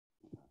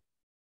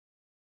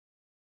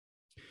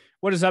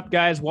What is up,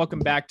 guys? Welcome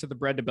back to the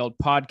Bred to Build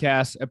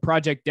podcast, a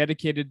project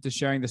dedicated to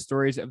sharing the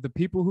stories of the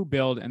people who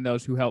build and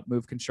those who help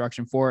move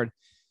construction forward.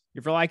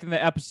 If you're liking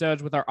the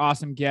episodes with our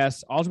awesome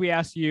guests, all we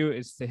ask you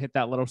is to hit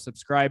that little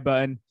subscribe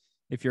button.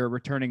 If you're a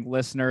returning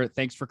listener,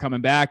 thanks for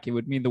coming back. It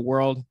would mean the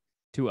world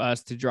to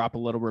us to drop a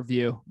little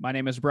review. My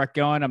name is Brett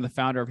Goen. I'm the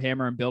founder of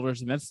Hammer and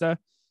Builders of Insta.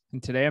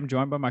 And today I'm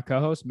joined by my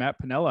co-host, Matt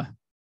Pinella.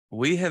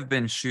 We have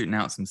been shooting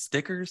out some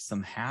stickers,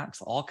 some hats,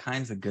 all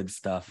kinds of good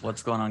stuff.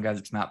 What's going on, guys?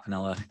 It's Matt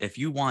Pinella. If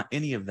you want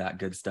any of that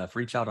good stuff,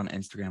 reach out on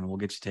Instagram and we'll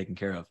get you taken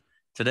care of.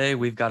 Today,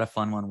 we've got a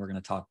fun one. We're going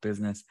to talk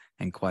business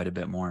and quite a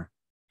bit more.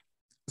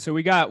 So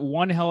we got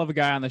one hell of a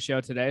guy on the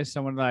show today,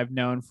 someone that I've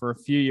known for a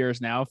few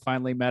years now.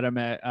 Finally met him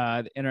at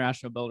the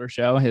International Builder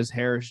Show. His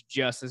hair is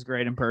just as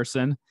great in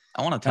person.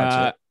 I want to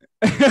touch it.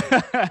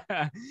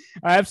 I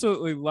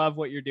absolutely love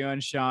what you're doing,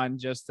 Shawn.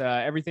 Just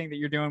everything that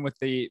you're doing with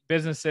the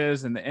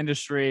businesses and the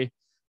industry.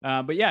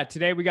 But yeah,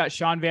 today we got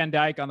Shawn Van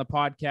Dyke on the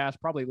podcast,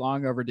 probably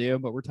long overdue,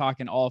 but we're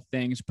talking all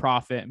things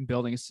profit and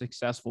building a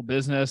successful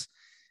business.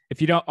 If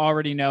you don't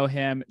already know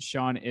him,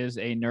 Shawn is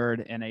a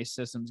nerd and a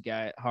systems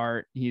guy at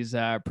heart. He's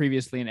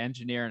previously an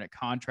engineer and a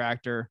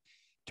contractor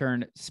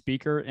turned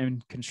speaker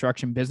and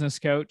construction business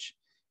coach.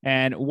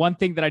 And one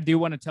thing that I do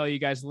want to tell you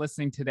guys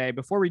listening today,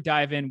 before we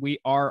dive in, we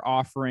are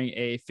offering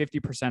a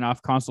 50%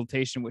 off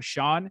consultation with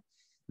Shawn.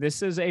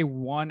 This is a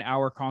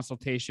 1-hour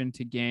consultation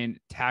to gain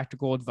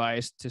tactical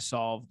advice to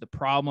solve the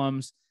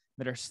problems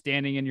that are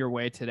standing in your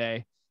way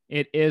today.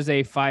 It is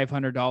a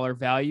 $500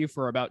 value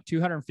for about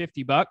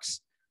 $250,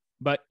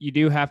 but you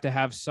do have to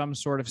have some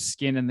sort of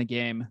skin in the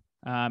game.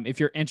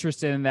 If you're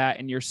interested in that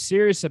and you're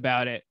serious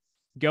about it,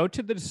 go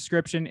to the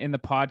description in the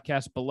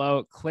podcast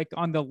below, click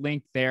on the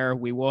link there.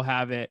 We will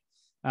have it.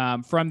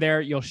 From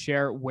there, you'll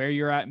share where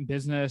you're at in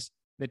business,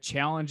 the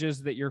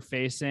challenges that you're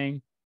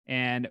facing,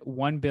 and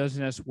one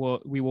business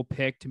we will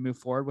pick to move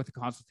forward with a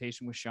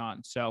consultation with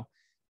Shawn. So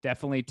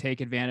definitely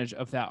take advantage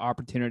of that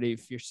opportunity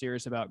if you're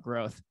serious about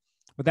growth.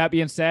 With that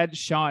being said,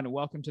 Shawn,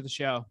 welcome to the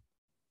show.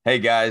 Hey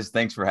guys,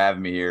 thanks for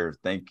having me here.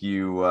 Thank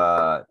you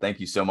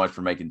so much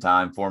for making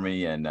time for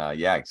me, and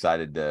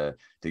excited to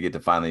get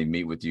to finally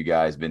meet with you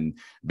guys. Been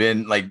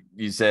like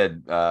you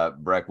said,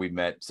 Breck, we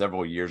met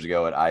several years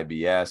ago at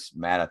IBS.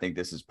 Matt, I think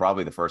this is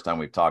probably the first time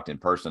we've talked in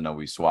person. I know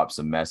we swapped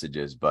some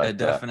messages, but it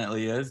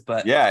definitely is.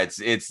 But yeah,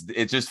 it's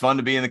just fun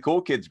to be in the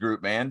cool kids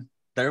group, man.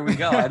 There we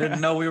go. I didn't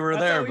know we were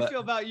there. That's how we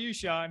feel about you,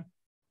 Shawn.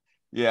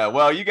 Yeah,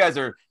 well, you guys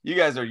are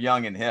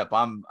young and hip.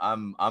 I'm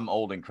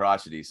old and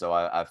crotchety, so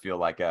I feel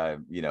like I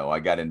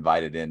got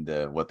invited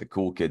into what the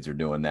cool kids are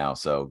doing now.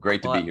 So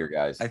great to be here,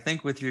 guys. I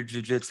think with your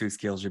jiu-jitsu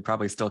skills, you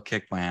probably still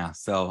kick my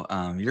ass. So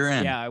you're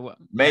in. Yeah,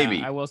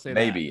 maybe. I will say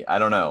maybe. That. I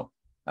don't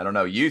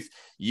know. Youth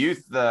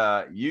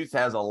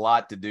has a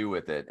lot to do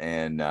with it,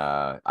 and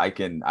I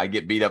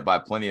get beat up by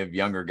plenty of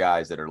younger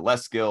guys that are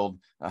less skilled,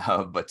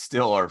 but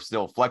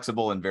still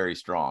flexible and very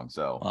strong.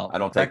 So I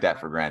don't take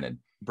that for granted.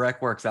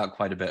 Breck works out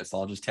quite a bit, so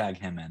I'll just tag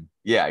him in.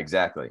 Yeah,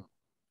 exactly.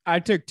 I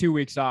took 2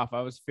 weeks off.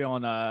 I was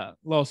feeling a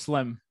little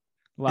slim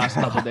the last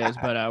couple of days,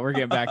 but we're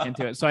getting back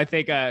into it. So I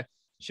think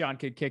Shawn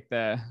could kick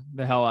the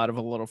hell out of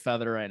a little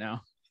feather right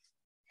now.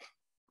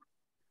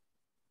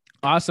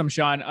 Awesome,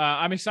 Shawn.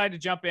 I'm excited to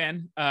jump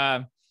in.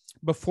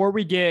 Before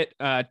we get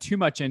too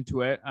much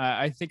into it,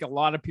 I think a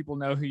lot of people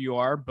know who you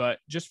are, but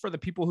just for the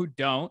people who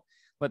don't,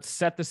 let's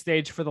set the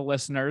stage for the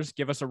listeners.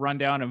 Give us a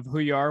rundown of who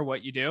you are,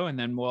 what you do, and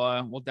then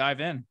we'll dive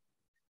in.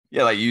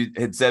 Yeah, like you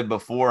had said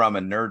before, I'm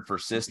a nerd for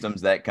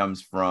systems. That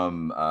comes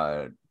from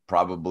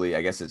probably,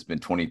 I guess it's been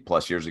 20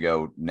 plus years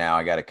ago now.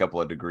 I got a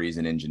couple of degrees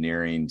in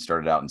engineering,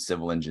 started out in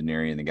civil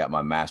engineering, and then got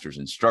my master's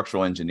in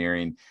structural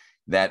engineering.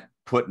 That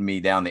put me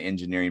down the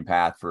engineering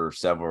path for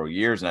several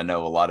years. And I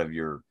know a lot of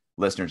your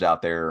listeners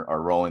out there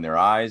are rolling their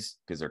eyes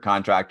because they're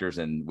contractors,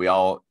 and we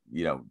all,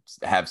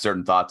 have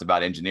certain thoughts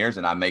about engineers,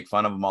 and I make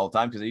fun of them all the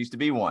time because I used to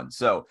be one.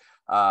 So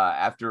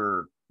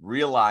after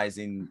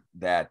realizing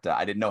that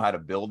I didn't know how to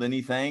build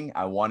anything,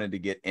 I wanted to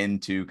get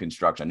into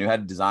construction. I knew how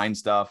to design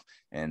stuff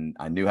and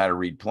I knew how to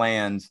read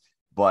plans,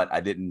 but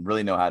I didn't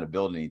really know how to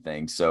build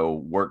anything. So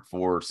worked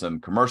for some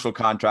commercial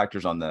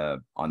contractors on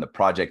the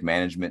project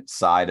management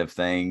side of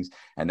things.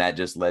 And that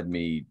just led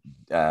me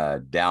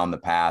down the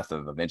path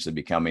of eventually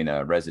becoming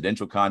a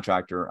residential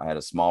contractor. I had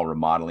a small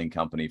remodeling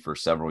company for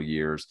several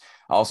years.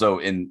 Also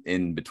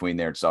in between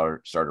there,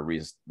 started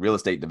a real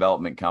estate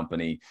development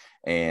company,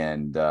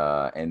 and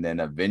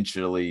then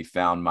eventually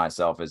found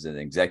myself as an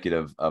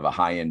executive of a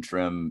high-end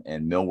trim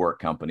and millwork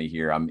company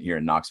here. I'm here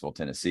in Knoxville,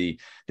 Tennessee.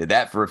 Did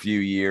that for a few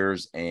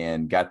years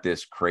and got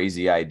this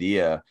crazy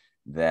idea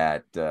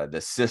that the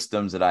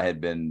systems that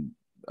I've been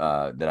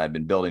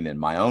building in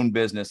my own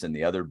business and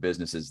the other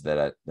businesses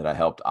that I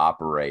helped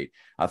operate,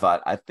 I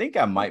thought, I think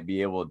I might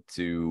be able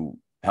to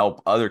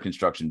help other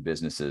construction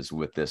businesses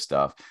with this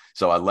stuff.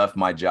 So I left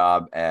my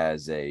job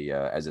as a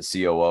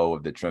COO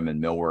of the trim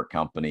and millwork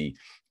company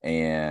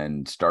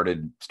and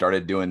started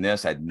doing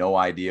this. I had no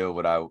idea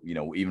what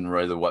even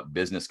really what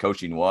business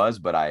coaching was,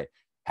 but I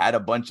had a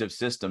bunch of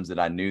systems that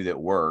I knew that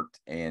worked.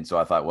 And so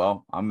I thought,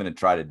 well, I'm going to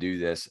try to do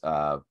this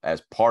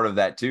as part of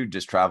that too,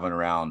 just traveling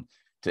around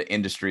to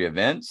industry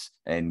events.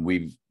 And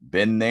we've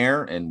been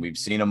there and we've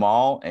seen them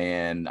all.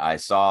 And I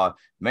saw,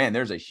 man,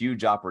 there's a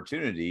huge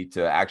opportunity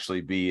to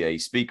actually be a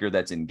speaker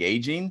that's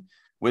engaging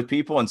with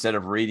people instead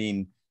of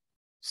reading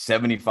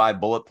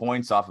 75 bullet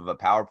points off of a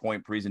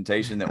PowerPoint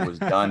presentation that was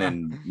done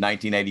in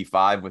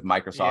 1985 with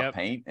Microsoft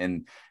Paint.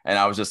 And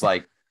I was just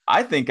like,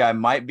 I think I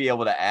might be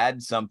able to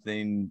add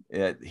something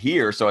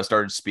here. So I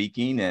started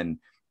speaking and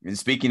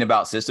speaking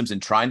about systems and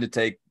trying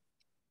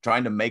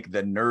to make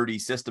the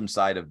nerdy system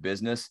side of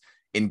business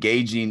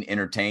engaging,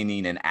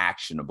 entertaining, and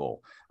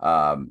actionable.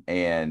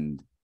 And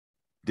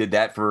did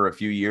that for a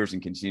few years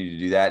and continued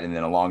to do that. And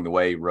then along the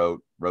way,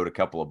 wrote a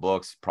couple of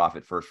books,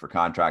 Profit First for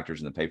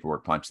Contractors and the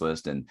Paperwork Punch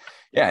List. And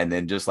and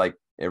then just like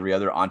every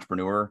other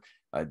entrepreneur,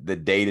 the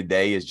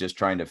day-to-day is just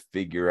trying to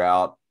figure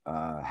out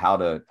how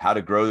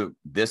to grow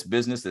this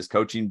business, this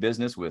coaching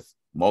business with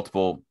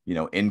multiple,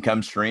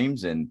 income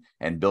streams and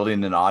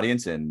building an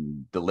audience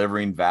and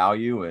delivering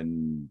value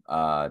and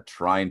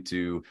trying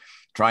to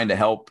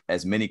help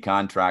as many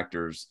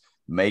contractors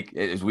make,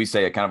 as we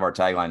say, kind of our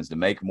tagline is to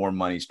make more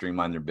money,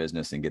 streamline their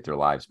business, and get their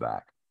lives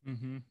back.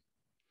 Mm-hmm.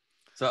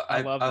 So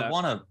I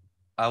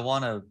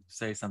want to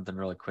say something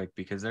really quick,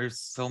 because there's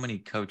so many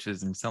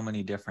coaches and so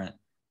many different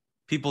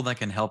people that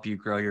can help you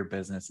grow your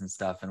business and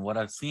stuff. And what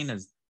I've seen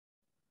is,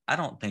 I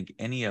don't think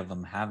any of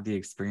them have the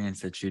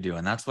experience that you do.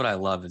 And that's what I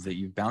love, is that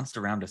you've bounced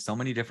around to so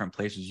many different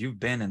places.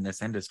 You've been in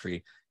this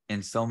industry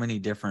in so many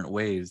different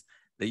ways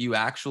that you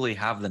actually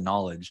have the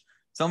knowledge.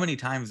 So many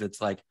times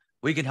it's like,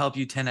 we can help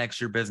you 10x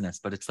your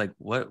business, but it's like,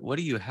 what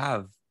do you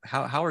have?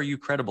 How are you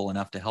credible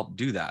enough to help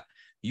do that?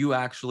 You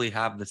actually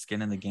have the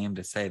skin in the game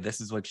to say,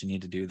 this is what you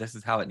need to do. This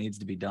is how it needs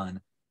to be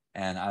done.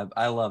 And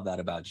I love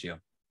that about you.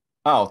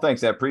 Oh,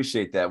 thanks. I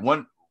appreciate that.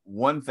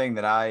 One thing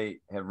that I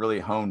have really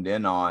honed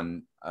in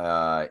on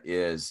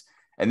is,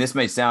 and this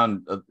may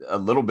sound a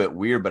little bit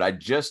weird, but I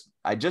just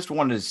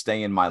wanted to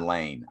stay in my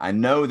lane. I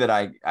know that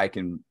I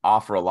can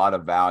offer a lot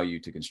of value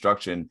to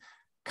construction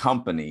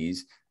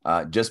companies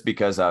just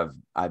because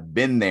I've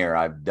been there.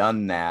 I've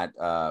done that,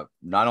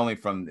 not only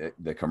from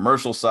the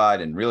commercial side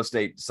and real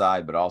estate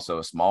side, but also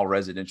a small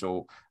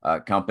residential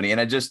company.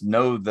 And I just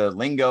know the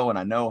lingo, and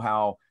I know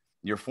how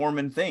your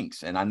foreman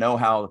thinks, and I know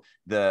how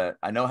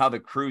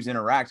the crews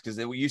interact, because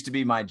it used to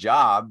be my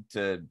job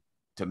to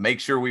make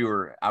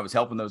sure I was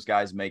helping those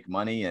guys make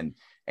money. And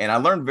I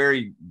learned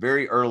very,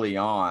 very early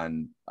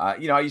on, I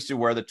used to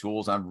wear the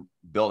tools. I've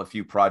built a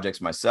few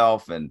projects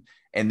myself. And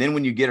then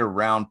when you get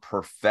around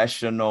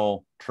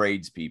professional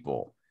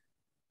tradespeople,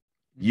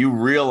 you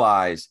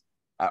realize,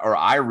 or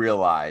I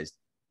realized,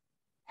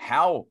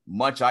 how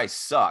much I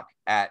suck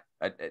at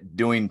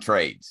doing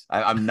trades.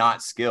 I'm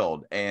not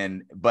skilled.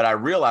 But I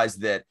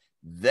realized that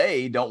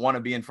they don't want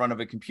to be in front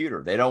of a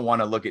computer. They don't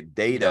want to look at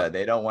data. Yeah.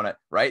 They don't want to,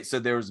 right? So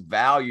there's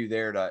value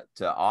there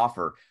to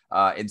offer.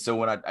 And so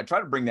when I try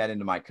to bring that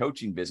into my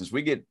coaching business,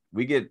 we get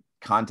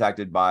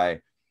contacted by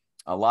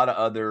a lot of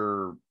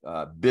other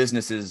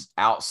businesses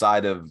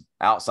outside of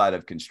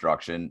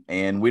construction,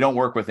 and we don't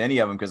work with any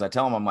of them, because I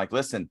tell them, I'm like,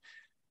 listen,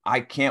 I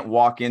can't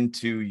walk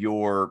into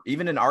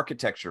even an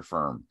architecture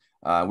firm.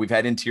 We've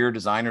had interior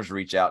designers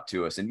reach out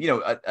to us, and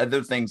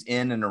other things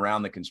in and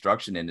around the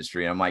construction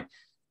industry. And I'm like,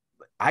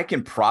 I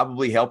can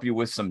probably help you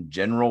with some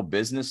general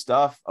business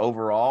stuff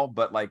overall,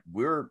 but like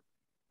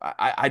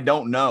I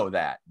don't know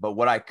that. But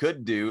what I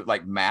could do,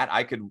 like Matt,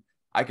 I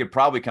could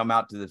probably come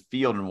out to the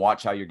field and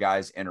watch how your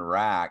guys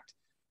interact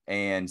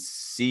and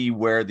see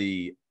where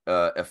the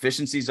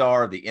efficiencies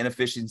are, the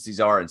inefficiencies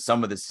are, and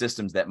some of the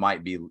systems that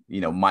might be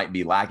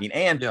lacking,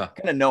 and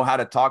kind of know how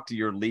to talk to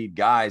your lead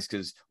guys,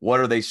 because what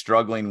are they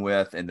struggling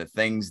with, and the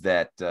things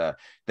that I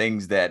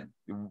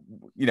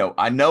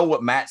know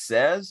what Matt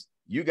says,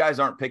 you guys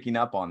aren't picking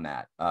up on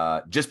that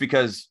just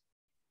because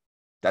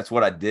that's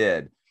what I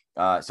did.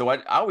 So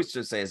I always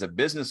just say, as a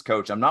business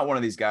coach, I'm not one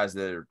of these guys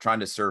that are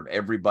trying to serve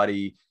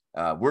everybody.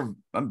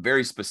 I'm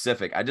very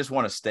specific. I just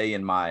want to stay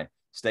in my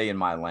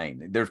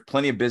lane. There's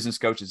plenty of business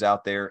coaches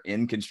out there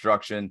in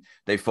construction.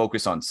 They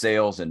focus on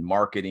sales and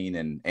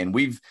marketing. And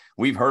we've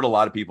heard a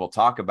lot of people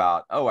talk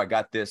about, oh, I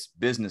got this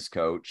business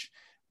coach,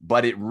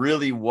 but it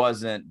really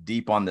wasn't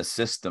deep on the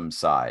system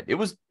side. It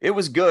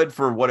was good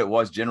for what it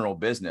was, general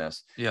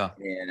business. Yeah.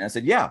 And I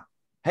said, yeah,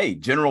 hey,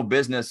 general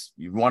business,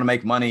 you want to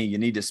make money, you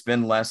need to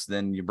spend less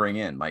than you bring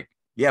in. Like,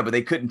 yeah, but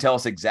they couldn't tell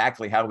us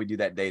exactly how do we do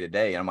that day to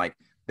day. And I'm like,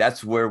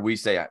 that's where we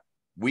say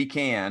we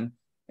can,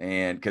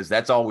 and because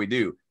that's all we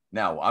do.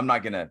 Now, I'm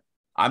not gonna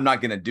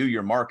do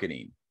your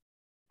marketing.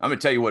 I'm gonna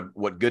tell you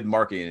what good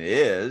marketing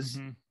is,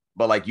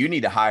 but like, you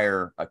need to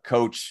hire a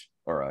coach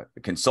or a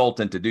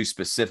consultant to do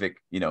specific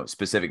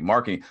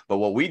marketing. But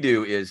what we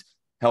do is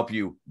help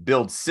you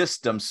build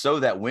systems so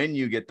that when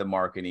you get the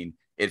marketing,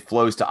 it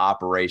flows to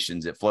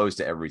operations, it flows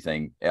to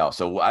everything else.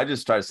 So I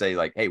just try to say,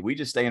 like, hey, we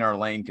just stay in our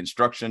lane.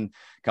 Construction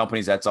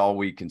companies, that's all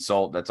we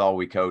consult, that's all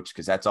we coach,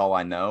 because that's all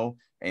I know.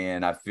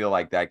 And I feel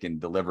like that can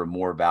deliver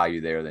more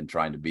value there than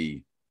trying to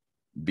be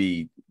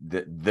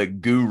the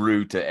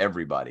guru to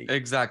everybody.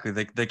 Exactly.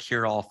 The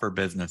cure all for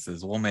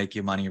businesses. We'll make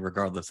you money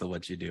regardless of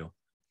what you do.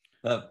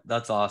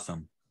 That's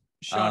awesome.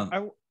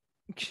 Shawn,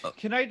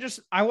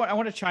 I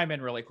want to chime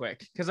in really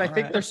quick, because I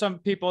think there's some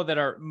people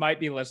that might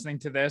be listening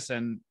to this,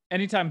 and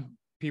anytime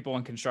people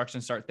in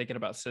construction start thinking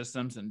about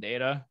systems and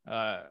data,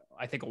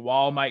 I think a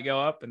wall might go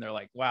up and they're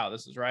like, wow,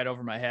 this is right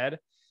over my head.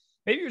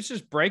 Maybe let's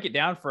just break it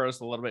down for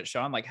us a little bit,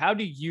 Shawn. Like, how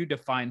do you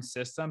define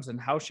systems,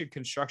 and how should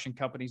construction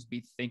companies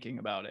be thinking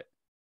about it?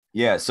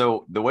 Yeah.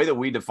 So the way that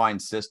we define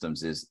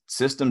systems is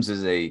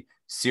a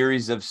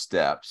series of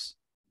steps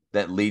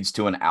that leads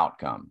to an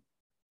outcome.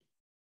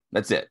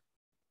 That's it.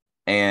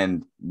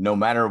 And no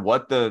matter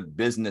what the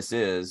business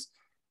is,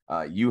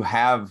 you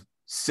have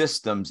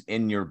systems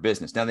in your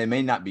business. Now, they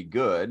may not be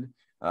good.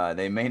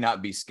 They may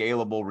not be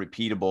scalable,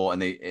 repeatable.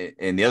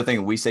 And the other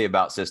thing we say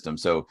about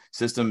systems, so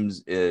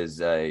systems is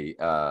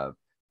a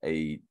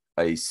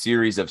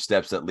series of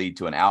steps that lead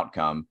to an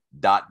outcome, ...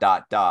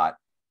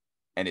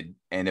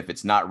 And if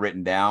it's not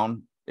written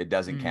down, it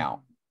doesn't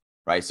count.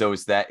 Right. So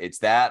it's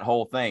that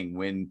whole thing.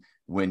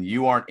 When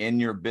you aren't in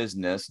your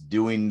business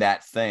doing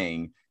that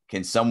thing,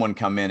 can someone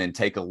come in and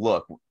take a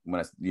look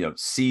when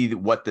see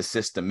what the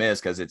system is,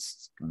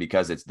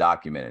 because it's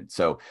documented.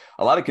 So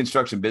a lot of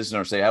construction business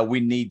owners say, oh, we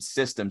need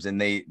systems,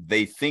 and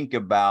they think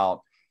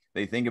about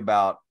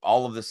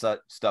all of the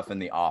stuff in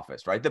the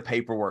office, right? The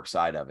paperwork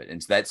side of it,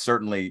 and so that's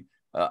certainly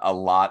a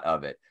lot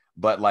of it.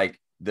 But like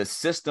the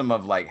system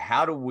of like,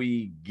 how do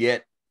we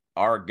get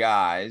our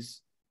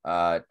guys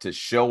to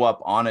show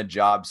up on a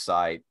job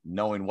site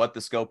knowing what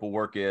the scope of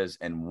work is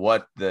and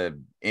what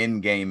the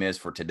end game is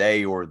for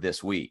today or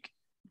this week.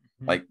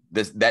 Like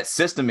that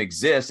system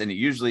exists, and it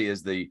usually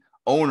is the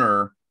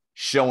owner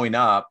showing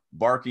up,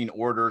 barking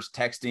orders,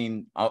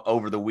 texting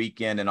over the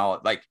weekend and all.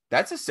 Like,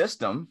 that's a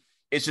system.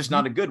 It's just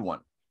not a good one.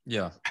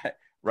 Yeah.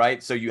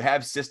 Right. So you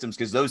have systems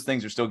because those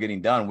things are still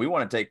getting done. We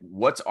want to take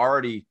what's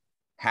already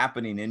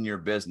happening in your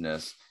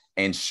business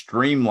and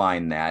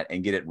streamline that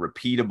and get it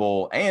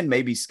repeatable and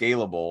maybe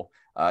scalable,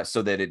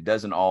 so that it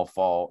doesn't all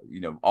fall,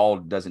 all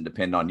doesn't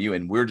depend on you.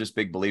 And we're just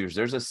big believers.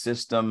 There's a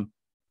system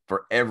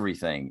for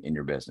everything in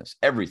your business,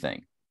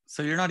 everything.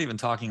 So you're not even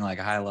talking like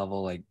high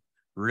level, like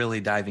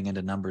really diving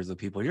into numbers of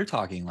people. You're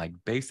talking like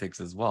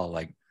basics as well,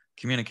 like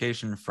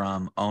communication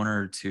from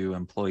owner to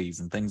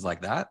employees and things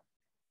like that.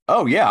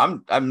 Oh yeah.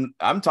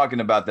 I'm talking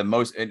about the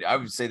most, and I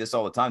would say this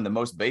all the time, the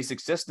most basic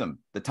system,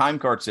 the time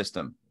card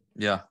system.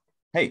 Yeah.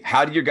 Hey,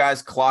 how do your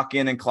guys clock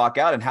in and clock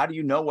out? And how do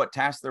you know what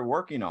tasks they're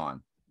working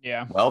on?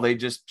 Yeah. Well, they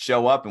just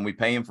show up and we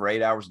pay them for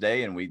 8 hours a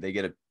day, and they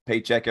get a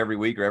paycheck every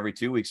week or every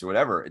 2 weeks or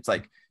whatever. It's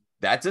like,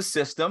 that's a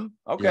system.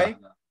 Okay.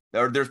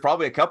 Yeah. There's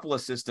probably a couple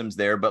of systems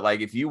there, but like,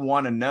 if you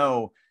want to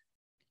know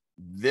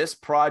this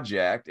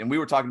project, and we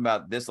were talking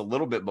about this a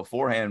little bit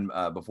beforehand,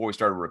 before we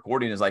started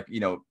recording, is like,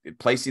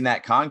 placing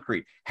that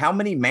concrete, how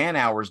many man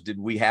hours did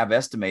we have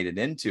estimated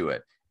into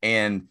it?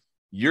 And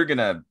you're going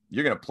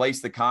to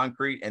place the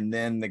concrete, and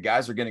then the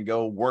guys are going to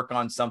go work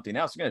on something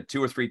else. You're going to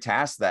have 2 or 3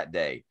 tasks that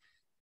day.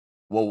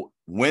 Well,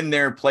 when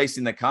they're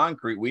placing the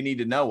concrete, we need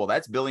to know, well,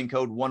 that's building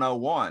code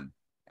 101.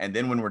 And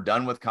then when we're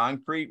done with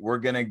concrete, we're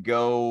going to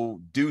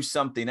go do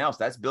something else.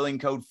 That's building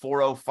code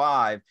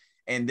 405.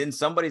 And then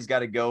somebody's got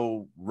to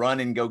go run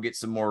and go get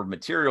some more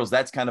materials.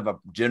 That's kind of a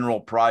general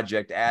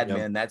project admin.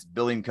 Yep. That's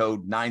building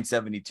code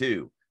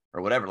 972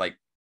 or whatever. Like,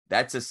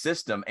 that's a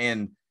system.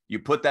 And you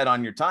put that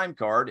on your time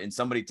card, and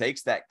somebody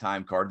takes that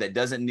time card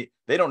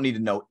they don't need to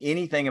know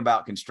anything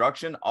about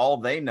construction. All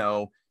they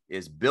know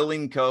is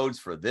billing codes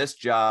for this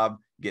job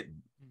get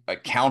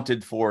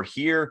accounted for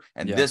here.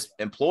 And this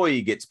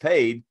employee gets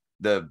paid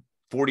the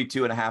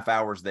 42 and a half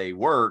hours they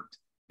worked,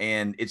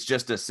 and it's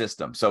just a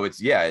system. So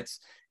it's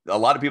a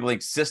lot of people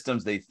think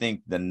systems, they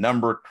think the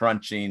number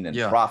crunching and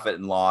profit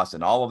and loss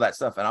and all of that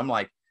stuff. And I'm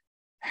like,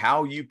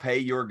 how you pay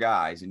your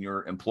guys and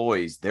your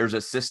employees, there's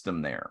a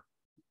system there.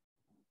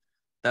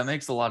 That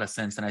makes a lot of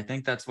sense. And I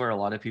think that's where a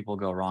lot of people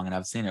go wrong. And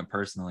I've seen it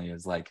personally,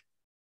 is like,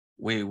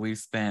 we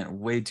spent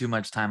way too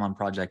much time on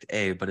project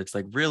A, but it's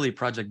like, really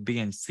project B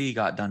and C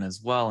got done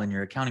as well. And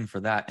you're accounting for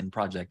that in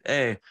project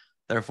A.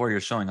 Therefore,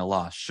 you're showing a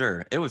loss.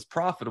 Sure, it was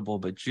profitable,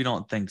 but you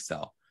don't think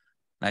so.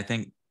 And I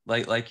think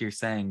like you're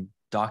saying,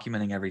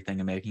 documenting everything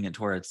and making it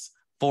to where it's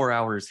 4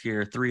 hours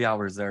here, 3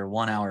 hours there,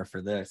 1 hour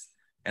for this,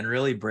 and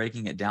really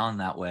breaking it down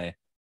that way.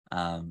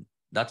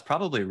 That's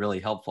probably really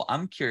helpful.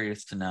 I'm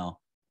curious to know.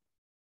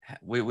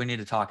 We need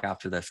to talk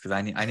after this, because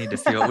I need to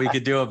see what we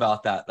could do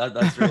about that.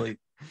 That's really.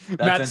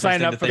 Matt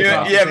signed up for the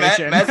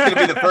Matt's going to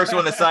be the first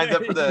one that signs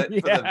up for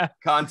the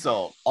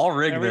consult. I'll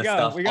rig this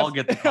stuff. I'll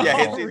get the consult.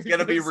 Yeah, it's going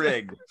to be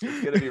rigged.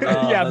 It's going to be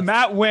rigged.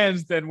 Matt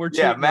wins, then we're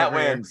cheating. Yeah, Matt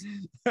wins.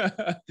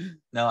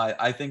 No,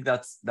 I think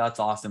that's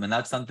awesome. And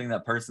that's something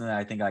that personally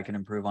I think I can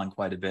improve on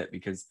quite a bit,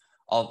 because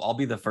I'll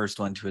be the first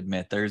one to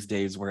admit there's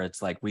days where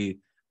it's like we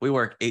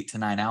work 8 to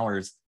 9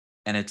 hours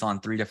and it's on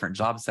 3 different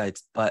job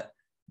sites, but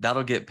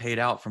that'll get paid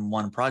out from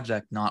one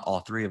project, not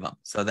all 3 of them.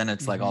 So then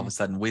it's like, all of a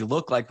sudden we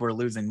look like we're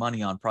losing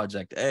money on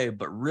project A,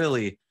 but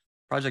really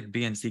project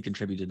B and C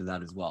contributed to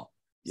that as well.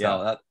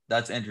 Yeah. So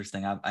that's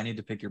interesting. I need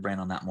to pick your brain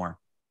on that more.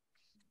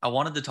 I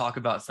wanted to talk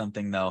about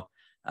something though.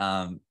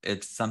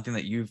 It's something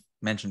that you've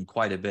mentioned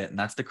quite a bit, and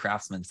that's the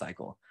Craftsman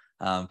cycle.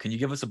 Can you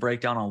give us a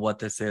breakdown on what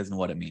this is and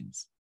what it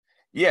means?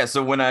 Yeah.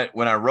 So when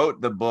I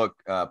wrote the book,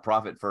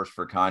 Profit First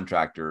for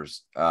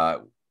Contractors,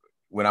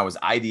 when I was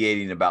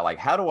ideating about like,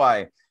 how do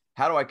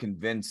I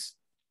convince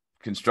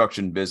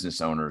construction business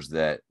owners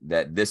that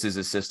this is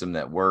a system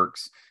that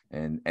works,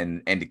 and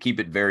to keep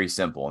it very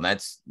simple. And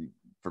that's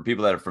for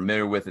people that are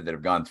familiar with it, that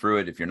have gone through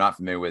it. If you're not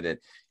familiar with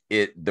it,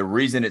 the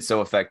reason it's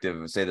so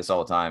effective, I say this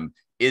all the time,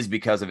 is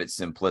because of its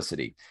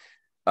simplicity.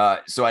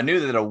 So I knew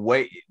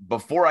that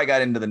before I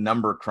got into the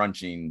number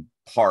crunching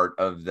part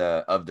of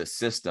the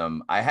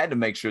system, I had to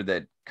make sure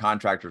that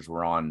contractors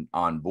were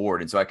on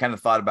board. And so I kind of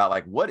thought about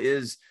like,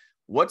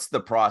 what's the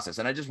process?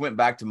 And I just went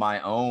back to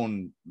my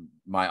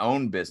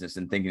own business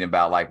and thinking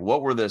about like,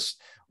 what were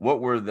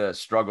the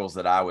struggles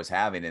that I was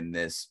having in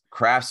this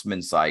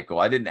Craftsman cycle.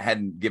 I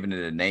hadn't given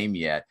it a name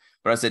yet,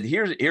 but I said,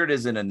 here it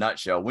is in a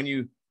nutshell. When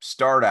you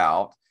start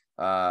out,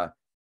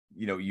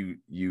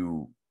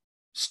 you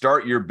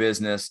start your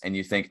business and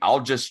you think,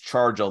 I'll just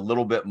charge a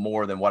little bit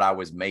more than what I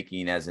was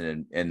making as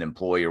an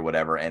employee or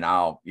whatever. And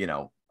I'll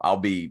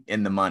be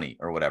in the money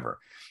or whatever.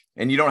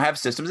 And you don't have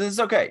systems, and it's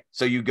okay.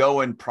 So you go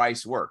and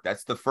price work.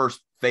 That's the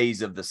first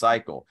phase of the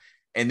cycle.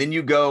 And then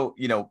you go,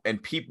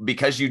 and people,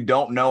 because you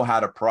don't know how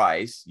to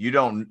price,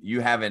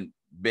 you haven't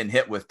been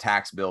hit with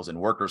tax bills and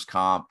workers'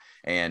 comp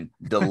and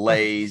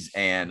delays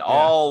and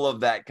all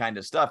of that kind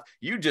of stuff.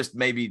 You just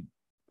maybe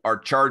are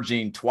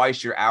charging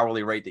twice your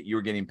hourly rate that you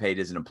were getting paid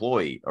as an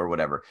employee or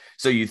whatever.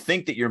 So you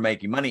think that you're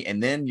making money,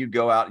 and then you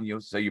go out and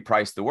you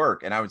price the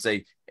work. And I would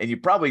say, and you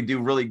probably do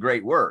really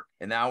great work.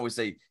 And I always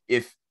say,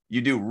 if you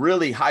do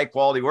really high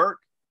quality work,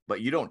 but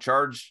you don't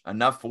charge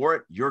enough for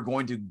it, you're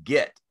going to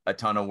get a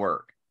ton of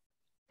work.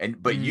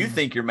 But you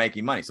think you're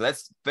making money. So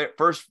that's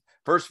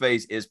first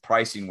phase is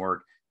pricing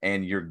work,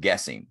 and you're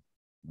guessing.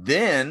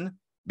 Then,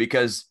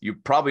 because you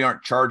probably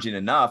aren't charging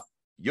enough,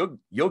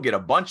 you'll get a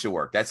bunch of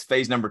work. That's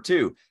phase number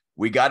 2.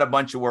 We got a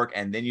bunch of work.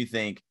 And then you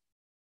think,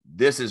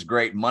 this is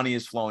great. Money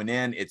is flowing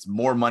in. It's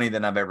more money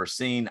than I've ever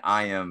seen.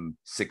 I am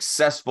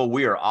successful.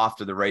 We are off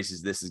to the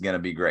races. This is going to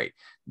be great.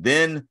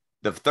 Then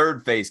the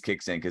third phase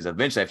kicks in, because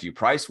eventually if you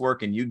price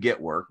work and you get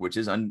work, which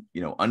is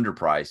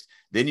underpriced,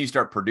 then you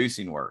start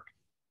producing work.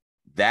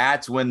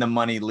 That's when the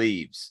money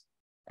leaves.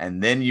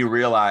 And then you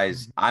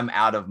realize, I'm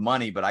out of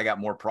money, but I got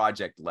more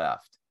project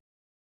left.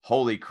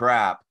 Holy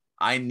crap.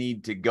 I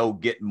need to go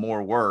get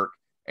more work.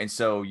 And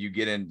so you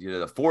get into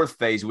the fourth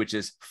phase, which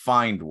is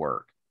find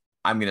work.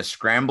 I'm going to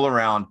scramble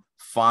around,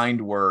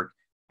 find work.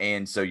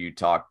 And so you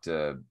talk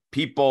to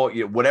people,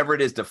 whatever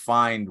it is to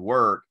find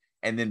work.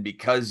 And then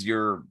because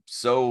you're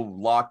so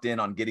locked in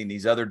on getting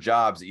these other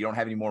jobs that you don't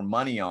have any more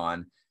money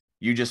on,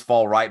 you just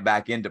fall right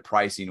back into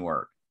pricing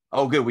work.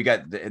 Oh, good. We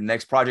got the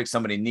next project.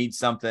 Somebody needs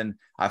something.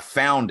 I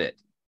found it.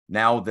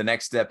 Now the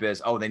next step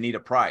is, they need a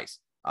price.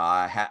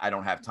 I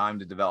don't have time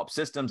to develop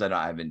systems.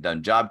 I haven't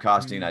done job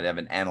costing. I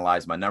haven't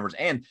analyzed my numbers.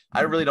 And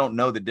I really don't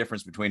know the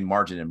difference between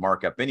margin and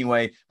markup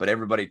anyway, but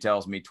everybody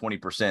tells me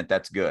 20%,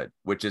 that's good,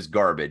 which is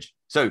garbage.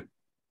 So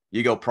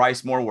you go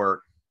price more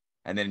work,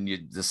 and then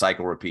the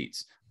cycle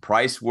repeats.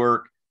 Price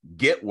work,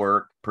 get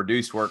work,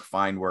 produce work,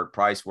 find work,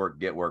 price work,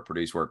 get work,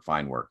 produce work,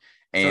 find work.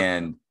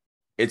 And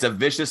it's a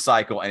vicious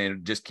cycle, and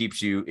it just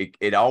keeps you,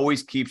 it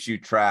always keeps you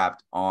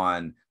trapped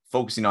on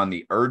focusing on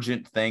the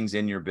urgent things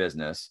in your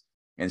business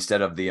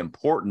instead of the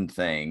important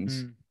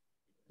things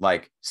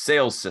like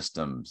sales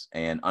systems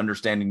and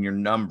understanding your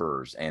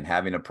numbers and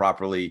having a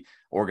properly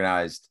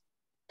organized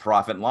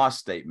profit and loss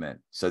statement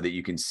so that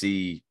you can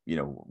see,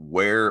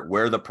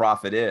 where the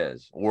profit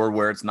is or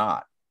where it's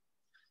not.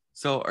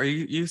 So are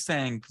you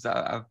saying,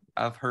 because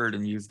I've heard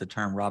and used the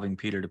term robbing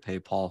Peter to pay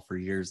Paul for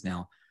years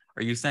now.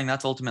 Are you saying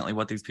that's ultimately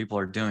what these people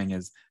are doing,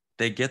 is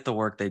they get the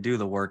work, they do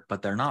the work,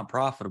 but they're not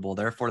profitable.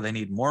 Therefore, they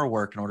need more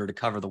work in order to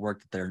cover the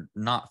work that they're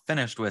not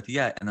finished with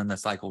yet. And then the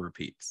cycle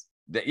repeats.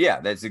 Yeah,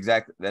 that's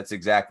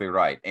exactly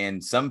right.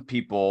 And some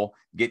people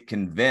get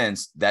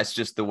convinced that's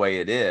just the way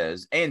it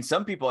is. And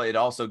some people, it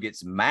also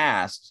gets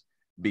masked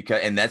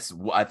and that's,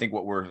 I think,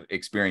 what we're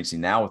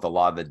experiencing now with a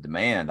lot of the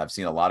demand. I've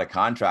seen a lot of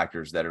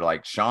contractors that are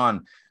like,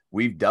 Shawn,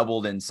 we've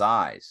doubled in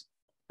size.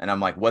 And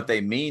I'm like, what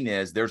they mean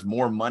is there's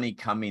more money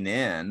coming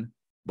in,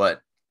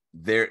 but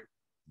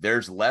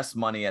there's less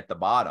money at the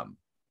bottom.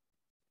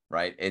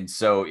 Right. And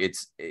so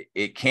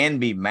it can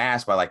be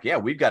masked by like,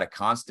 we've got a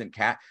constant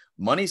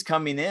money's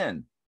coming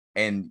in,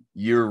 and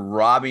you're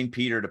robbing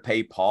Peter to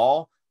pay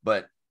Paul,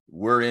 but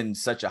we're in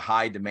such a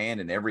high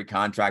demand and every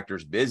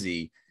contractor's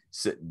busy.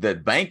 So the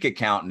bank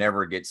account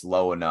never gets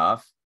low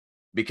enough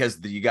because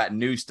you got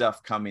new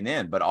stuff coming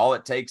in. But all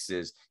it takes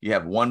is you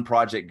have one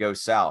project go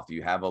south.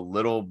 You have a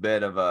little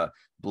bit of a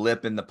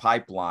blip in the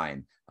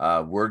pipeline.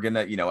 We're going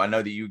to, I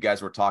know that you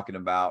guys were talking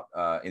about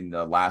in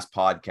the last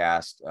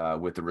podcast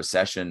with the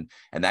recession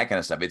and that kind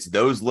of stuff. It's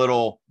those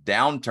little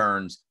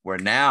downturns where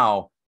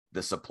now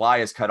the supply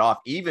is cut off,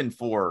 even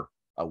for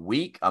a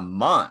week, a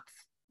month.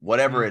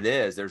 whatever it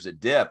is, there's a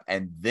dip.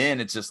 And then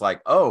it's just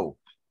like, oh,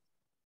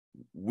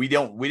 we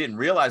didn't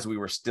realize we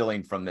were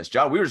stealing from this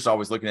job. We were just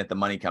always looking at the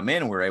money come in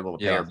and we were able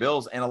to pay our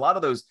bills. And a lot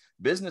of those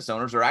business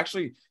owners are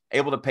actually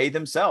able to pay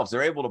themselves.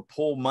 They're able to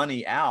pull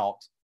money out,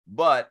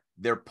 but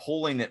they're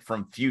pulling it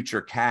from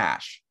future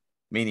cash,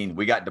 meaning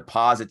we got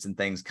deposits and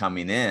things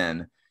coming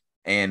in.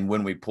 And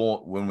when we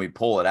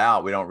pull it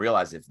out, we don't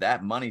realize if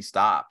that money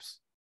stops,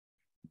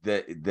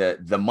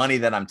 the money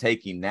that I'm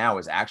taking now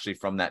is actually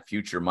from that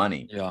future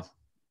money. Yeah.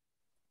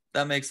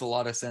 That makes a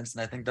lot of sense.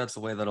 And I think that's the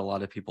way that a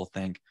lot of people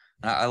think.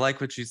 And I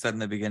like what you said in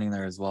the beginning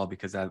there as well,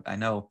 because I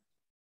know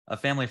a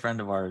family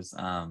friend of ours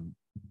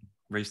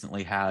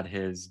recently had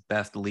his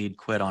best lead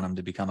quit on him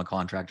to become a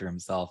contractor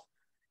himself.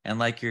 And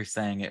like you're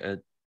saying,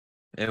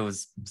 it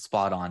was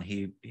spot on.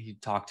 He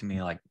talked to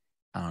me like,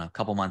 I don't know, a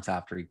couple months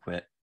after he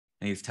quit.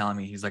 And he's telling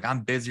me, he's like,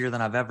 I'm busier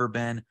than I've ever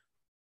been.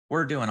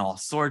 We're doing all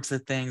sorts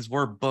of things.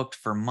 We're booked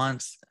for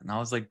months. And I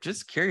was like,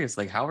 just curious,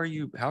 like, how are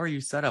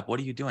you set up? What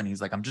are you doing? He's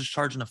like, I'm just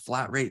charging a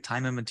flat rate,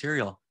 time and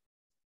material.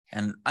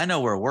 And I know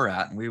where we're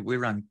at. And we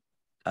run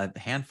a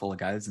handful of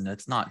guys and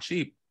it's not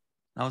cheap.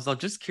 And I was like,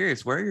 just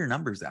curious, where are your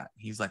numbers at?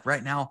 He's like,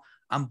 right now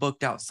I'm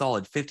booked out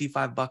solid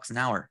 $55 an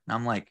hour. And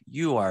I'm like,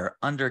 you are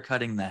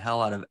undercutting the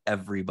hell out of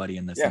everybody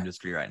in this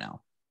industry right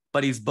now.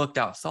 But he's booked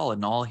out solid.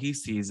 And all he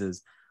sees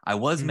is, I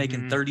was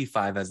making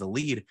 35 as a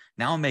lead.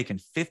 Now I'm making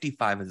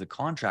 55 as a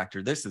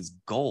contractor. This is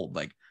gold.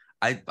 Like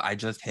I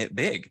just hit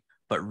big,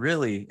 but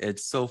really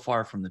it's so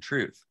far from the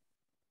truth.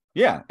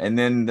 Yeah. And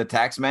then the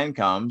tax man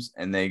comes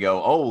and they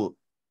go, oh,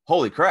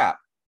 holy crap.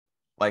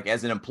 Like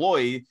as an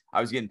employee, I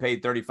was getting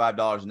paid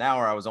 $35 an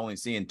hour. I was only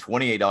seeing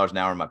 $28 an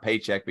hour in my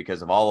paycheck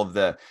because of all of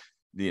the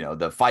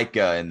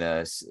FICA and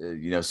the,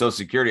 Social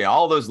Security and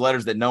all those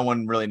letters that no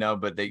one really know,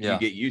 but you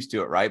get used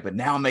to it. Right. But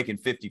now I'm making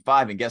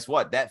 55. And guess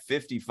what? That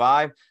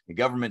 55, the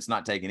government's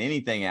not taking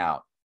anything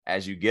out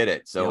as you get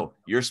it. So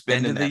you're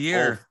spending that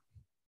year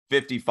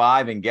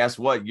 55. And guess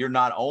what? You're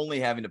not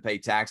only having to pay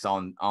tax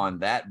on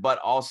that, but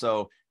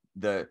also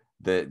the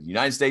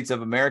United States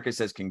of America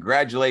says,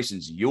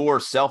 congratulations, you're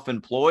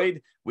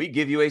self-employed. We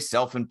give you a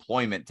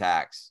self-employment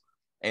tax.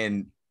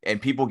 And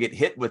people get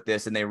hit with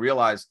this and they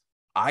realize,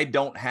 I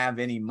don't have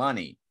any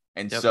money.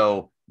 And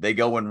so they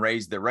go and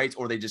raise the rates,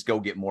 or they just go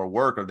get more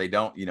work, or they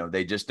don't,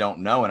 they just don't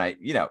know. And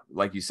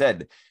like you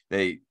said,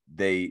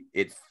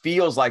 it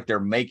feels like they're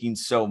making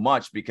so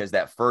much because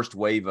that first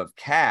wave of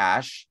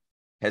cash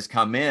has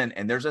come in,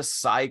 and there's a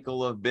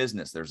cycle of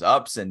business. There's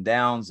ups and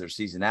downs, there's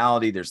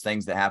seasonality, there's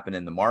things that happen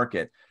in the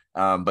market.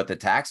 But the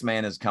tax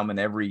man is coming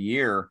every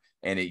year,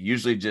 and it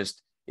usually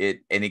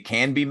it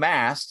can be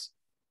masked.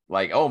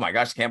 Like, oh my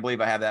gosh, can't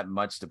believe I have that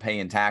much to pay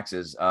in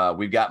taxes.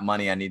 We've got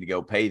money. I need to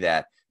go pay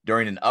that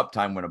during an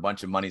uptime when a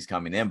bunch of money's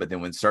coming in. But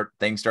then when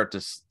things start to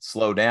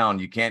slow down,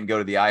 you can't go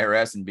to the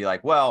IRS and be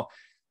like, well,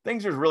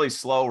 things are really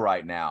slow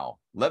right now.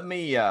 Let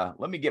me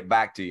get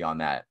back to you on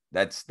that.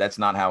 That's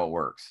not how it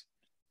works.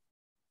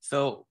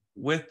 So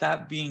with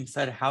that being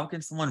said, how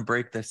can someone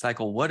break this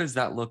cycle? What does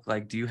that look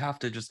like? Do you have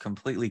to just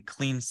completely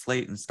clean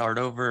slate and start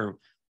over?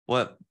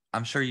 What,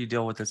 I'm sure you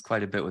deal with this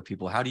quite a bit with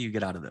people. How do you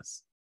get out of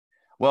this?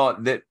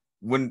 Well,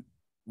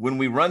 when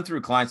we run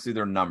through clients through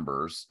their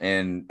numbers,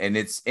 and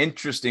it's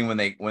interesting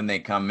when they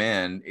come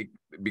in,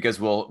 because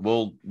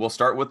we'll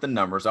start with the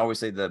numbers. I always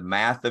say the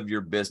math of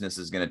your business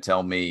is going to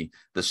tell me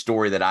the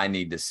story that I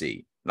need to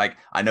see. Like,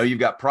 I know you've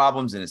got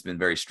problems and it's been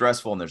very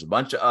stressful, and there's a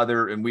bunch of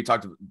other, and we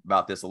talked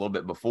about this a little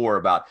bit before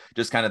about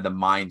just kind of the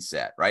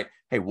mindset, right?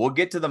 Hey, we'll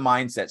get to the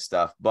mindset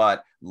stuff,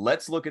 but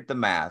let's look at the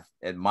math.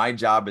 And my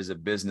job as a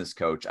business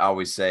coach, I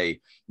always say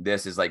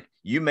this is like,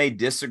 you may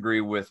disagree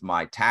with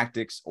my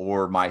tactics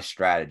or my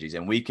strategies,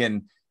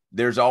 and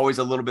there's always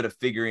a little bit of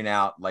figuring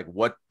out like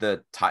what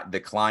the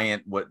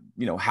client,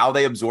 how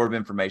they absorb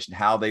information,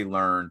 how they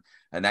learn,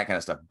 and that kind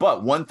of stuff.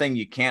 But one thing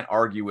you can't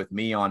argue with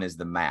me on is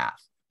the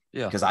math.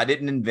 Yeah, because I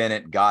didn't invent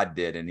it, God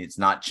did, and it's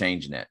not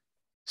changing it.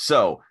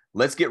 So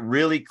let's get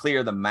really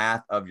clear the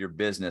math of your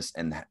business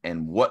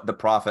and what the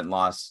profit and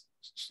loss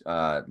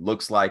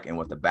looks like and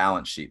what the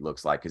balance sheet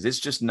looks like, because it's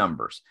just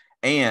numbers.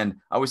 And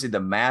I always say the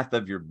math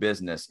of your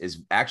business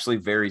is actually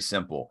very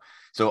simple.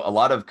 So a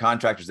lot of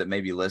contractors that may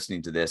be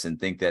listening to this and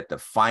think that the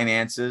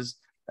finances,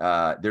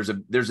 there's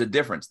a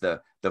difference.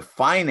 The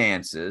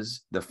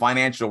finances, the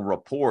financial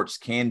reports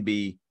can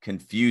be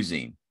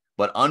confusing.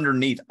 But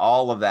underneath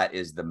all of that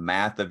is the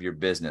math of your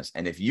business.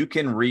 And if you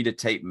can read a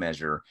tape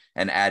measure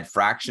and add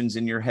fractions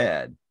in your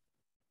head,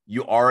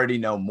 you already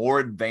know more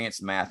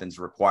advanced math is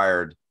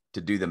required to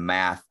do the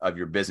math of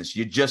your business.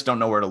 You just don't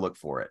know where to look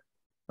for it,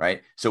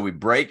 right? So we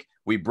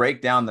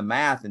break down the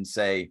math and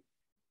say,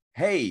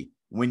 hey,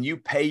 when you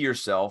pay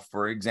yourself,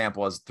 for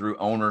example, as through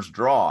owner's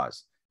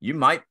draws, you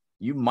might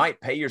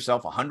pay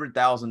yourself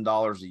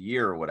 $100,000 a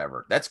year or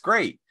whatever. That's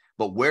great.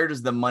 But where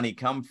does the money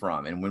come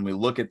from? And when we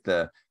look at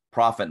the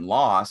profit and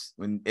loss,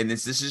 and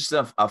this is just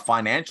a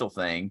financial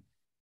thing,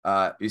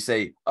 you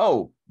say,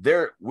 oh,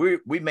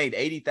 we made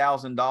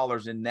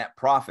 $80,000 in net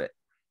profit.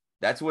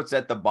 That's what's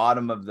at the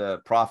bottom of the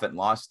profit and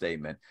loss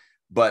statement.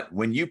 But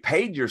when you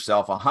paid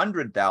yourself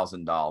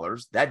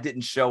 $100,000, that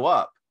didn't show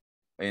up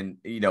in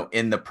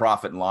the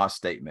profit and loss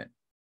statement.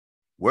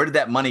 Where did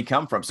that money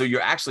come from? So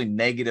you're actually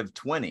negative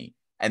 20.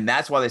 And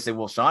that's why they say,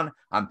 well, Shawn,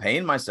 I'm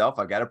paying myself.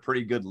 I got a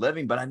pretty good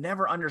living, but I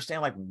never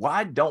understand, like,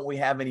 why don't we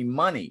have any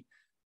money?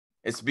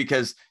 It's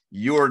because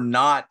you're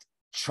not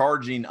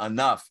charging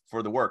enough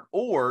for the work,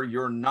 or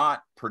you're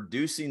not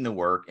producing the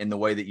work in the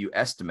way that you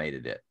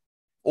estimated it,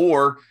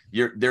 or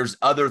there's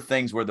other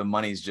things where the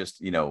money's just,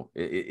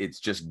 it's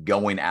just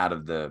going out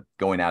of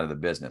the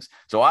business.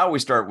 So I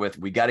always start with,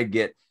 we got to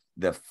get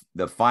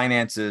the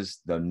finances,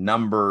 the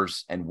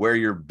numbers, and where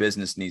your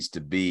business needs to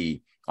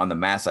be on the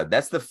math side.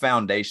 That's the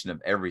foundation of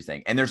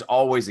everything. And there's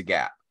always a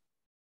gap.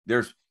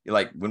 There's,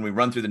 like, when we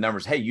run through the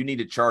numbers, hey, you need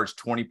to charge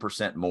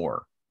 20%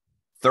 more,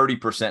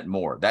 30%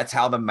 more. That's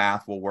how the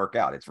math will work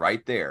out. It's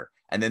right there.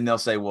 And then they'll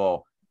say,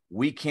 well,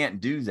 we can't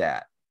do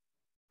that.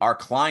 Our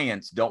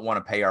clients don't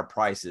want to pay our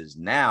prices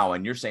now.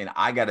 And you're saying,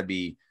 I got to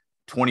be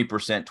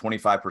 20%,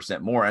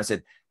 25% more. And I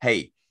said,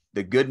 hey,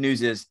 the good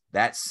news is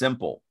that's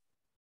simple.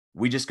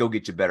 We just go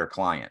get you better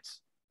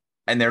clients.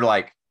 And they're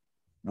like,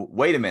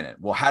 wait a minute.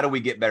 Well, how do we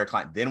get better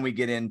clients? Then we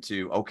get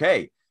into,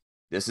 okay,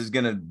 this is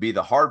going to be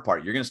the hard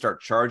part. You're going to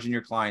start charging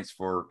your clients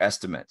for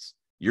estimates.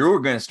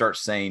 You're going to start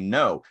saying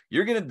no.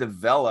 You're going to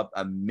develop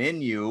a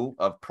menu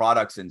of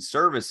products and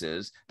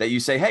services that you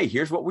say, hey,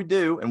 here's what we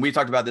do. And we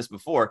talked about this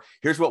before.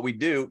 Here's what we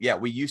do. Yeah,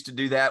 we used to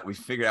do that. We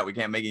figured out we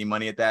can't make any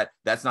money at that.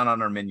 That's not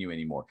on our menu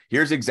anymore.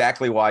 Here's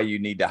exactly why you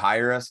need to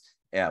hire us.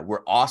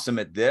 We're awesome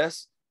at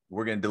this.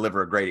 We're going to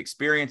deliver a great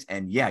experience.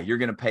 And yeah, you're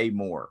going to pay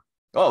more.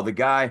 Oh, the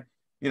guy,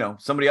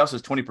 somebody else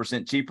is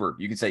 20% cheaper.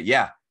 You can say,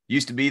 yeah,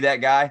 used to be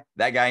that guy.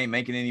 That guy ain't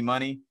making any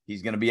money.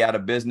 He's going to be out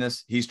of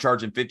business. He's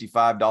charging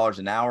 $55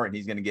 an hour, and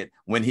he's going to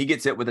when he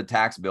gets hit with a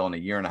tax bill in a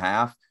year and a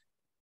half,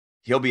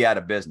 he'll be out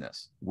of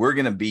business. We're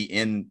going to be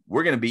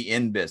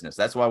in business.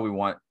 That's why we're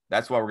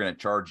going to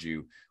charge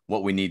you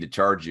what we need to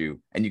charge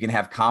you. And you can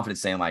have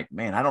confidence saying, like,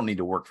 man, I don't need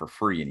to work for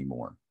free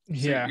anymore.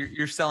 Yeah. So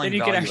you're selling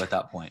value at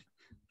that point.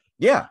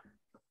 Yeah.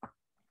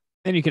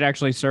 Then you could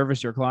actually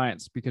service your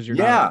clients because you're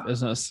not in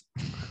business.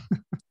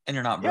 And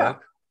you're not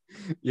broke.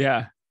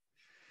 Yeah.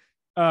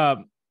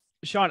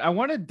 Shawn, I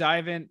want to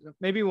dive in.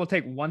 Maybe we'll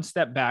take one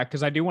step back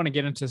because I do want to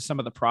get into some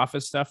of the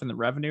profit stuff and the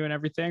revenue and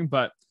everything.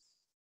 But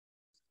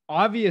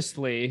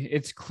obviously,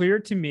 it's clear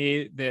to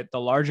me that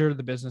the larger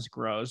the business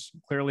grows,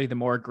 clearly the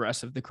more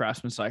aggressive the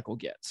Craftsman cycle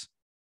gets.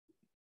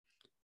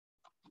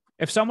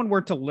 If someone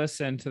were to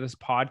listen to this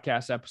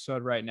podcast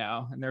episode right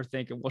now and they're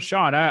thinking, well,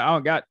 Shawn, I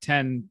don't got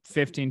 10,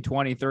 15,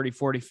 20, 30,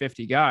 40,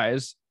 50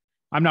 guys.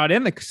 I'm not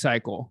in the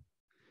cycle.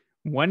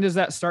 When does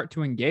that start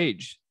to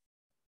engage?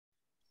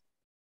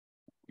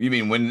 You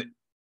mean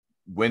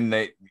when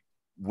they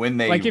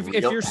like if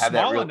you're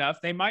small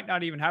enough, they might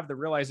not even have the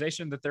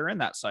realization that they're in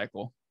that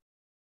cycle.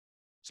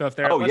 So if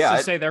they're, let's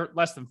just say they're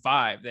less than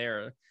 5,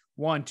 they're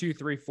 1, 2,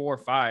 3, 4,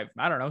 5,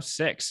 I don't know,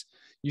 6.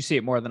 You see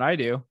it more than I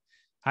do.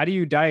 How do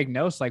you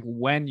diagnose like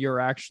when you're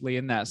actually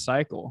in that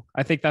cycle?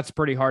 I think that's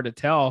pretty hard to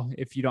tell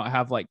if you don't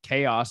have like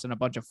chaos and a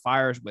bunch of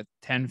fires with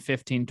 10,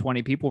 15,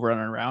 20 people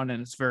running around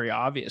and it's very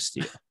obvious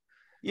to you.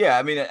 Yeah.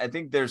 I mean, I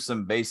think there's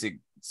some basic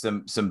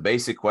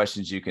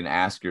questions you can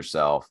ask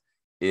yourself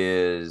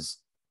is,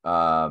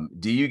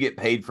 do you get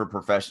paid for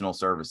professional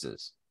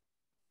services?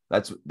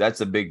 That's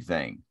a big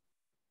thing.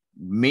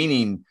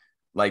 Meaning,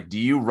 like, do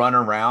you run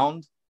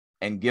around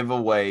and give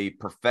away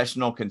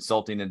professional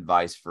consulting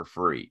advice for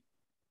free?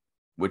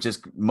 Which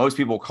is most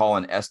people call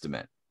an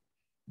estimate.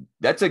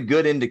 That's a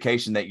good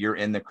indication that you're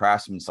in the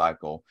Craftsman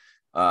cycle,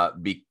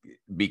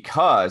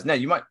 because now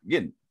you might,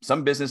 again,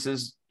 some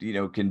businesses,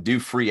 can do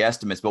free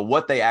estimates, but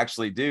what they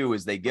actually do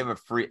is they give a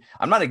free,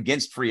 I'm not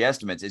against free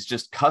estimates. It's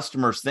just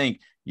customers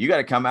think you got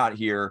to come out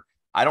here.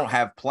 I don't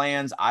have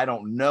plans. I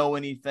don't know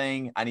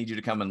anything. I need you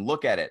to come and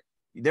look at it.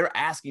 They're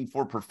asking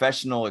for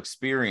professional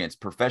experience,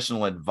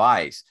 professional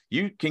advice.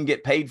 You can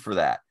get paid for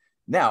that.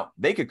 Now,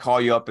 they could call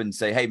you up and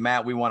say, hey,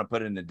 Matt, we want to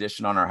put an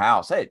addition on our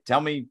house. Hey,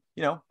 tell me,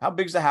 how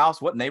big's the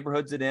house? What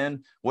neighborhood's it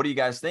in? What are you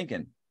guys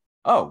thinking?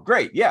 Oh,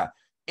 great. Yeah.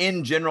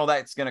 In general,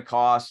 that's going to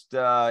cost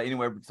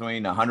anywhere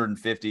between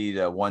 $150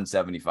 to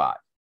 $175.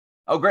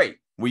 Oh, great.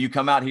 Will you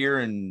come out here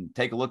and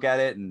take a look at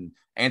it and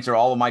answer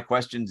all of my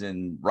questions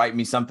and write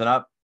me something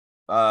up?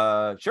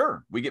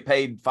 Sure. We get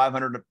paid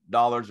 $500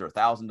 or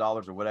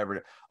 $1,000 or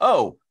whatever.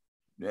 Oh,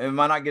 am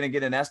I not going to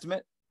get an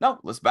estimate? No,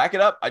 let's back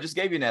it up. I just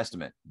gave you an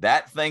estimate.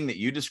 That thing that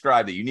you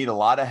described that you need a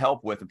lot of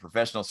help with in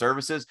professional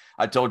services,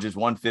 I told you is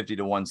 $150 to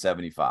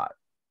 $175.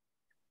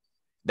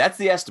 That's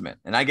the estimate.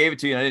 And I gave it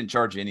to you and I didn't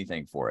charge you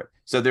anything for it.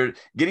 So they're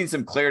getting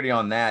some clarity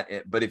on that.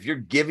 But if you're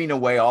giving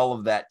away all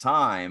of that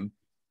time,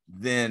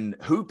 then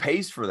who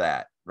pays for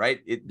that?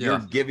 Right? You're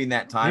giving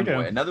that time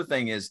away. Another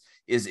thing is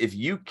if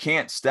you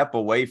can't step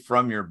away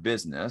from your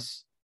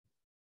business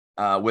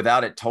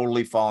without it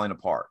totally falling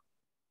apart,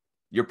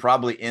 you're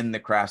probably in the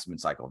Craftsman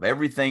cycle.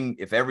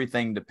 If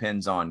everything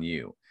depends on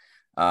you.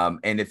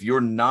 And if you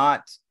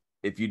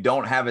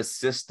don't have a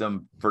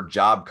system for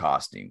job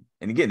costing,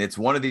 and again, it's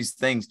one of these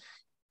things,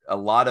 a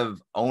lot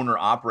of owner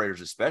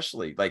operators,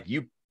 especially, like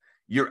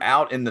you're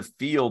out in the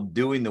field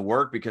doing the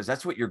work because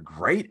that's what you're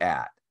great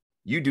at.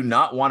 You do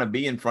not want to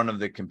be in front of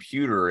the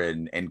computer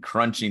and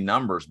crunching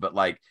numbers, but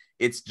like,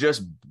 it's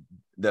just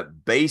the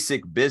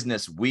basic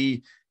business.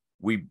 We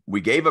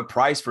gave a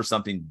price for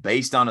something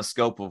based on a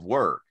scope of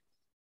work,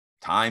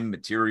 time,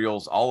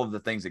 materials, all of the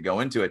things that go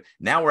into it.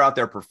 Now we're out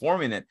there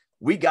performing it.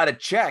 We got to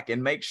check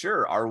and make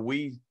sure, are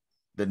we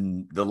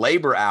the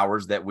labor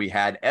hours that we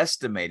had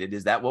estimated,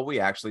 is that what we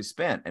actually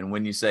spent? And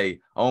when you say,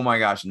 oh my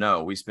gosh,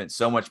 no, we spent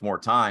so much more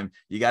time,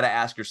 you got to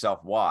ask yourself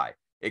why.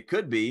 It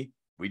could be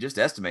we just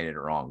estimated it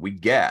wrong. We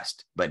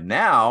guessed, but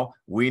now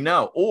we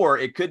know. Or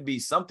it could be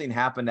something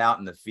happened out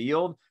in the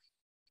field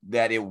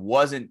that it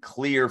wasn't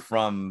clear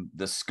from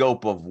the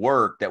scope of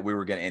work that we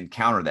were going to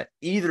encounter that.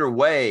 Either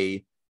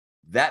way,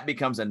 that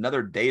becomes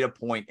another data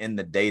point in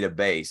the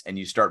database, and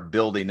you start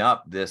building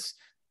up this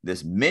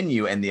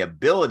menu and the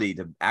ability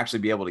to actually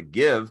be able to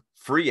give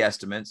free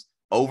estimates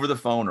over the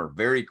phone or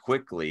very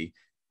quickly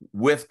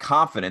with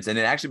confidence. And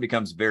it actually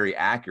becomes very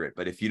accurate.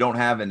 But if you don't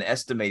have an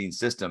estimating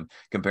system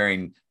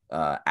comparing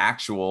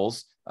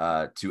actuals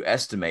to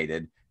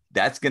estimated,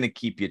 that's going to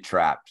keep you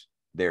trapped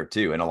there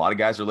too. And a lot of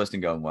guys are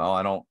listening going, well,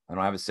 I don't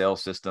have a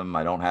sales system.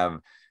 I don't have,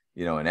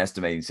 an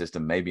estimating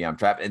system. Maybe I'm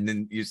trapped. And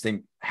then you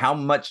think, how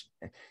much,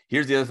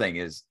 here's the other thing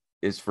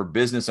is for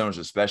business owners,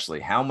 especially,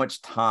 how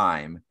much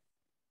time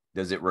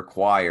does it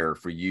require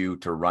for you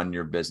to run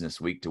your business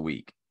week to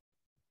week?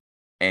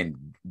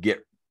 And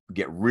get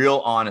real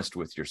honest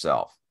with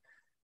yourself.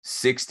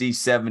 60,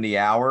 70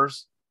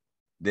 hours,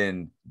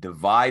 then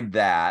divide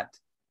that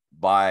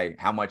by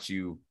how much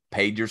you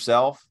paid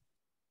yourself,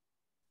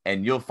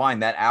 and you'll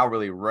find that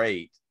hourly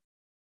rate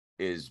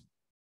is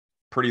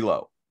pretty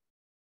low.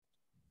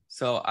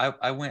 So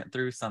I went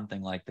through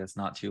something like this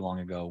not too long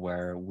ago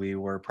where we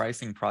were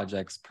pricing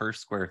projects per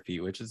square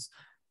feet, which has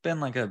been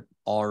like a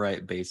all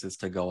right basis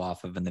to go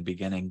off of in the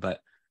beginning. But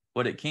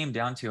what it came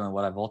down to, and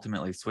what I've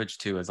ultimately switched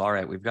to, is, all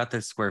right, we've got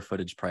this square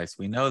footage price.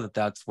 We know that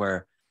that's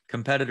where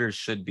competitors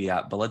should be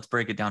at, but let's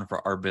break it down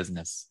for our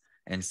business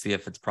and see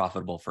if it's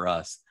profitable for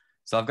us.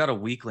 So I've got a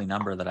weekly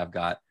number that I've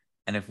got.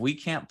 And if we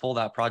can't pull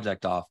that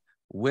project off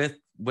with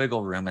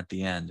wiggle room at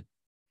the end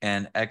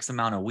and X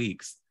amount of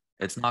weeks,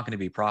 it's not going to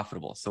be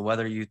profitable. So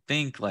whether you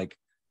think like,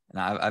 and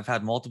I've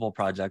had multiple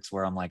projects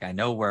where I'm like, I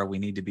know where we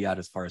need to be at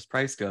as far as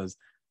price goes,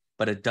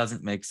 but it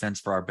doesn't make sense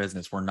for our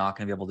business. We're not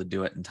going to be able to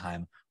do it in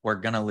time. We're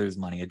going to lose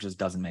money. It just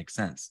doesn't make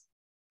sense.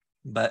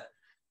 But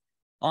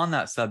on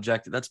that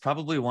subject, that's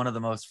probably one of the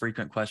most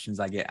frequent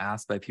questions I get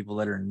asked by people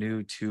that are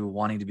new to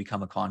wanting to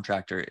become a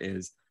contractor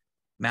is,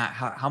 Matt,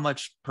 how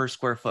much per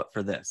square foot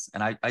for this?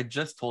 And I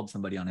just told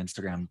somebody on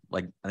Instagram,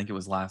 like, I think it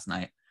was last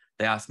night,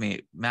 they asked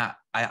me, Matt,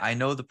 I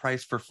know the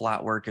price for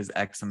flat work is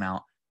X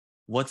amount.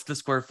 What's the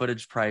square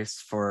footage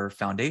price for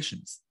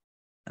foundations?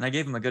 And I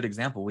gave them a good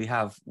example. We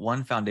have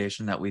one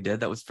foundation that we did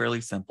that was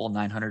fairly simple,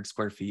 900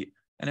 square feet,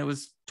 and it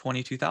was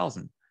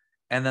 22,000.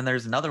 And then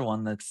there's another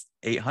one that's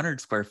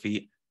 800 square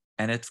feet,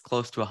 and it's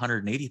close to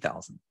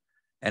 180,000.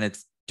 And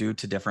it's due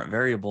to different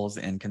variables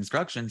in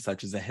construction,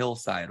 such as a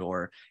hillside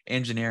or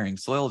engineering,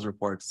 soils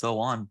reports, so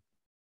on,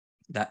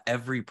 that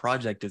every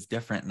project is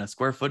different. And a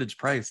square footage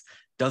price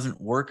doesn't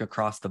work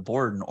across the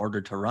board in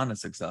order to run a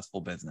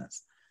successful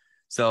business.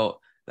 So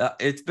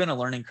it's been a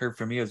learning curve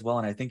for me as well.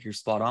 And I think you're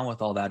spot on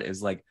with all that,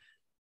 is like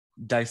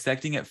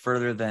dissecting it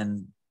further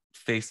than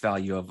face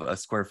value of a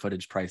square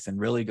footage price and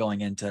really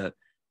going into,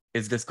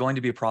 is this going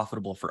to be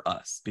profitable for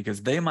us?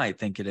 Because they might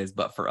think it is,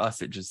 but for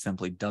us, it just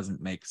simply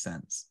doesn't make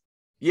sense.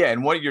 Yeah.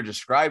 And what you're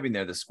describing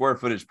there, the square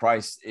footage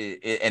price,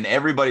 and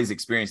everybody's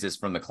experienced this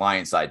from the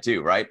client side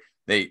too, right?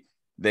 They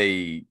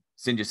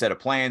send you a set of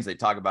plans. They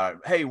talk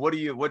about, hey, what's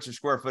your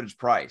square footage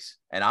price?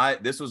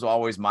 And this was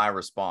always my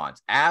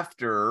response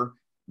after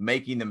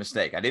making the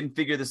mistake. I didn't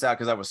figure this out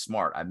because I was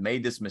smart. I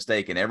made this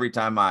mistake. And every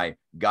time I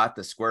got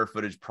the square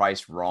footage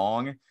price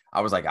wrong,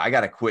 I was like, I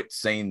got to quit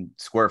saying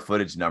square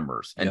footage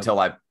numbers until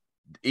I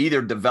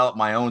either develop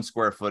my own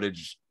square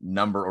footage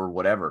number or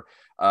whatever.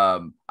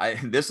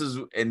 This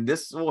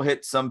will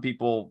hit some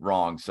people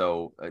wrong.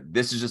 So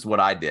this is just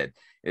what I did,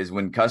 is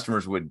when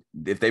customers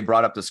if they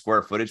brought up the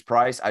square footage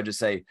price, I just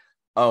say,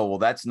 oh, well,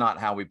 that's not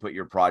how we put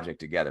your project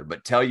together.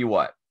 But tell you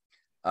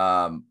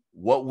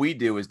what we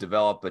do is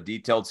develop a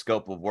detailed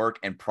scope of work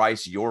and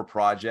price your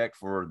project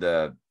for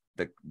the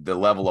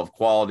level of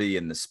quality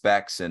and the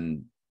specs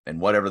and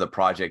whatever the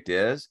project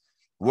is.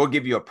 We'll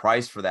give you a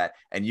price for that,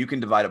 and you can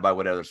divide it by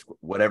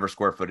whatever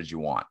square footage you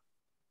want.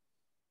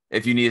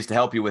 If you need us to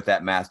help you with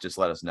that math, just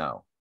let us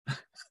know.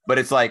 But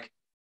it's like,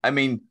 I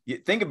mean,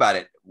 think about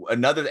it.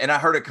 And I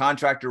heard a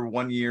contractor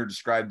one year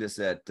describe this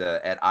at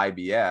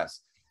IBS,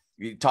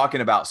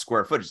 talking about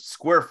square footage.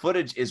 Square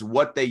footage is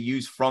what they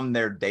use from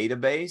their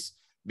database,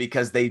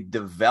 because they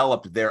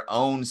developed their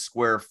own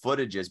square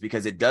footages,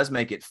 because it does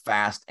make it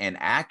fast and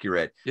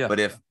accurate. Yeah. But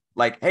if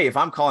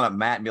I'm calling up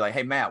Matt and be like,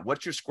 hey, Matt,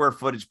 what's your square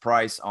footage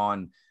price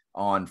on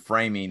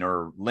framing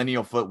or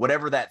lineal foot,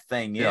 whatever that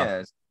thing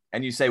is,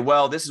 and you say,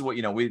 well, this is what,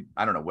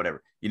 I don't know,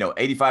 whatever,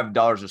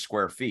 $85 a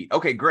square feet.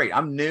 Okay, great.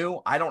 I'm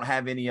new. I don't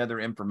have any other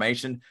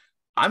information.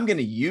 I'm going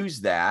to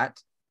use that.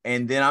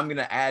 And then I'm going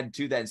to add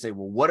to that and say,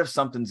 well, what if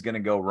something's going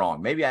to go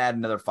wrong? Maybe I add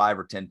another 5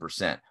 or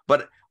 10%,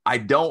 but I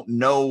don't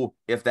know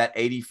if that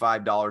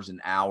 $85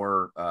 an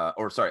hour,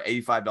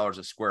 $85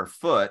 a square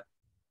foot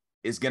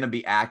is going to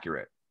be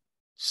accurate.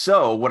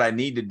 So what I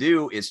need to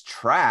do is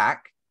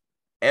track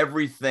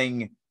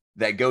everything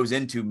that goes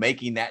into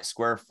making that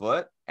square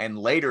foot, and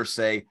later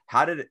say,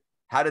 how did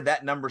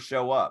that number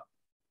show up?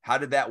 How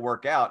did that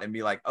work out? And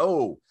be like,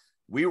 oh,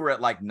 we were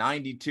at like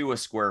 92 a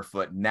square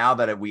foot now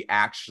that we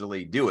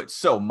actually do it.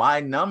 So my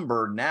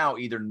number now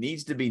either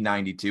needs to be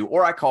 92,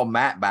 or I call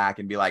Matt back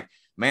and be like,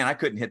 man, I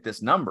couldn't hit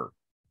this number.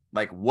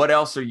 Like, what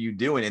else are you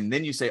doing? And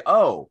then you say,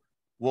 oh,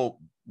 well,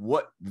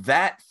 what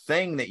that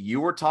thing that you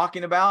were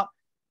talking about,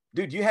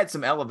 dude, you had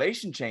some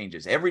elevation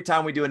changes. Every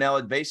time we do an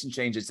elevation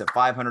change, it's a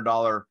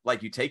 $500.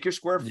 Like, you take your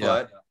square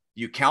foot,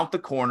 you count the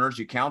corners,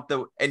 you count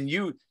and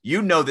you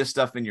know this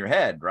stuff in your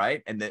head,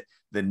 right? And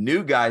the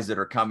new guys that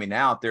are coming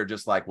out, they're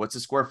just like, what's the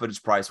square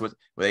footage price? What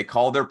they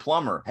call their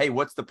plumber. Hey,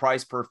 what's the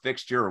price per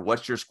fixture, or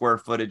what's your square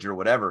footage, or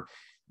whatever.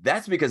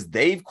 That's because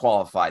they've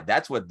qualified.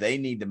 That's what they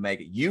need to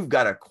make it. You've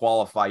got to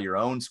qualify your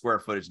own square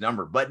footage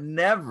number, but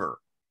never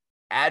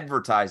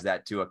advertise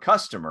that to a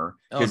customer.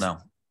 Oh, no.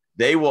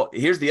 They will.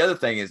 Here's the other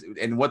thing is,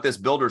 and what this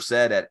builder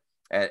said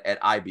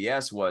at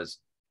IBS was,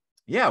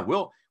 yeah,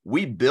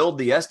 we build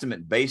the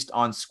estimate based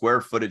on square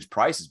footage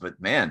prices,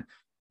 but man,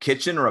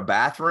 kitchen or a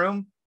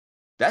bathroom,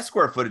 that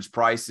square footage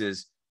price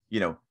is,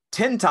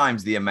 10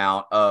 times the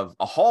amount of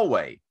a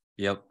hallway.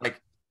 Yep.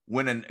 Like,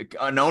 when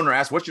an owner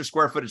asks, what's your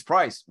square footage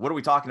price? What are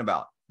we talking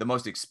about? The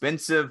most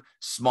expensive,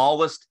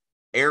 smallest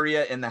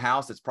area in the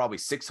house that's probably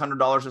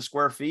 $600 a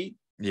square feet?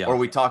 Yeah. Or are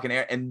we talking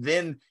air? And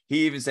then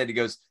he even said, he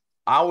goes,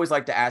 I always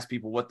like to ask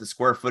people what the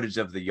square footage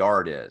of the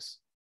yard is.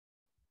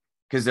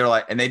 Because they're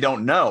like, and they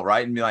don't know,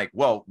 right? And be like,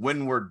 well,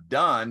 when we're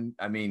done,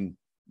 I mean,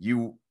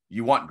 you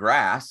want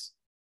grass.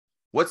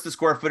 What's the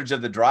square footage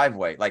of the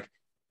driveway? Like,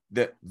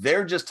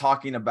 they're just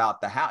talking about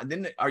the house. And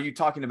then are you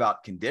talking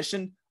about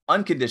conditioned,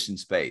 unconditioned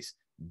space,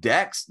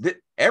 decks?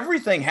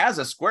 Everything has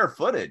a square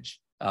footage.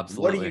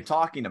 Absolutely. What are you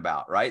talking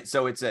about, right?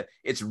 So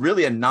it's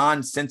really a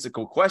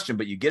nonsensical question,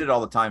 but you get it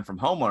all the time from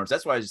homeowners.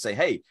 That's why I just say,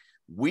 hey,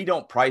 we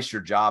don't price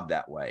your job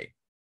that way.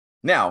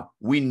 Now,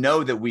 we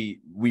know that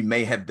we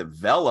may have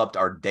developed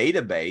our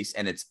database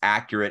and it's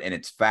accurate and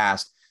it's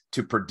fast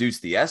to produce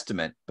the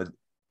estimate, but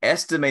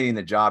estimating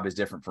the job is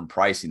different from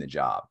pricing the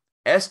job.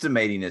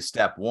 Estimating is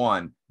step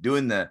one,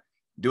 doing the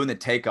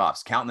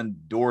takeoffs, counting the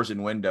doors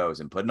and windows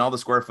and putting all the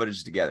square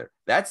footage together.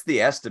 That's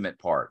the estimate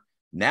part.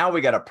 Now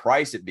we got to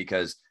price it,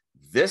 because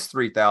this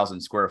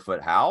 3,000 square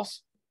foot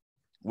house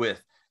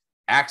with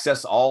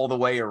access all the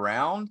way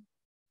around,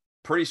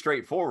 pretty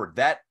straightforward.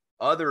 That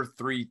other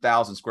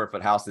 3,000 square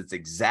foot house that's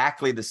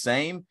exactly the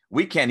same,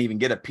 we can't even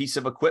get a piece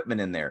of equipment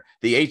in there.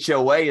 The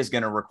HOA is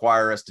going to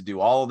require us to do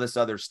all of this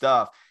other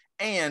stuff.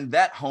 And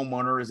that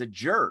homeowner is a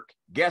jerk.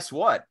 Guess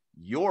what?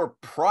 Your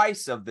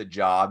price of the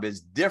job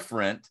is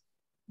different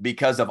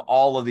because of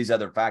all of these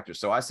other factors.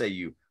 So I say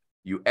you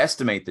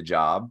estimate the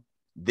job,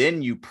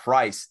 then you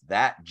price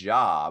that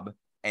job.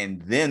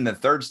 And then the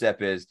third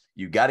step is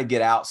you got to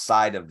get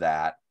outside of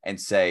that and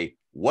say,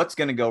 what's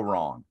going to go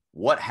wrong?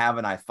 What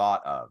haven't I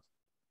thought of?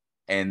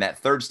 And that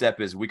third step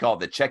is, we call it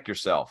the check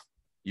yourself.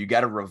 You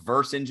got to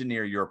reverse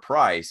engineer your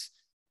price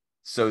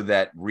so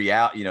that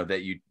reality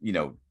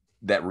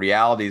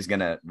is going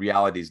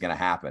to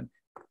happen.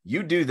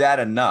 You do that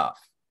enough.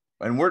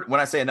 And when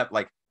I say enough,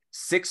 like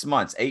 6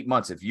 months, 8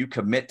 months, if you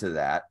commit to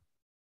that,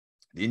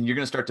 then you're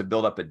going to start to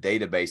build up a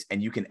database,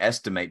 and you can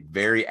estimate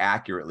very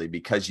accurately,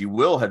 because you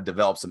will have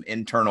developed some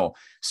internal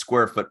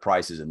square foot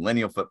prices and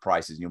lineal foot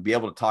prices. And you'll be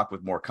able to talk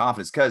with more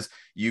confidence, because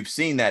you've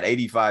seen that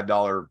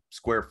 $85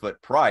 square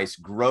foot price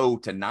grow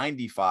to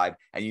 95,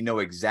 and you know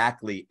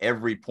exactly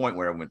every point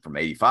where it went from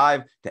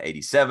 85 to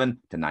 87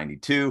 to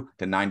 92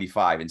 to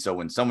 95. And so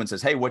when someone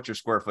says, hey, what's your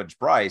square footage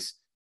price?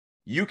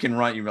 You can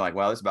run, you're like,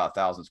 well, it's about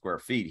 1,000 square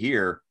feet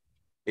here.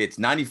 It's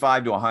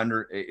 95 to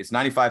 100. It's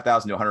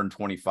 95,000 to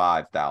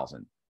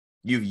 125,000.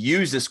 You've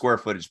used the square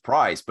footage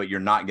price, but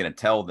you're not going to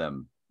tell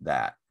them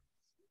that.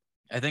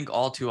 I think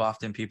all too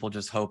often people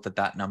just hope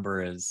that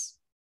number is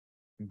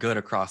good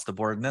across the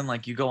board. And then,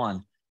 like, you go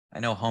on, I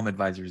know Home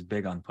Advisor is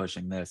big on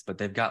pushing this, but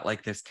they've got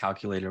like this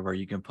calculator where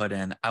you can put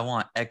in, I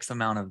want X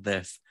amount of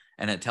this.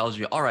 And it tells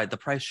you, all right, the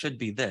price should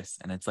be this.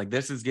 And it's like,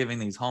 this is giving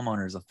these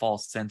homeowners a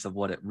false sense of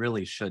what it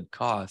really should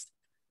cost.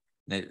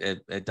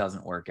 It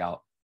doesn't work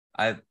out.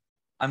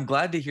 I'm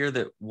glad to hear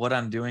that what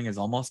I'm doing is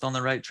almost on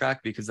the right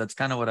track, because that's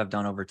kind of what I've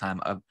done over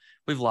time.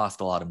 We've lost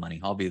a lot of money.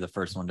 I'll be the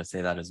first one to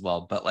say that as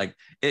well. But like,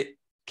 it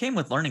came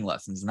with learning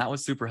lessons, and that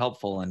was super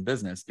helpful in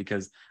business,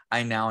 because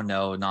I now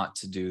know not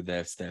to do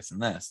this, this, and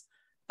this,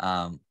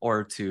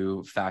 or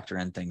to factor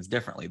in things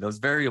differently. Those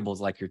variables,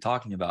 like you're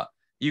talking about,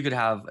 you could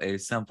have a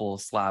simple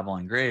slab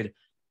on grade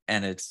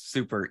and it's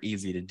super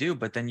easy to do,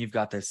 but then you've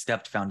got this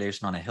stepped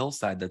foundation on a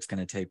hillside that's going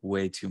to take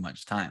way too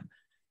much time.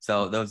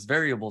 So those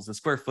variables, the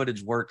square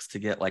footage works to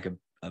get like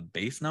a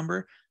base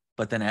number,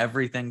 but then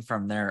everything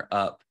from there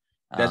up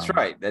That's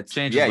right. That's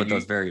changes with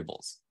those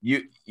variables.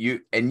 You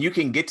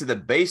can get to the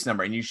base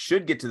number, and you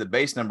should get to the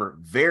base number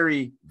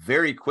very,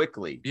 very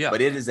quickly. Yeah.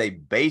 But it is a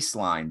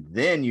baseline.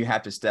 Then you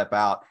have to step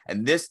out.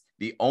 And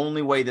the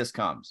only way this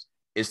comes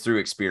is through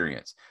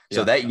experience.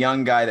 So that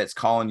young guy that's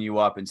calling you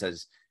up and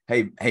says,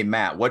 Hey,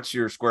 Matt, what's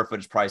your square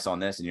footage price on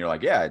this? And you're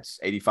like, yeah, it's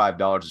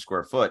 $85 a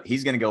square foot.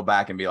 He's going to go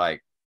back and be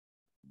like,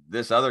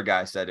 this other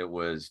guy said it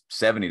was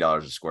 $70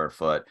 a square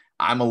foot.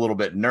 I'm a little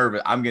bit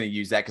nervous. I'm going to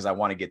use that because I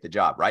want to get the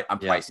job, right? I'm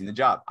pricing the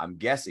job. I'm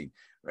guessing.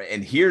 Right?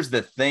 And here's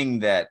the thing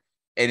that,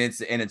 and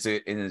it's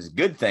a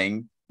good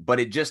thing, but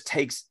it just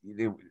takes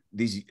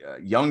these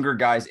younger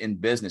guys in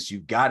business.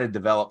 You've got to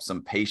develop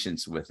some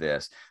patience with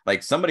this.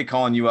 Like somebody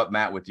calling you up,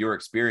 Matt, with your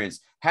experience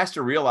has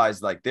to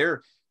realize like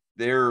they're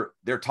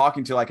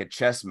talking to like a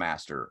chess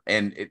master.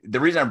 And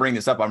the reason I bring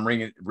this up, I'm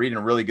reading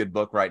a really good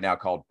book right now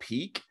called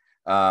Peak.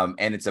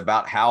 And it's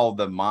about how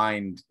the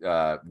mind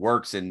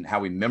works and how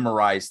we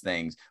memorize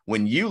things.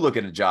 When you look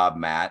at a job,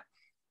 Matt,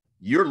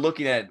 you're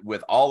looking at it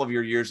with all of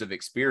your years of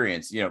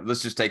experience.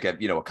 Let's just take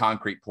a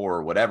concrete pour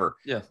or whatever.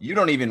 Yeah. You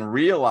don't even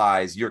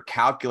realize you're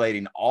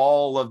calculating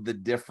all of the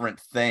different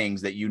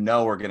things that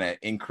are going to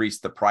increase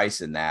the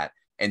price in that.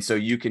 And so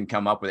you can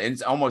come up with it. And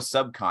it's almost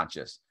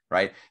subconscious,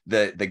 right?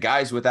 The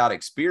guys without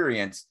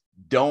experience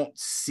don't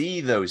see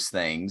those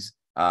things.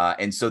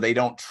 And so they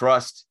don't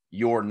trust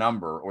your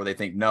number, or they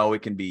think, no,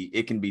 it can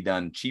be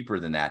done cheaper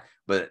than that.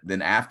 But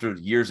then after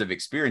years of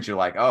experience, you're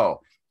like,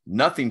 oh,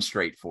 nothing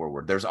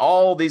straightforward. There's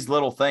all these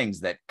little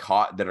things that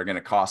are going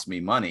to cost me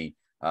money,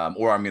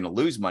 or I'm going to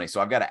lose money. So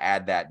I've got to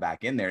add that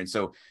back in there. And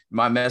so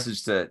my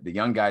message to the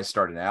young guys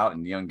starting out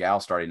and the young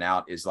gal starting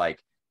out is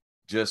like,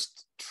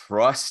 just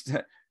trust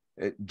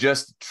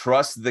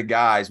the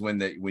guys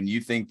when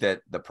you think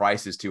that the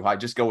price is too high,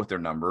 just go with their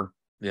number.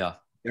 Yeah.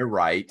 They're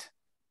right.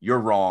 You're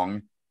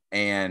wrong.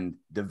 And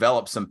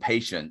develop some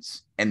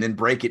patience and then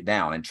break it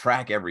down and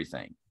track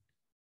everything.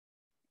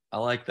 I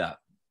like that.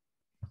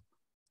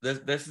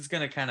 This is going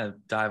to kind of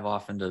dive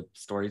off into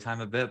story time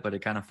a bit, but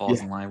it kind of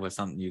falls in line with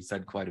something you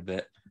said quite a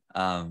bit.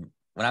 When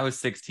I was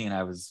 16,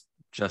 I was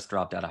just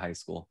dropped out of high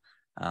school.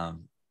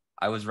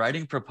 I was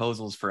writing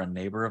proposals for a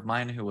neighbor of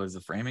mine who was a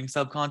framing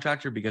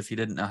subcontractor because he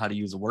didn't know how to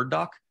use a Word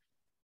doc.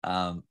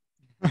 And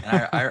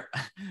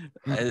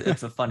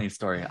it's a funny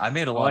story. I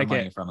made a lot of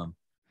money from him,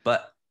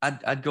 but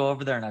I'd go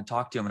over there and I'd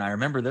talk to him. And I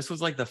remember this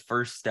was like the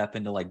first step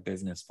into like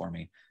business for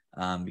me,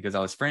 because I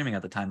was framing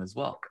at the time as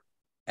well.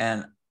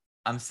 And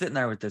I'm sitting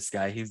there with this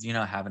guy. He's,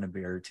 having a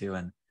beer or two,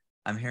 and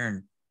I'm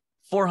hearing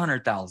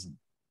 400,000.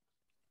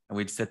 And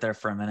we'd sit there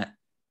for a minute.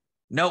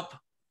 Nope.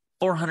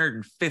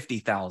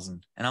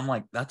 450,000. And I'm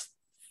like, that's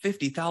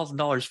 $50,000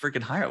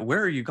 freaking higher.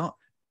 Where are you going?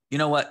 You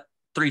know what?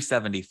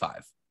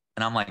 375.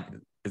 And I'm like,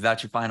 is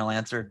that your final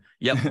answer?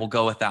 Yep, we'll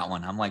go with that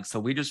one. I'm like, so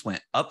we just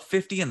went up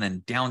 50 and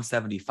then down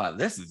 75.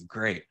 This is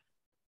great.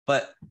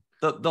 But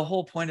the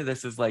whole point of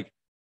this is like,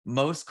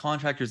 most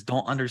contractors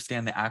don't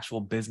understand the actual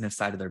business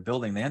side of their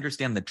building. They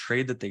understand the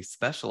trade that they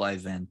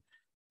specialize in.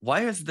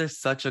 Why is this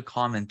such a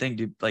common thing,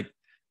 dude? Like,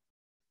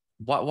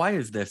 why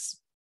is this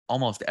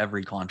almost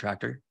every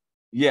contractor?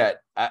 Yeah,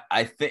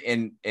 I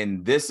think,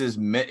 and this is,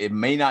 it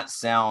may not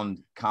sound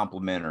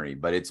complimentary,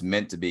 but it's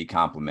meant to be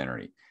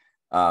complimentary.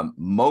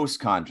 Most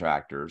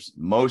contractors,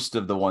 most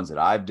of the ones that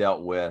I've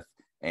dealt with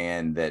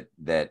and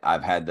that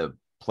I've had the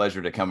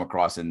pleasure to come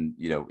across in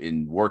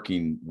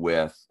working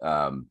with,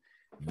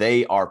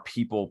 they are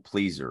people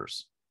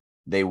pleasers.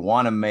 They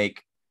want to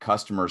make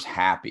customers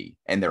happy,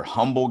 and they're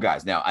humble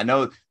guys. Now, I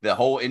know the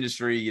whole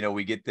industry,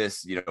 we get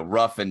this,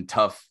 rough and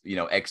tough,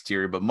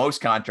 exterior, but most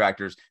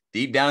contractors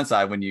deep down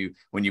inside, when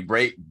you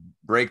break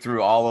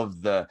through all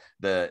of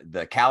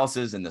the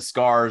calluses and the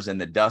scars and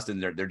the dust,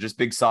 and they're just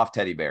big soft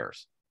teddy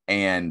bears.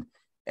 And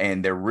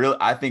they're real.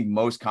 I think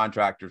most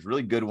contractors,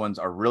 really good ones,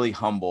 are really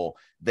humble.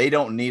 They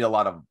don't need a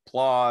lot of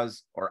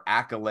applause or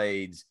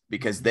accolades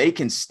because they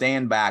can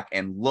stand back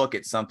and look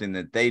at something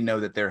that they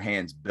know that their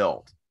hands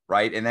built,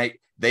 right? And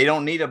they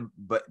don't need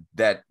but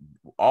that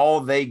all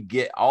they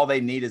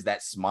need is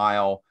that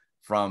smile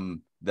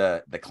from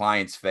the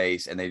client's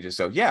face, and they just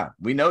go, yeah,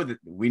 we know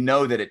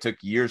that it took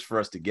years for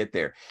us to get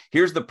there.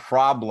 Here's the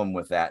problem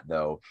with that,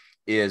 though,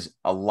 is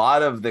a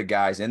lot of the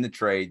guys in the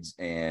trades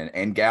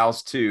and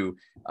gals too,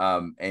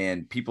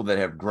 and people that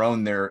have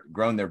grown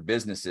their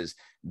businesses,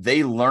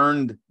 they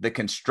learned the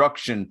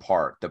construction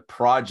part, the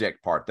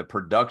project part, the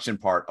production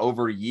part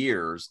over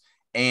years,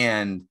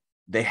 and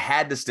they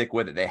had to stick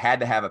with it. They had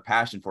to have a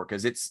passion for it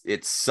because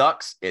it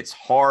sucks, it's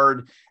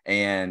hard,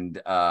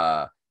 and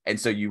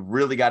so you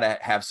really got to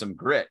have some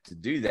grit to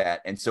do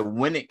that. And so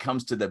when it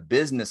comes to the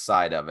business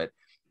side of it,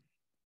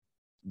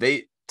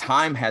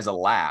 time has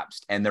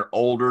elapsed and they're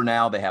older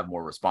now. They have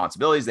more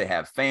responsibilities. They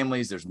have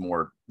families. There's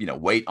more,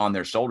 weight on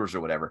their shoulders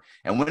or whatever.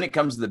 And when it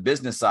comes to the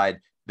business side,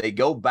 they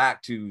go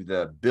back to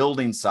the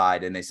building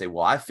side and they say,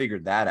 well, I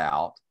figured that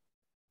out.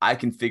 I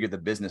can figure the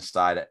business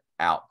side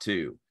out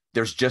too.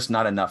 There's just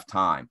not enough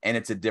time, and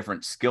it's a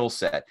different skill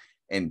set.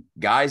 And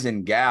guys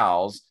and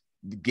gals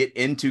get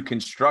into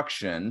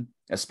construction,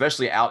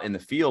 especially out in the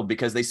field,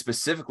 because they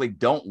specifically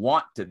don't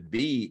want to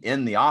be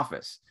in the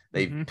office.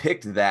 They've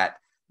picked that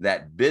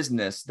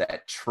business,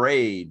 that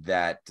trade,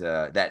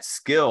 that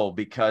skill,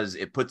 because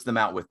it puts them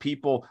out with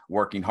people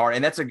working hard.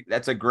 And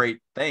that's a great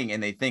thing.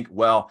 And they think,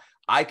 well,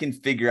 I can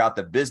figure out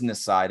the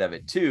business side of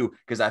it too,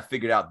 because I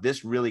figured out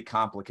this really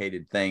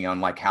complicated thing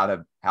on like how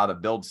to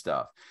build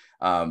stuff.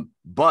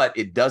 But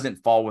it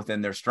doesn't fall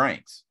within their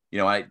strengths.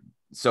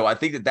 So I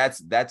think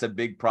that's a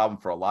big problem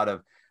for a lot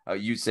of,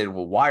 you said,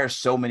 well, why are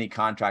so many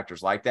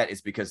contractors like that?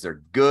 It's because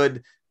they're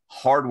good,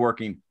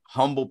 hardworking,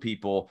 humble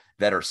people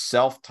that are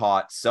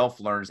self-taught,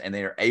 self-learners, and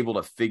they are able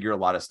to figure a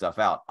lot of stuff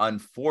out.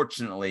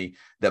 Unfortunately,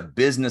 the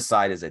business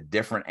side is a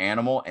different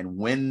animal. And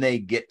when they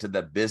get to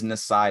the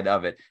business side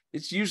of it,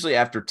 it's usually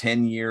after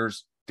 10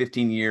 years,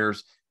 15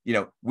 years,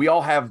 we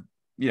all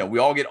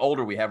get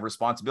older. We have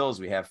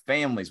responsibilities. We have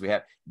families.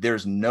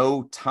 There's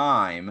no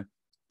time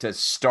to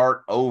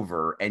start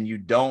over, and you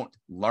don't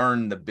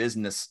learn the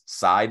business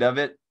side of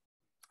it.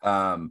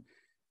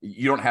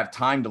 You don't have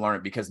time to learn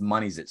it because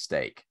money's at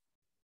stake.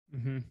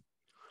 Mm-hmm.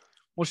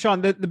 Well,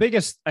 Shawn, the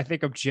biggest, I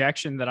think,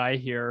 objection that I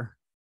hear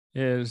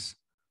is,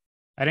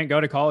 I didn't go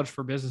to college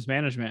for business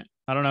management.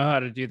 I don't know how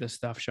to do this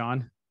stuff,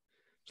 Shawn.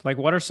 It's like,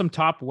 what are some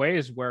top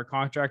ways where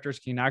contractors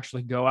can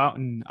actually go out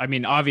and, I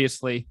mean,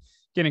 obviously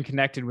getting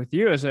connected with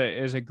you is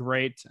a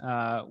great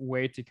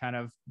way to kind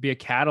of be a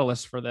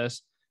catalyst for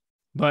this.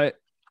 But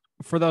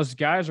for those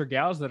guys or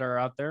gals that are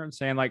out there and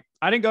saying like,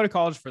 I didn't go to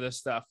college for this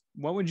stuff,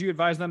 what would you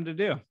advise them to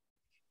do?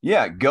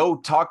 Yeah, go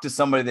talk to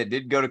somebody that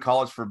did go to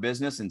college for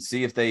business and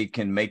see if they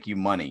can make you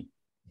money.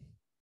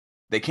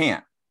 They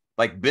can't.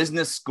 Like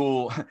business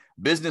school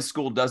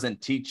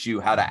doesn't teach you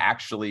how to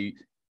actually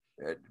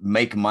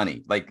make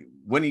money. Like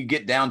when you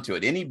get down to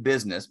it, any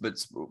business, but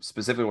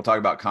specifically we'll talk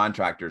about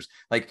contractors,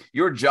 like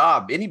your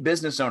job, any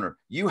business owner,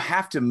 you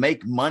have to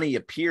make money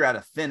appear out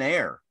of thin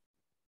air.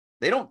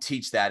 They don't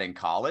teach that in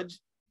college.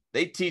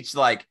 They teach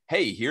like,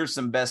 hey, here's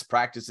some best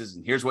practices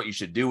and here's what you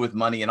should do with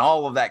money and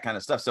all of that kind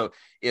of stuff. So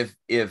if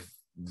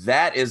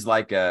that is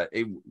like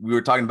we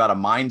were talking about a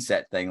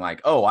mindset thing,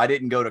 like, oh, I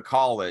didn't go to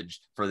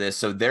college for this,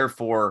 so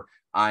therefore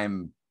I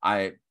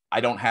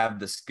don't have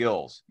the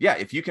skills. Yeah,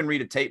 if you can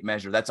read a tape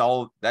measure, that's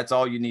all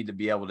you need to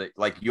be able to,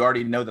 like, you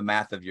already know the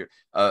math of your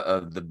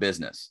of the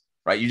business,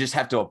 right? You just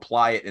have to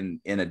apply it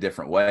in a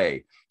different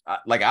way.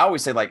 Like I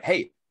always say, like,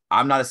 hey,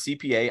 I'm not a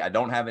CPA, I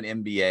don't have an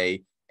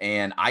MBA,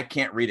 and I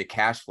can't read a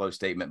cash flow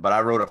statement, but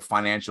I wrote a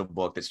financial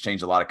book that's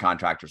changed a lot of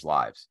contractors'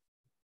 lives,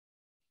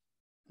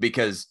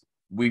 because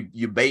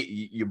you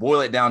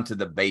boil it down to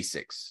the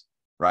basics,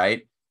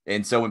 right?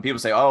 And so when people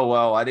say, oh,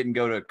 well, I didn't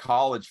go to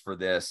college for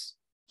this,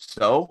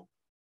 so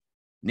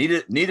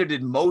neither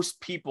did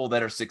most people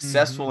that are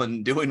successful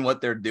in doing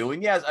what they're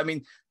doing. Yes, I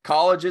mean,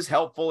 college is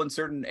helpful in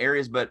certain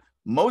areas, but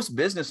most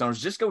business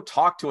owners, just go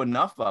talk to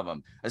enough of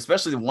them,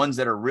 especially the ones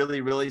that are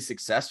really, really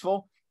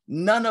successful.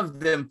 None of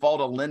them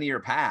followed a linear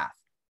path.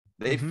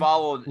 They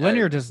followed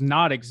linear does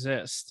not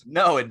exist.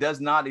 No, it does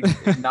not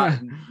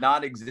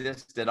not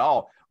exist at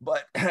all.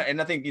 But,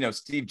 and I think,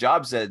 Steve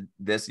Jobs said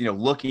this,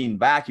 looking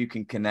back, you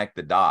can connect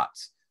the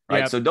dots, right?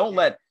 Yep. So don't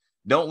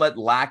let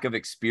lack of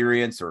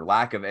experience or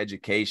lack of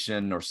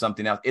education or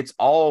something else. It's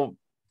all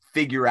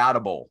figure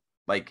outable.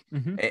 Like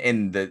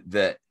in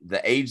the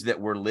age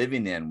that we're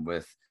living in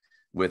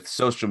with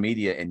social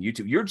media and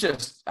YouTube,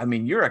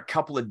 you're a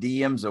couple of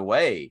DMs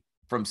away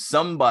from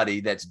somebody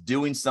that's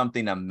doing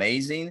something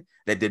amazing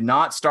that did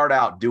not start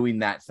out doing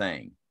that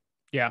thing.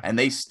 Yeah. And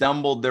they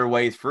stumbled their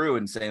way through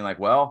and saying like,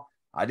 well,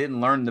 I didn't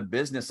learn the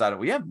business side of it.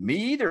 Well, yeah,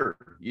 me either.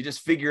 You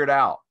just figure it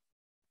out.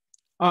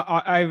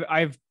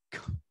 I've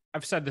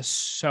said this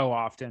so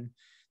often.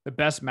 The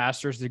best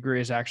master's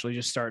degree is actually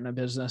just starting a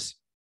business.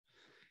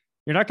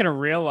 You're not going to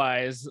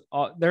realize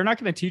they're not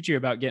going to teach you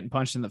about getting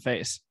punched in the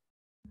face.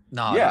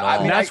 No, yeah, I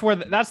mean, that's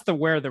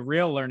where the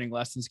real learning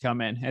lessons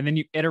come in, and then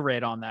you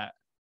iterate on that.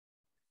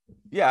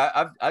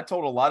 Yeah, I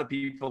told a lot of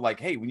people like,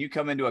 hey, when you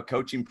come into a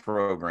coaching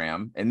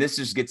program, and this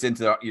just gets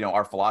into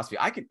our philosophy,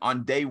 I can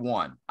on day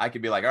one, I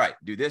could be like, all right,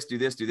 do this, do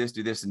this, do this,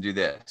 do this, and do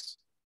this,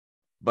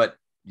 but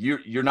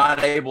you're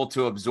not able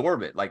to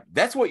absorb it. Like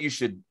that's what you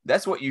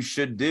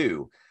should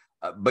do,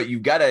 but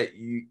you've got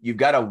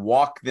to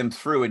walk them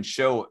through and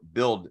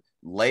build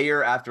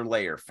layer after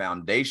layer,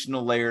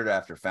 foundational layer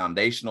after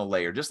foundational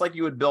layer, just like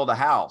you would build a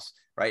house,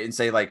 right? And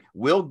say like,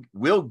 we'll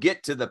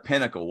get to the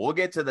pinnacle, we'll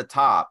get to the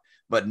top.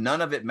 But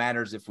none of it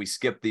matters if we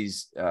skip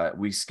these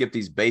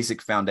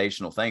basic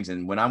foundational things.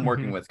 And when I'm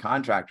working with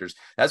contractors,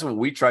 that's what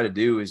we try to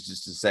do, is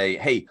just to say,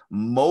 hey,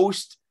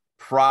 most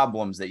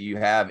problems that you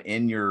have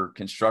in your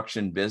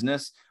construction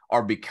business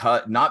are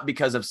not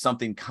because of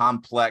something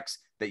complex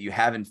that you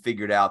haven't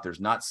figured out. There's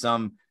not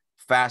some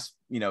fast,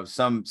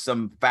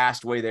 some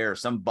fast way there, or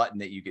some button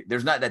that you get.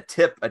 There's not a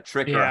tip, a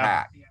trick, or a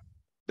hack. Yeah.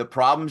 The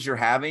problems you're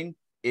having,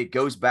 it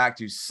goes back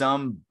to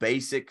some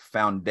basic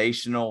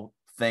foundational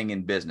thing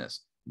in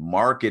business.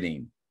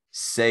 Marketing,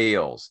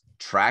 sales,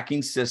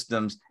 tracking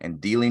systems, and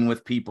dealing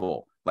with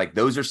people. Like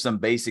those are some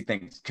basic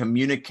things.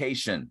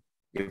 Communication.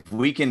 If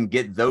we can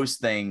get those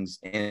things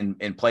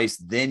in place,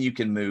 then you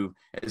can move.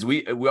 As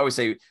we always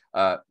say,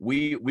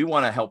 we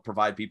want to help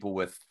provide people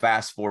with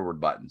fast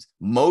forward buttons.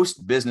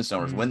 Most business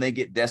owners, when they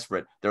get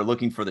desperate, they're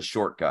looking for the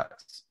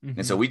shortcuts.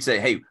 And so we'd say,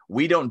 hey,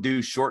 we don't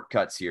do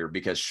shortcuts here,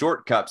 because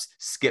shortcuts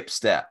skip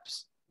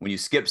steps. When you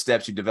skip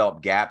steps, you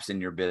develop gaps in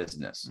your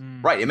business.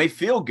 Right. It may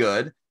feel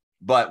good,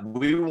 but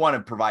we want to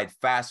provide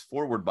fast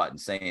forward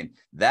buttons saying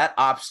that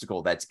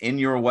obstacle that's in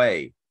your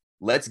way,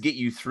 let's get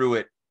you through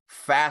it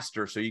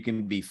faster so you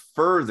can be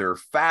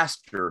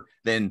faster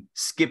than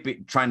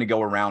trying to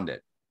go around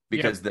it,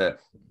 because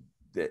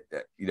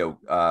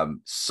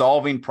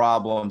solving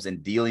problems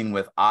and dealing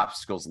with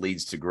obstacles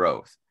leads to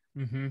growth.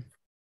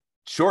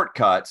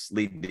 Shortcuts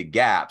lead to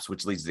gaps,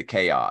 which leads to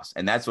chaos.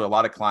 And that's what a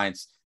lot of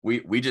clients,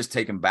 we just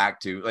take them back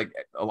to, like,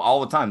 all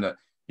the time. That,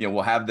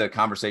 we'll have the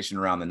conversation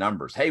around the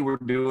numbers. Hey, we're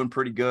doing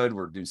pretty good.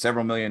 We're doing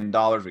several $1 million.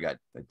 We got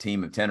a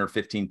team of 10 or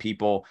 15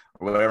 people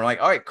or whatever. I'm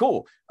like, all right,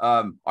 cool.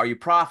 Are you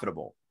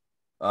profitable?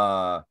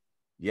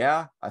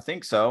 Yeah, I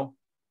think so.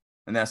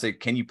 And then I say,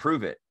 can you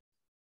prove it?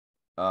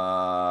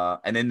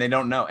 And then they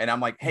don't know. And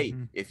I'm like, hey,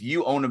 if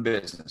you own a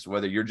business,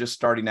 whether you're just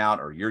starting out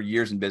or you're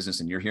years in business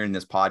and you're hearing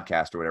this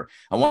podcast or whatever,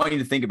 I want you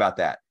to think about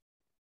that.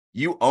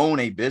 You own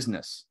a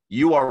business.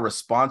 You are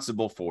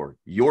responsible for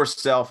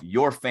yourself,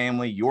 your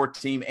family, your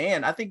team.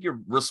 And I think you're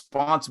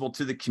responsible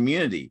to the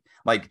community.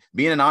 Like,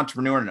 being an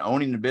entrepreneur and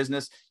owning a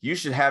business, you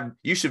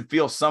should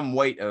feel some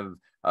weight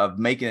of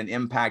making an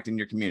impact in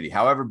your community,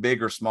 however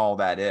big or small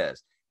that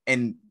is.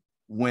 And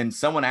when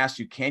someone asks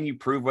you, can you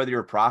prove whether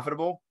you're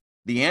profitable?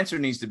 The answer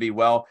needs to be,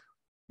 well,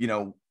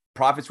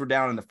 profits were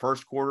down in the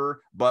first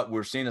quarter, but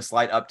we're seeing a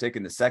slight uptick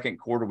in the second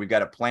quarter. We've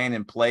got a plan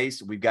in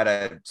place. We've got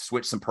to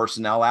switch some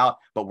personnel out,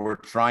 but we're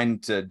trying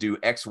to do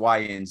X, Y,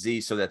 and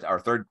Z so that our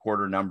third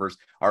quarter numbers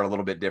are a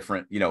little bit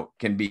different,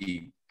 can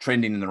be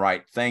trending in the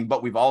right thing.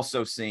 But we've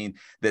also seen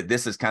that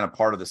this is kind of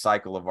part of the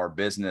cycle of our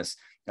business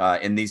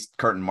in these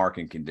current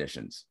market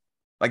conditions.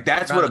 Like,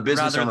 that's what a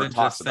business owner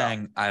talks about.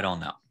 Saying, I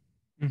don't know.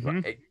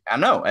 I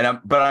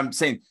know. But I'm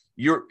saying,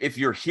 if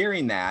you're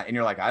hearing that and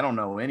you're like, I don't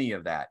know any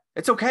of that,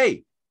 it's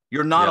okay.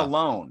 You're not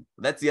alone.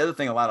 That's the other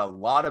thing. A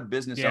lot of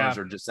business owners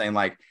are just saying,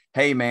 like,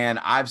 hey man,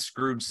 I've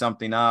screwed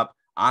something up.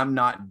 I'm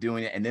not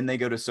doing it. And then they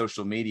go to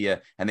social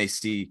media and they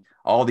see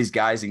all these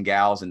guys and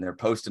gals and they're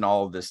posting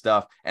all of this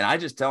stuff. And I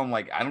just tell them,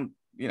 like,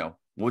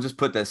 we'll just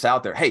put this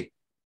out there. Hey,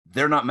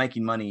 they're not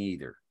making money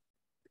either.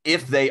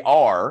 If they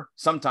are,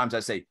 sometimes I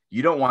say,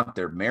 you don't want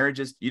their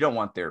marriages. You don't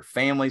want their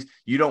families.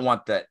 You don't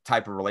want that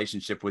type of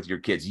relationship with your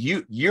kids.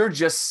 You're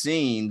just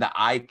seeing the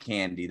eye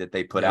candy that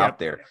they put out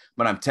there.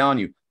 But I'm telling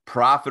you,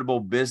 profitable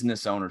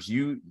business owners,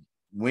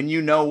 when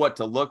you know what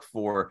to look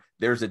for,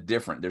 there's a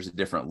different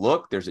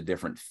look, there's a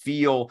different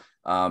feel,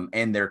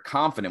 and they're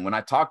confident. When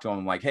I talk to them,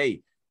 I'm like,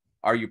 hey,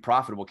 are you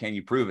profitable? Can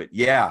you prove it?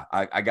 Yeah,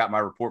 I got my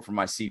report from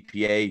my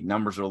CPA.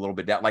 Numbers are a little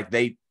bit down. Like,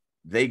 they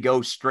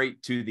go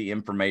straight to the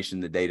information,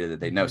 the data that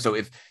they know. So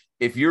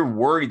if you're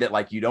worried that,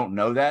 like, you don't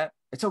know that,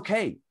 it's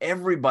okay.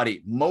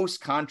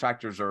 Most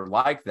contractors are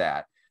like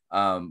that.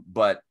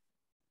 But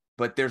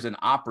there's an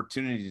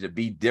opportunity to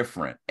be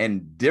different,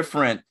 and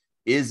different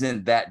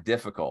isn't that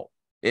difficult.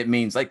 It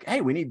means, like, hey,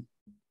 we need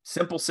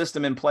simple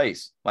system in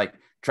place, like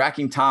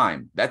tracking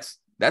time. That's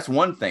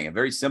one thing, a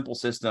very simple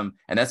system,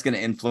 and that's going to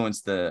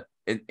influence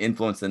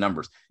the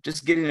numbers.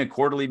 Just getting a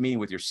quarterly meeting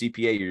with your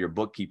CPA or your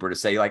bookkeeper to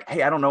say, like,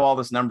 hey, I don't know all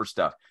this number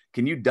stuff.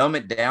 Can you dumb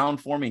it down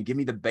for me and give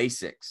me the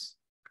basics?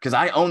 Because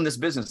I own this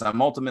business.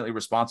 I'm ultimately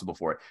responsible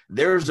for it.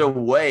 There's a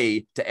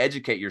way to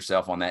educate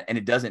yourself on that, and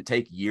it doesn't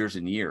take years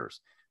and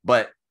years,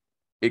 but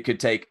it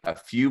could take a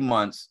few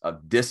months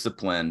of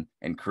discipline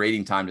and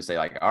creating time to say,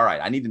 like, all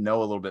right, I need to know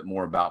a little bit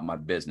more about my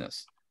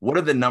business. What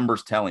are the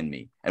numbers telling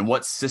me? And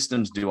what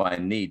systems do I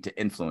need to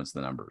influence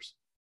the numbers?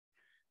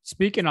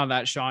 Speaking on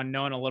that, Shawn,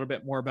 knowing a little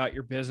bit more about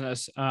your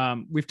business,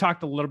 we've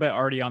talked a little bit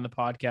already on the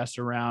podcast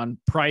around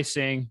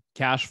pricing,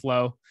 cash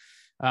flow.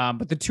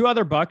 But the two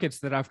other buckets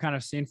that I've kind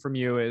of seen from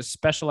you is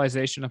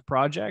specialization of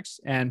projects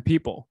and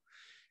people.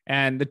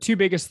 And the two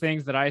biggest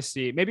things that I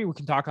see, maybe we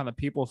can talk on the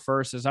people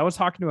first, is I was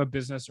talking to a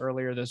business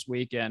earlier this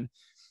week, and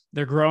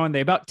they're growing.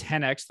 They about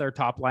 10x their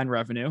top line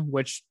revenue,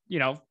 which,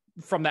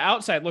 from the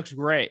outside looks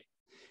great.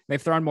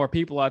 They've thrown more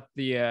people at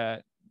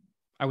the,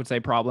 I would say,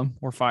 problem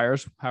or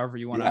fires, however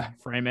you want to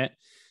frame it.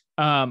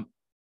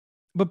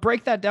 But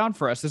break that down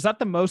for us. Is that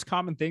the most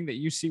common thing that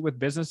you see with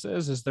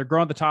businesses? Is they're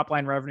growing the top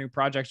line revenue,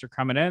 projects are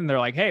coming in, and they're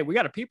like, hey, we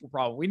got a people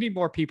problem. We need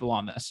more people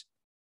on this.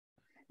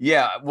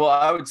 Yeah. Well,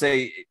 I would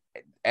say,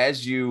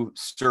 as you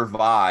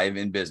survive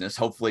in business,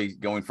 hopefully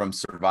going from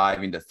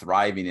surviving to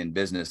thriving in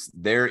business,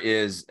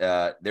 there's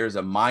a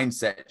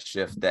mindset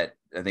shift that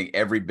I think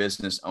every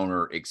business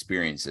owner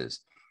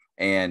experiences.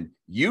 And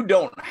you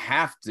don't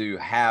have to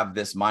have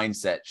this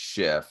mindset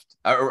shift,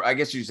 or I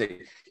guess you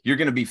say you're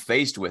going to be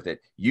faced with it.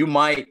 You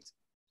might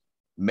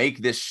make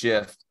this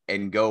shift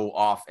and go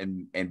off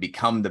and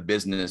become the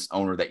business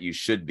owner that you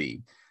should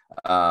be.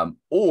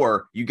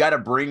 Or you got to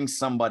bring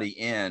somebody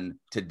in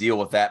to deal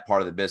with that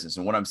part of the business.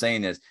 And what I'm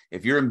saying is,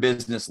 if you're in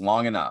business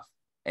long enough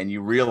and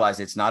you realize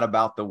it's not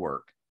about the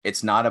work,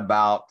 it's not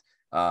about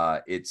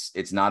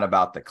it's not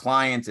about the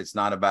clients, it's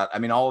not about, I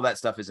mean, all of that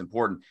stuff is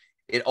important.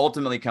 It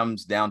ultimately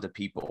comes down to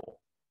people.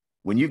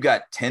 When you've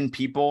got 10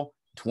 people,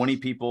 20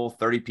 people,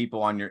 30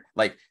 people on your,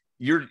 like,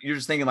 you're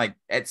just thinking, like,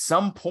 at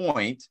some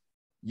point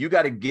you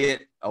got to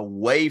get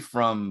away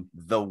from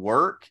the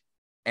work,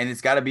 and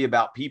it's got to be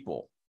about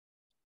people.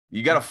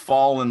 You got to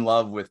fall in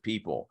love with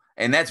people.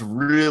 And that's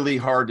really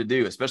hard to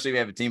do, especially if you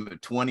have a team of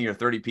 20 or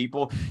 30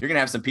 people. You're going to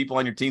have some people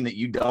on your team that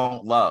you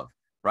don't love,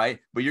 right?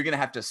 But you're going to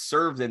have to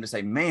serve them to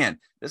say, man,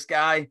 this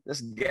guy,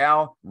 this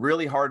gal,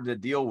 really hard to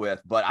deal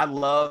with, but I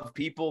love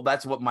people.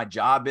 That's what my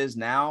job is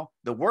now.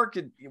 The work,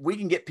 we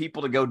can get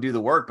people to go do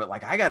the work, but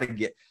like, I got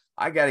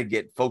to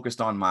get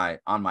focused on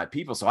my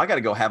people. So I got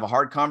to go have a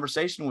hard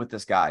conversation with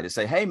this guy to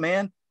say, hey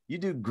man, you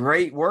do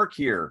great work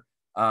here.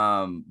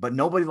 But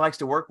nobody likes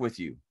to work with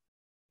you.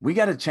 We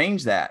got to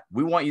change that.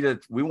 We want you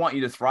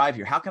to thrive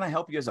here. How can I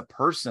help you as a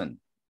person?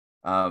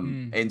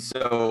 And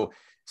so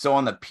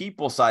on the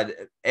people side,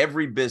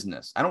 every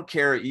business, I don't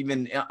care,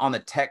 even on the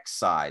tech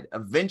side,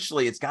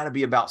 eventually it's got to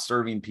be about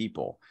serving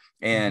people.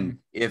 And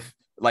if,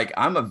 like,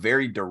 I'm a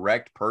very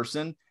direct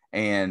person,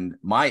 and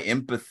my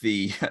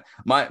empathy,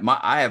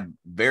 I have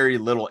very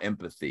little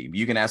empathy.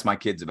 You can ask my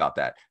kids about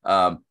that.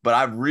 But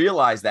I've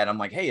realized that I'm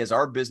like, hey, as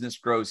our business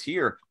grows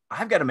here,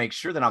 I've got to make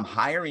sure that I'm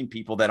hiring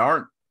people that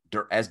aren't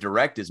as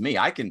direct as me.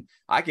 I can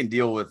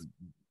deal with,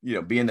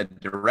 being the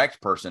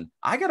direct person.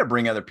 I got to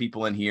bring other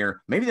people in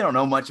here. Maybe they don't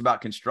know much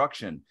about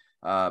construction,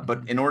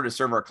 but in order to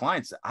serve our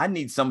clients, I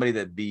need somebody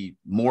that be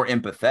more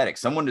empathetic,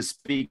 someone to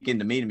speak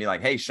into me and be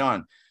like, hey,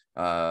 Shawn,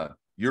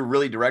 you're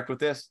really direct with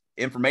this.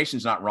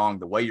 Information's not wrong.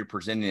 The way you're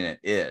presenting it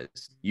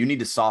is. You need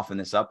to soften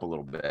this up a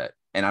little bit.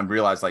 And I've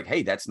realized, like,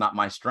 hey, that's not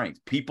my strength.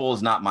 People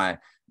is not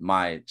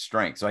my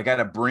strength. So I got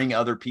to bring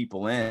other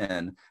people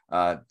in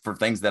for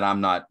things that I'm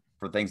not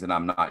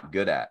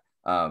good at.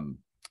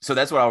 So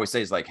that's what I always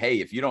say is, like, hey,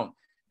 if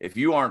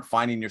you aren't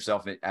finding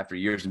yourself after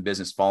years in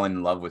business, falling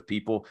in love with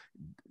people,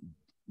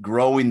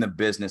 growing the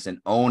business and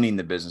owning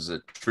the business as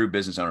a true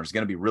business owner is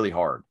going to be really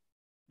hard.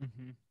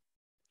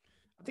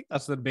 I think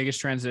that's the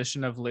biggest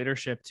transition of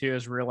leadership too,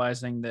 is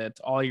realizing that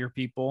all your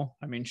people,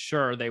 I mean,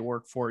 sure, they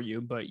work for you,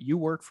 but you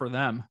work for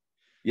them.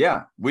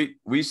 Yeah. We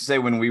used to say,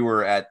 when we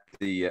were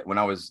when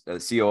I was a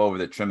COO of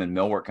the trim and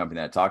millwork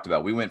company that I talked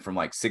about, we went from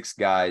like 6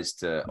 guys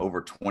to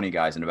over 20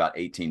 guys in about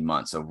 18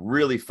 months. So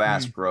really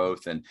fast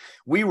growth. And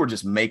we were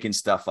just making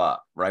stuff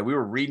up, right? We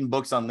were reading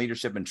books on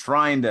leadership and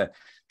trying to,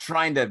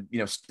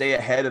 stay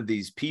ahead of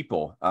these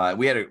people.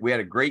 We had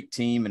a great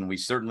team, and we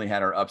certainly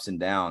had our ups and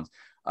downs.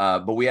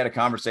 But we had a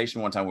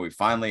conversation one time where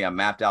I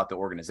mapped out the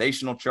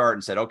organizational chart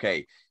and said,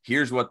 okay,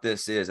 here's what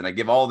this is. And I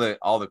give all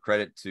the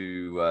credit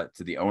to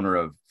the owner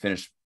of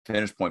Finish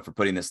Point for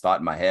putting this thought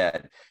in my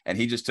head. And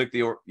he just took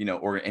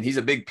and he's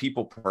a big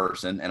people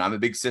person, and I'm a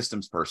big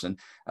systems person.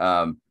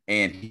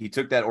 And he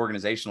took that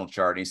organizational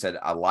chart and he said,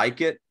 I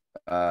like it.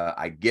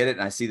 I get it.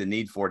 And I see the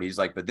need for it. He's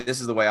like, but this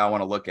is the way I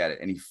want to look at it.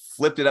 And he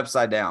flipped it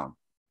upside down.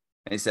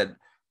 And he said,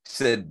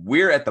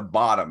 we're at the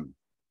bottom,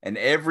 and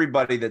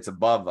everybody that's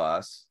above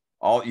us,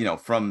 all,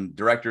 from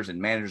directors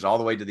and managers all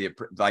the way to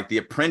the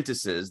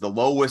apprentices, the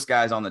lowest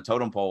guys on the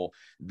totem pole,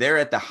 they're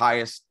at the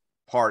highest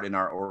part in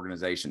our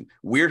organization.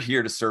 We're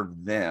here to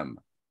serve them.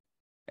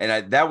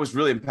 And that was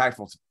really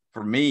impactful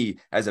for me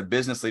as a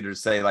business leader to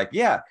say, like,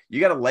 yeah, you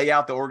got to lay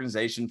out the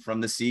organization from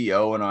the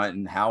CEO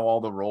and how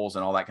all the roles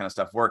and all that kind of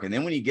stuff work. And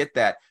then when you get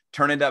that,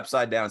 turn it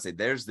upside down and say,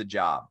 there's the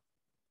job.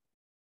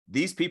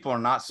 These people are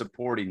not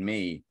supporting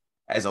me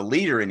as a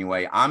leader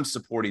anyway. I'm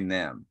supporting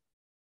them.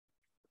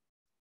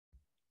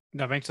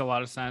 That makes a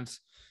lot of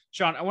sense.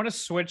 Shawn, I want to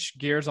switch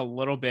gears a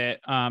little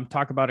bit,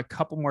 talk about a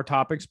couple more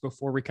topics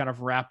before we kind of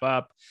wrap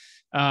up.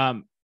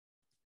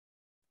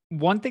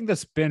 One thing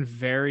that's been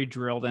very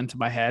drilled into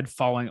my head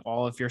following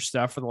all of your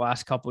stuff for the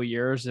last couple of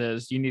years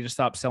is you need to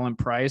stop selling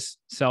price,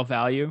 sell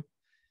value.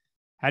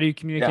 How do you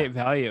communicate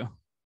value?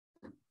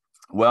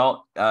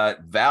 Well,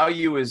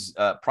 value is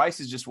price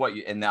is just what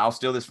you, and I'll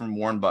steal this from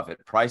Warren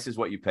Buffett. Price is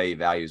what you pay,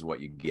 value is what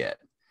you get.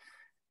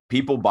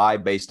 People buy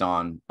based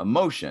on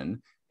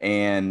emotion.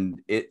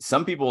 And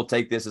some people will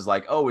take this as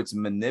like, oh, it's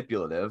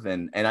manipulative.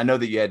 And I know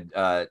that you had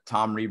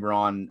Tom Reber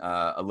on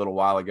a little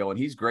while ago, and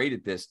he's great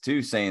at this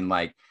too, saying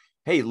like,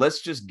 hey,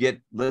 let's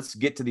get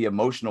to the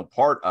emotional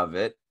part of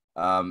it.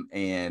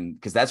 And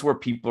because that's where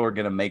people are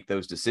going to make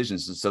those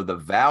decisions. And so the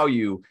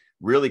value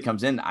really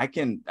comes in.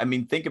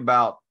 Think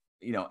about,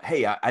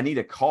 hey, I need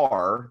a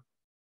car,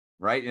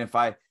 right? And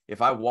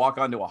if I walk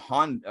onto a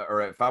Honda,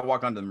 or if I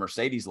walk onto the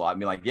Mercedes lot and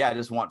be like, yeah, I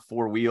just want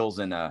 4 wheels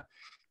and a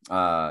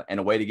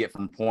way to get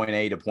from point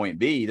A to point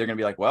B, they're going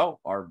to be like, well,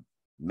 our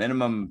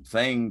minimum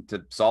thing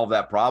to solve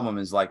that problem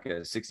is like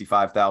a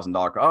 $65,000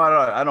 car.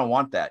 Oh, I don't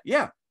want that.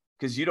 Yeah.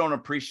 Because you don't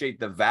appreciate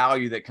the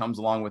value that comes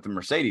along with the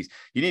Mercedes.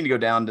 You need to go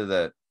down to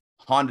the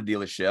Honda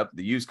dealership,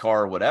 the used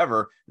car or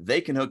whatever,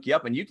 they can hook you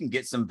up and you can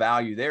get some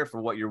value there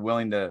for what you're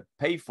willing to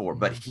pay for.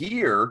 But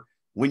here,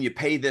 when you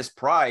pay this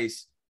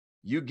price,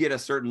 you get a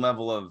certain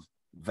level of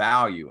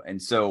value.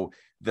 And so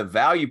the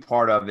value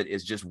part of it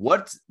is just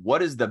what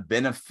is the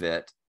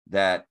benefit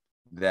that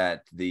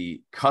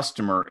the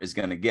customer is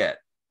going to get.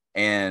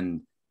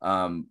 And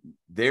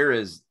there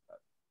is,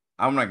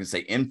 I'm not going to say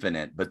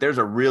infinite, but there's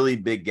a really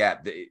big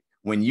gap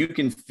when you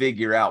can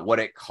figure out what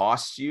it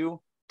costs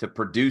you to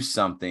produce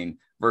something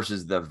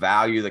versus the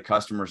value the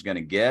customer is going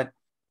to get,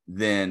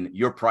 then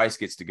your price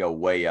gets to go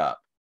way up.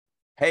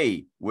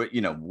 Hey,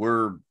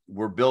 we're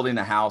building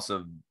a house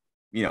of,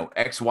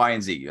 X, Y,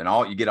 and Z,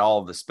 and you get all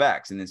of the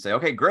specs, and then say,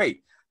 okay,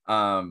 great.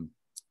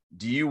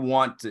 Do you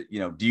want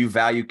to, do you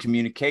value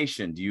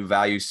communication? Do you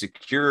value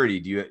security?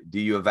 Do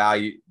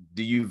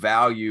you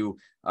value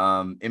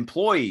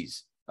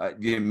employees?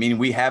 Meaning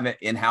we have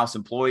in-house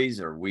employees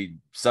or we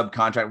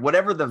subcontract,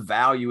 whatever the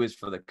value is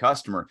for the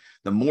customer,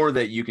 the more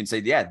that you can say,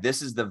 yeah,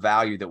 this is the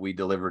value that we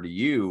deliver to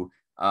you,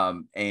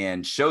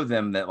 and show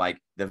them that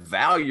like the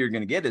value you're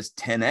going to get is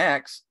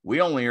 10X. We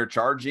only are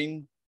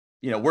charging,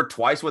 we're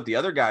twice what the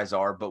other guys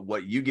are, but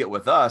what you get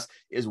with us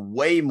is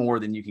way more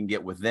than you can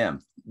get with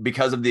them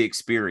because of the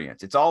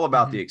experience. It's all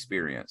about the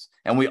experience.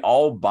 And we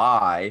all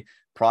buy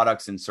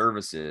products and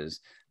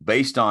services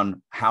based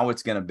on how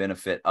it's going to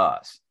benefit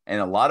us. And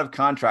a lot of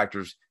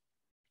contractors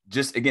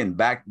just, again,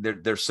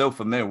 they're so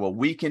familiar. Well,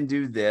 we can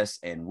do this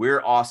and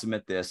we're awesome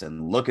at this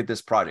and look at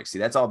this project. See,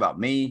 that's all about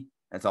me.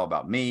 That's all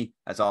about me.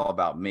 That's all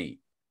about me.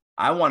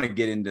 I want to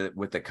get into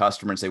with the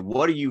customer and say,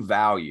 what do you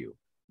value?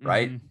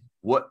 Right?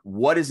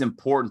 What is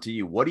important to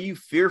you? What are you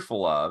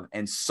fearful of?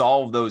 And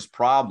solve those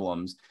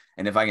problems.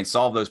 And if I can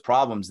solve those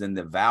problems, then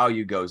the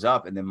value goes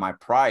up. And then my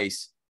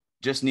price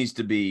just needs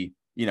to be,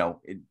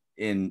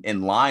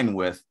 in line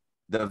with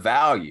the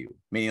value,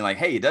 meaning like,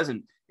 hey,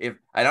 if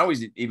I'd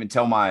always even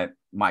tell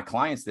my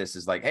clients this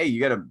is like, hey,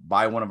 you got to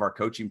buy one of our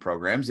coaching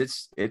programs.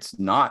 It's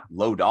not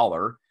low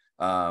dollar.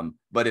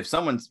 But if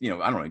someone's, I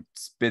don't know,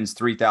 spends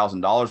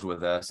 $3,000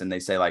 with us and they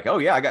say like, oh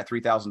yeah, I got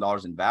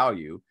 $3,000 in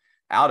value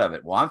out of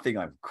it. Well, I'm thinking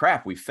like,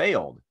 crap, we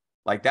failed.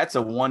 Like that's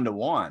a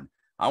 1-to-1.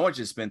 I want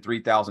you to spend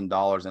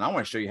 $3,000 and I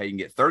want to show you how you can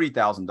get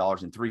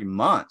 $30,000 in 3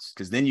 months.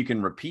 Cause then you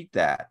can repeat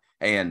that.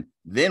 And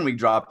then we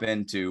drop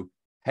into,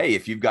 hey,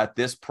 if you've got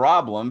this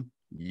problem,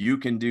 you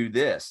can do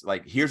this.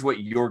 Like, here's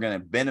what you're going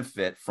to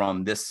benefit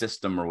from this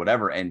system or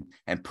whatever. And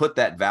put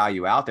that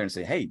value out there and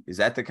say, hey, is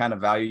that the kind of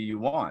value you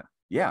want?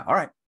 Yeah. All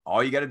right.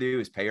 All you got to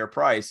do is pay our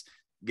price,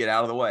 get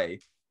out of the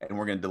way, and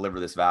we're going to deliver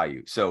this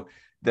value. So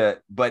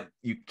but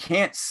you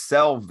can't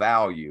sell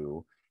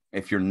value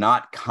if you're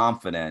not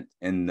confident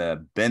in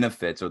the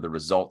benefits or the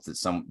results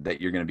that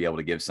you're going to be able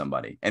to give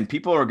somebody. And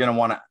people are going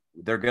to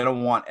they're going to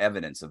want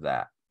evidence of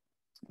that.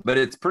 But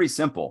it's pretty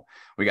simple.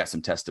 We got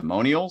some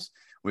testimonials.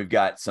 We've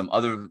got some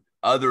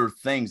other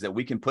things that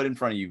we can put in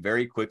front of you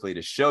very quickly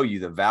to show you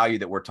the value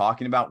that we're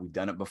talking about. We've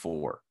done it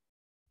before.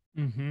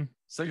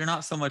 So you're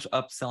not so much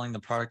upselling the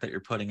product that you're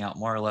putting out,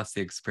 more or less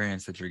the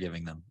experience that you're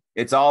giving them.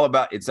 It's all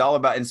about,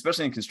 and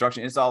especially in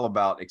construction, it's all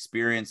about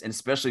experience. And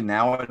especially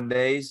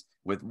nowadays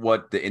with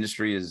what the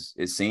industry is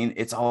seeing,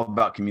 it's all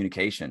about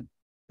communication.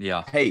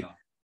 Yeah. Hey,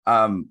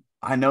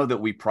 I know that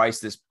we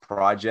priced this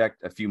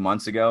project a few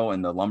months ago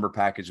and the lumber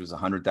package was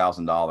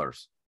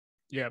 $100,000.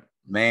 Yep.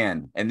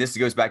 Man. And this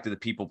goes back to the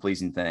people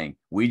pleasing thing.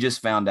 We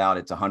just found out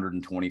it's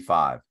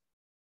 125.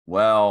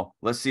 Well,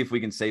 let's see if we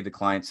can save the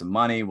client some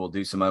money. We'll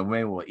do some other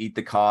way. We'll eat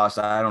the cost.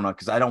 I don't know.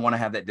 Cause I don't want to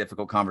have that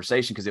difficult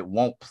conversation because it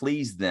won't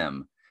please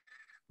them.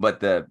 But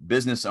the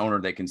business owner,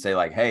 they can say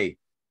like, hey,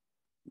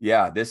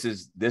 yeah, this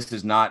is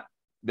not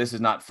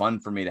fun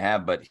for me to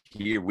have, but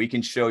here we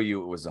can show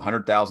you it was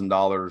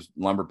 $100,000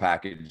 lumber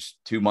package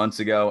 2 months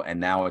ago. And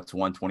now it's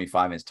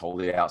 125 and it's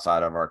totally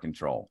outside of our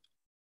control.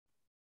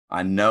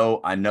 I know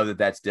that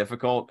that's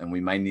difficult and we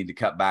might need to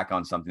cut back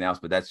on something else,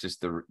 but that's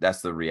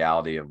the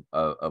reality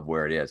of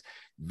where it is.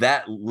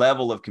 That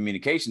level of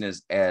communication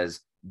is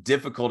as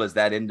difficult as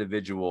that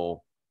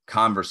individual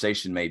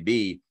conversation may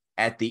be.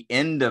 At the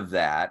end of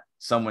that,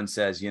 someone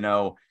says,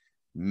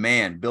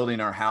 man,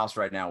 building our house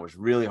right now was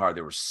really hard.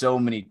 There were so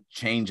many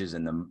changes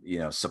in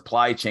the,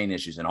 supply chain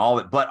issues and all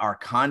that, but our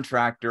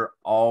contractor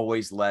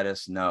always let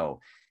us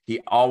know. He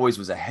always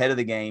was ahead of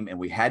the game and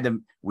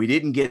we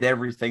didn't get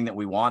everything that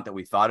we want that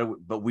we thought it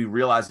would, but we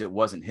realized it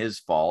wasn't his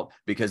fault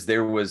because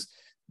there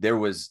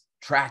was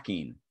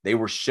tracking. They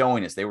were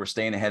showing us, they were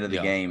staying ahead of the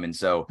game. And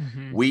so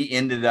we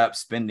ended up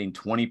spending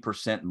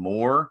 20%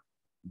 more,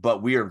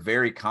 but we are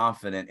very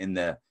confident in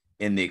the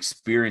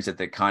experience that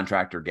the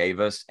contractor gave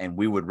us. And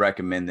we would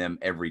recommend them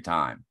every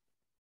time.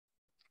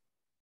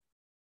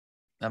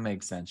 That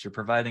makes sense. You're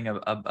providing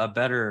a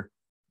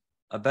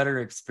better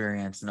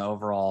experience, and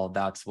overall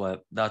that's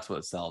what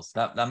sells.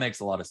 That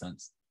makes a lot of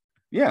sense.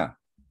 Yeah.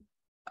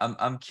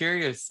 I'm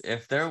curious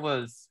if there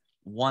was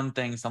one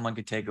thing someone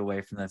could take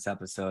away from this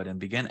episode and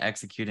begin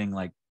executing,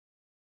 like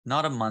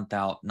not a month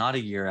out, not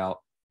a year out,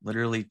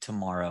 literally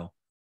tomorrow.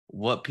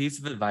 What piece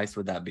of advice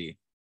would that be?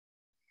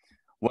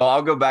 Well,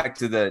 I'll go back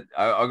to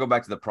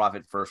the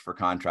profit first for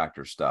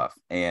contractor stuff.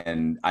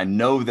 And I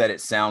know that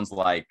it sounds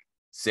like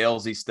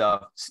salesy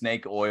stuff,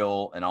 snake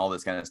oil and all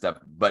this kind of stuff,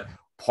 but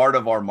part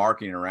of our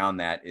marketing around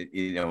that,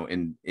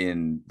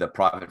 in the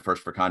profit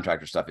first for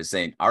contractor stuff is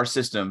saying our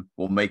system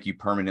will make you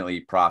permanently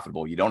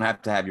profitable. You don't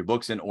have to have your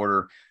books in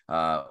order,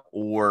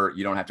 or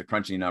you don't have to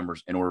crunch any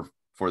numbers in order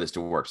for this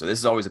to work. So this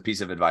is always a piece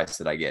of advice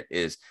that I get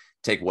is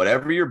take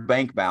whatever your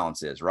bank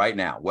balance is right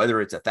now, whether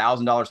it's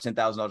 $1,000,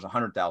 $10,000,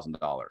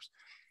 $100,000,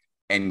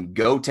 and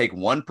go take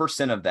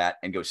 1% of that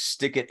and go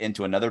stick it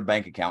into another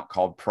bank account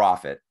called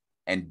profit,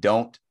 and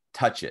don't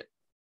touch it.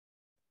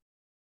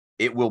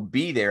 It will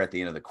be there at the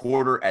end of the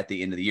quarter, at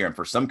the end of the year. And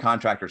for some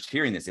contractors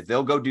hearing this, if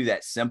they'll go do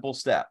that simple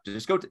step,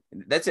 just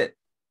that's it.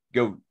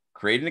 Go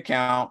create an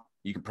account.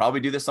 You can probably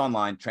do this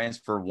online,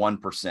 transfer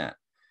 1%,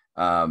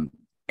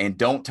 and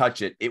don't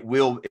touch it. It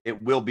will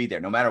be there.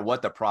 No matter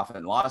what the profit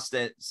and loss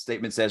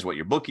statement says, what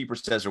your bookkeeper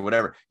says or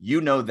whatever,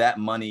 that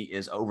money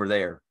is over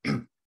there.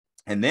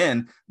 And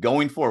then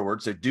going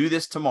forward, so do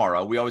this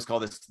tomorrow. We always call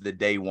this the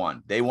day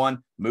one. Day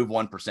one, move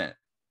 1%.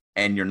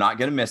 And you're not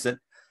going to miss it.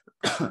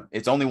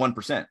 It's only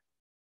 1%,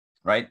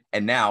 right?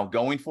 And now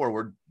going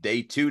forward,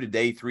 day 2 to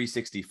day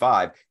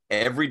 365,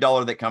 every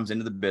dollar that comes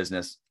into the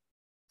business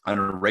on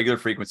a regular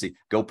frequency,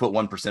 go put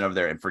 1% over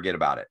there and forget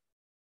about it.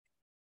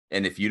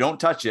 And if you don't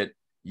touch it,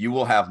 you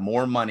will have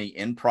more money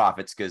in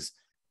profits because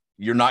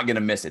you're not going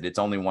to miss it. It's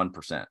only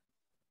 1%.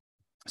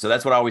 So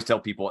that's what I always tell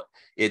people.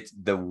 It's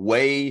the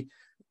way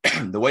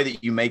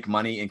that you make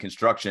money in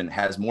construction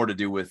has more to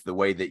do with the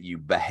way that you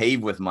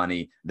behave with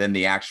money than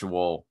the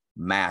actual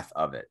math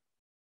of it.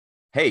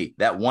 Hey,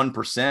 that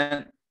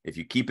 1%, if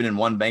you keep it in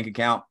one bank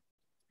account,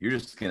 you're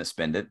just going to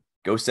spend it.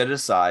 Go set it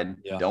aside.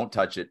 Yeah. Don't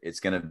touch it. It's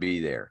going to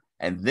be there.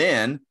 And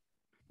then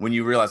when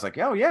you realize like,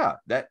 oh yeah,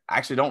 that I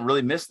actually don't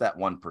really miss that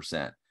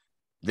 1%,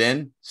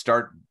 then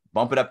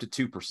bump it up to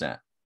 2%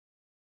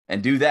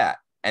 and do that.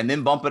 And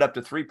then bump it up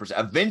to 3%.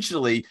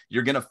 Eventually,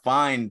 you're going to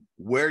find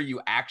where you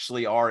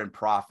actually are in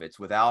profits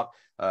without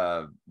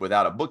a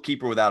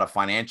bookkeeper, without a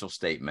financial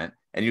statement.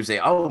 And you say,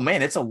 oh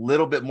man, it's a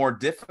little bit more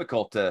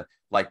difficult to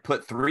like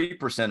put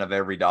 3% of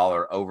every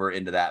dollar over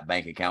into that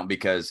bank account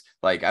because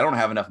like, I don't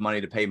have enough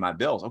money to pay my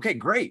bills. Okay,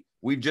 great.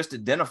 We've just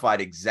identified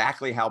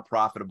exactly how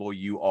profitable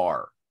you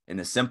are in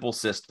a simple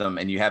system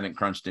and you haven't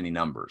crunched any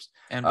numbers.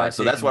 And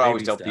so that's what I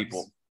always tell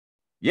people.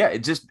 Yeah,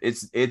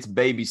 it's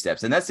baby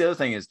steps. And that's the other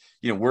thing is,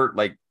 we're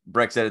like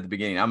Breck said at the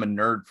beginning, I'm a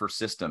nerd for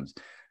systems.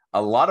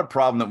 A lot of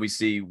problem that we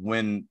see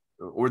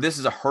this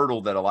is a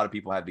hurdle that a lot of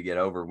people have to get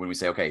over when we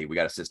say, okay, we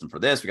got a system for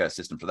this, we got a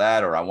system for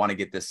that, or I want to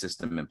get this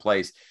system in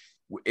place.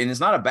 And it's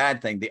not a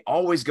bad thing. They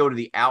always go to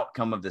the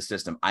outcome of the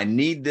system. I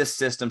need this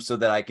system so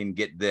that I can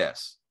get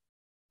this.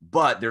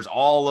 But there's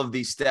all of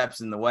these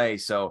steps in the way.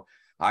 So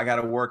I got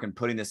to work in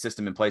putting this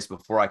system in place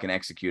before I can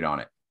execute on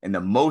it. And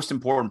the most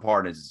important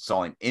part is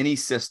installing any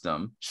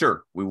system.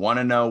 Sure, we want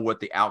to know what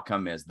the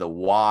outcome is, the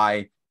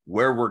why,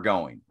 where we're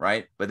going,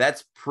 right? But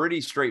that's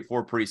pretty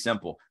straightforward, pretty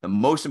simple. The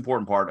most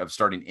important part of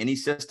starting any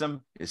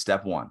system is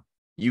step 1.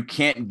 You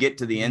can't get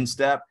to the end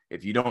step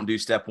if you don't do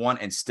step 1.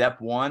 And step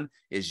 1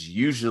 is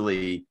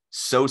usually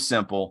so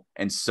simple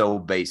and so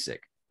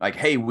basic. Like,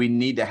 hey, we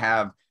need to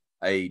have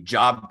a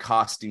job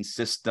costing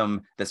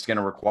system that's going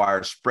to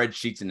require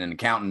spreadsheets and an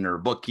accountant or a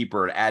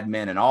bookkeeper or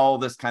admin and all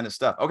this kind of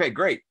stuff. Okay,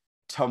 great.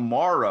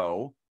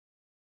 Tomorrow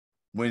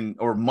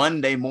or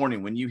Monday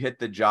morning, when you hit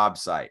the job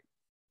site,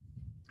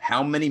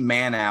 how many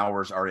man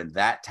hours are in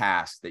that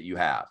task that you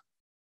have?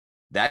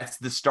 That's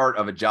the start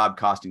of a job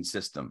costing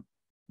system.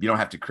 You don't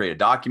have to create a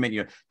document.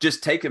 You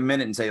just take a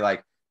minute and say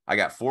like, I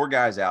got 4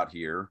 guys out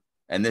here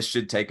and this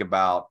should take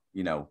about,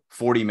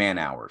 40 man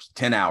hours,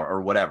 10 hours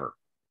or whatever.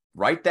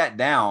 Write that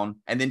down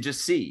and then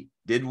just see,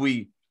 did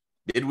we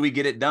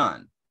get it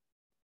done?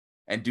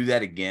 And do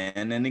that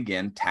again and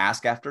again,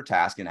 task after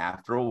task. And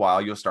after a while,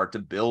 you'll start to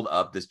build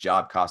up this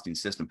job costing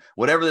system,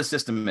 whatever the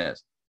system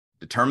is.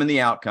 Determine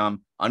the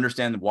outcome,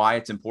 understand why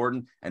it's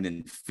important, and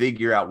then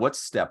figure out what's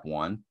step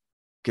 1,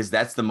 because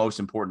that's the most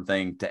important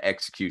thing to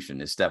execution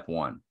is step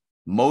 1.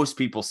 Most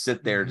people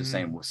sit there to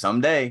say, well,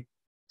 someday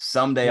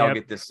I'll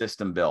get this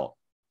system built.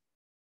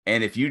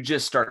 And if you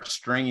just start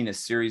stringing a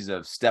series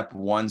of step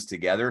 1s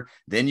together,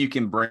 then you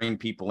can bring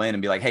people in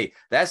and be like, hey,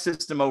 that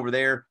system over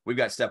there, we've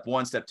got step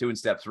 1, step 2, and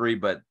step 3,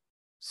 but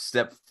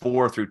step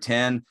 4 through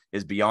 10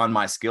 is beyond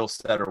my skill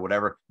set or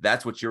whatever.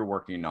 That's what you're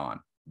working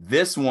on.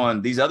 This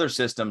one, these other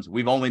systems,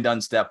 we've only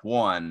done step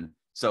 1.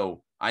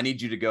 So I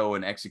need you to go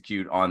and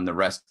execute on the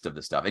rest of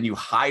the stuff. And you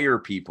hire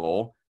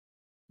people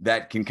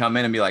that can come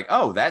in and be like,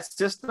 oh, that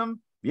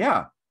system?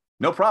 Yeah.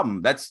 No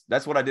problem. That's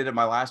what I did at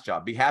my last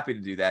job. Be happy to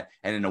do that.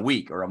 And in a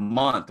week or a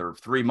month or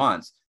 3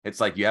 months,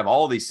 it's like you have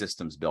all these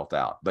systems built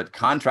out. But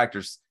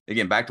contractors,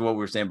 again, back to what we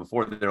were saying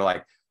before, they're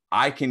like,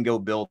 I can go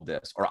build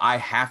this, or I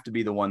have to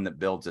be the one that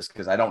builds this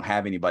because I don't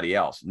have anybody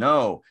else.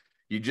 No,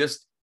 you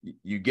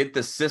get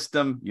the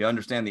system, you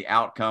understand the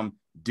outcome,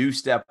 do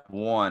step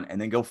 1, and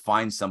then go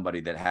find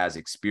somebody that has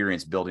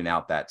experience building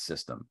out that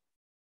system.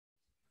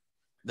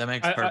 That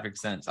makes perfect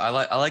sense. I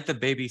like the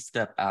baby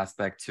step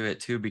aspect to it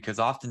too, because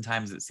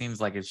oftentimes it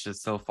seems like it's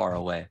just so far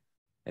away.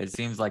 It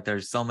seems like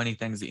there's so many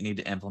things that you need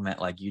to implement.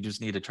 Like you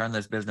just need to turn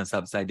this business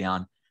upside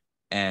down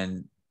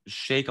and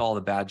shake all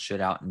the bad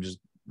shit out and just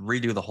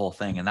redo the whole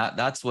thing. And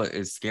that's what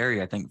is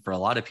scary, I think, for a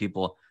lot of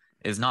people,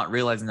 is not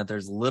realizing that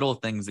there's little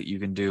things that you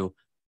can do.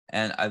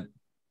 And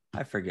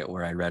I forget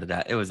where I read it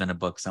at. It was in a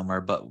book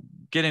somewhere, but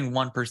getting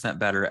 1%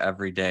 better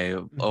every day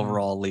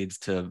overall leads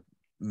to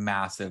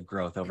massive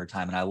growth over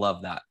time. And I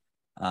love that.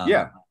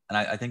 And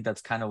I think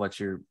that's kind of what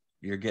you're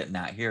getting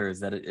at here, is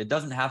that it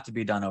doesn't have to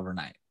be done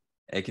overnight.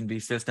 It can be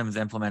systems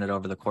implemented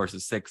over the course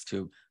of 6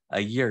 to a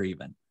year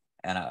even.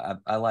 And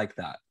I like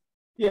that.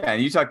 Yeah.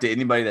 And you talk to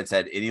anybody that's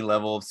had any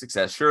level of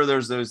success. Sure,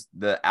 there's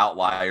the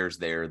outliers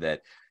there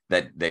that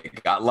they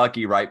got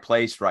lucky, right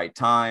place, right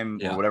time,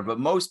 or whatever.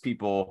 But most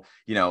people,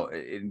 I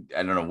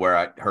don't know where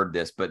I heard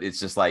this, but it's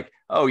just like,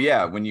 oh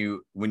yeah, when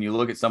you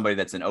look at somebody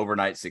that's an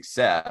overnight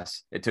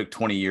success, it took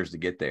 20 years to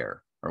get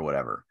there or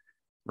whatever.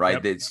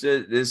 Right. Yep.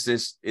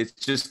 It's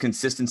just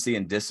consistency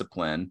and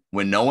discipline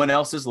when no one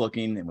else is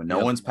looking and when no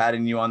one's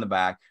patting you on the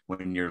back,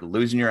 when you're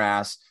losing your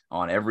ass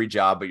on every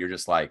job, but you're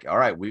just like, all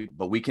right, we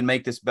can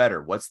make this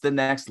better. What's the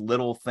next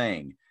little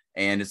thing?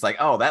 And it's like,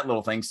 oh, that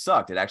little thing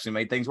sucked. It actually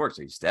made things work.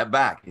 So you step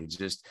back. It's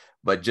just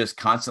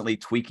constantly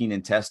tweaking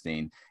and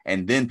testing.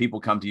 And then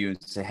people come to you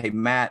and say, hey,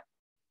 Matt,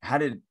 how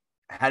did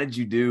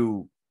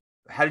you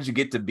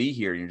get to be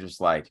here? And you're just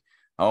like,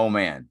 oh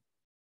man,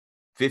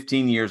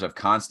 15 years of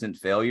constant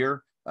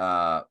failure.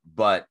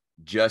 But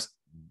just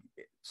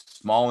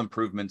small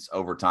improvements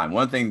over time.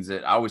 One of the things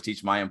that I always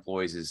teach my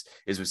employees is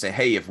we say,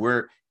 hey, if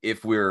we're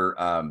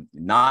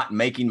not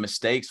making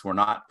mistakes, we're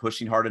not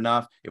pushing hard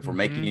enough. If we're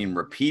making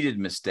repeated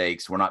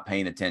mistakes, we're not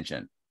paying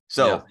attention.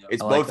 So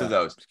it's both of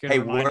those. Hey,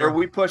 where are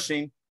we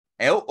pushing?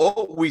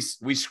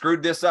 We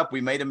screwed this up.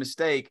 We made a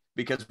mistake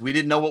because we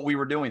didn't know what we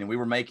were doing and we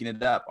were making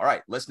it up. All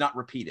right, let's not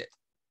repeat it.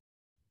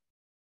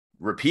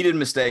 Repeated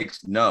mistakes,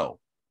 no.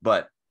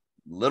 But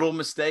little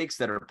mistakes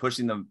that are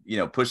pushing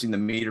the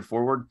meter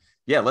forward.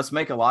 Yeah, let's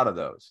make a lot of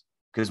those,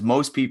 because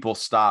most people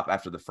stop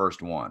after the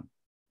first one.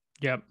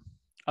 Yep.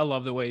 I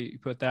love the way you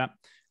put that.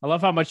 I love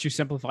how much you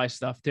simplify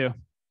stuff too.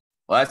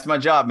 Well, that's my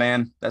job,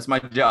 man. That's my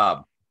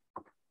job.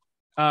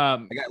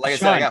 I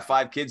got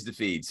 5 kids to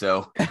feed,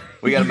 so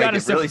we got to make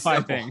it really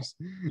simple. Things.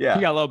 Yeah.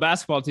 You got a little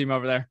basketball team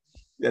over there.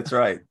 That's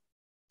right.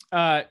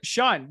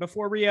 Shawn,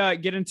 before we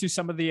get into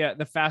some of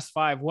the Fast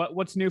 5,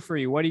 what's new for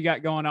you? What do you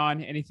got going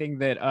on? Anything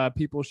that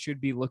people should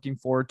be looking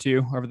forward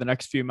to over the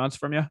next few months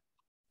from you?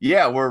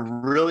 Yeah, we're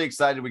really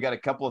excited. We got a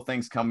couple of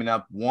things coming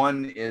up.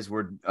 One is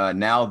we're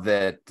now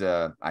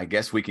that I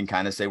guess we can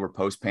kind of say we're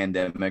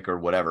post-pandemic or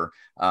whatever.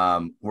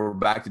 We're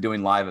back to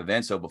doing live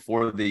events. So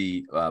before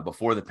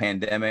the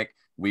pandemic,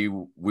 we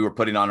were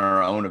putting on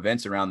our own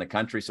events around the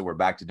country. So we're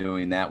back to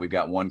doing that. We've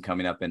got one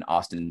coming up in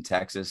Austin,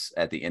 Texas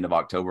at the end of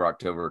October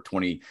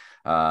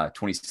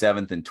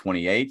 27th and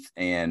 28th.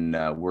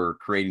 And we're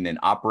creating an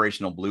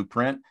operational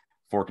blueprint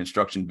for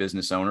construction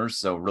business owners.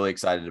 So really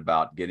excited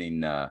about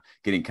getting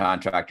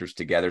contractors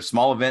together.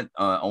 Small event,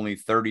 only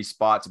 30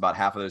 spots. About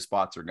half of those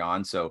spots are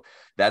gone. So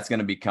that's going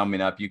to be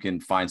coming up. You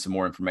can find some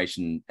more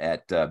information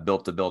at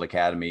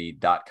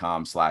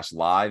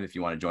builttobuildacademy.com/live if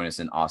you want to join us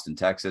in Austin,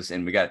 Texas.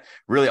 And we got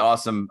really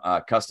awesome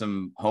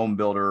custom home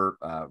builder,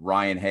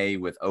 Ryan Hay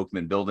with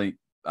Oakman Building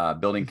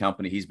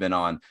Company. He's been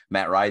on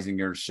Matt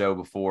Reisinger's show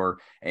before,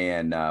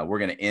 and we're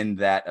going to end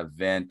that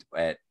event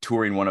at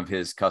touring one of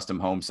his custom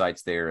home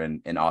sites there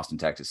in Austin,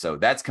 Texas. So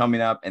that's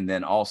coming up. And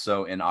then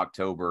also in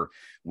October,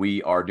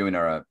 we are doing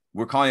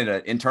we're calling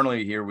it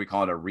internally here, we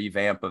call it a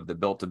revamp of the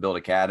Built to Build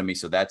Academy.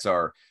 So that's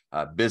our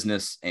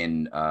business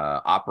and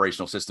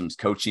operational systems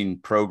coaching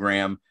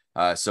program.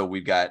 So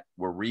we're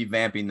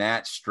revamping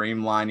that,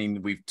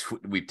 streamlining. We've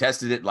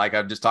tested it. Like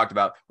I've just talked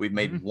about, we've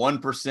made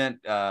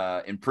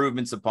 1%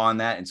 improvements upon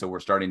that. And so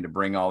we're starting to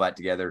bring all that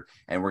together,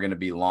 and we're going to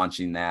be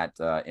launching that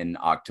in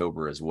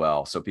October as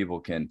well. So people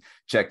can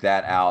check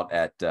that out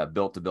at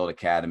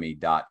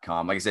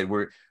builttobuildacademy.com. Like I said,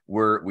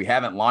 we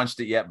haven't launched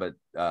it yet, but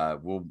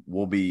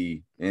we'll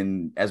be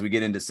in, as we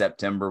get into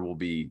September, we'll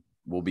be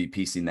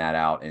piecing that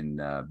out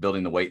and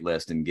building the wait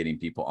list and getting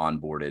people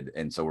onboarded.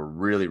 And so we're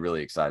really,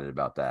 really excited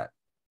about that.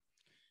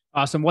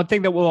 Awesome. One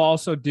thing that we'll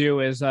also do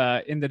is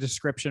in the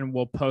description,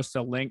 we'll post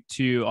a link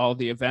to all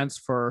the events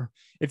for,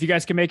 if you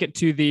guys can make it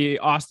to the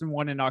Austin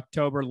one in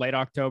October, late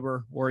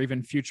October, or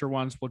even future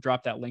ones, we'll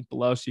drop that link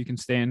below so you can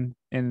stay in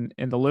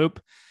the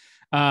loop.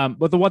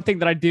 But the one thing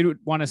that I do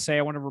want to say,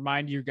 I want to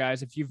remind you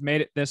guys, if you've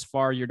made it this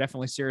far, you're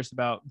definitely serious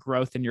about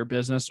growth in your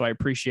business. So I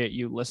appreciate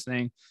you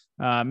listening.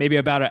 Maybe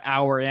about an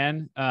hour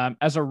in.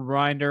 As a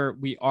reminder,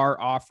 we are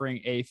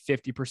offering a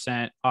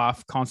 50%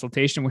 off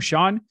consultation with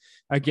Shawn.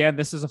 Again,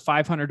 this is a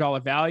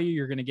 $500 value.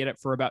 You're going to get it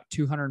for about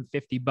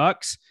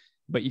 $250,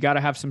 but you got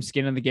to have some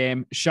skin in the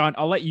game. Shawn,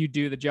 I'll let you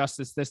do the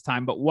justice this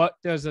time, but what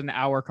does an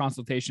hour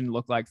consultation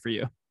look like for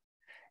you?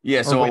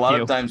 Yeah. So a lot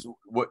you? of times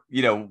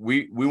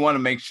we want to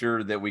make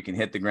sure that we can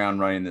hit the ground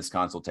running in this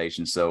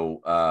consultation.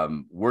 So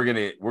we're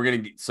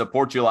going to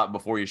support you a lot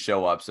before you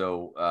show up.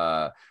 So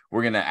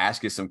we're going to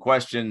ask you some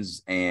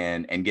questions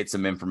and get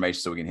some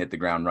information so we can hit the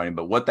ground running.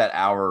 But what that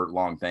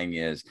hour-long thing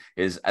is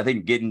I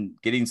think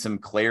getting some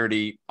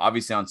clarity,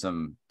 obviously on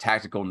some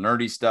tactical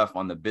nerdy stuff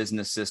on the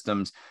business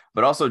systems,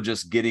 but also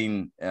just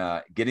getting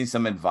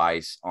some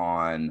advice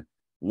on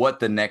what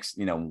the next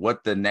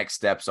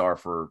steps are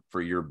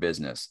for your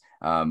business.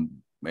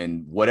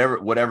 And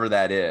whatever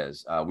that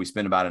is, we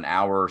spend about an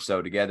hour or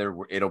so together.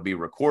 It'll be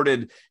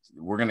recorded.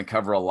 We're going to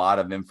cover a lot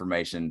of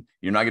information.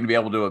 You're not going to be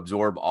able to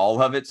absorb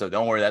all of it, so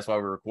don't worry. That's why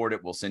we record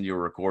it. We'll send you a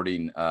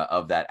recording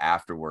of that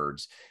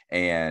afterwards.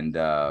 And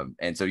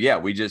so yeah,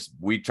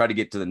 we try to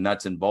get to the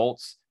nuts and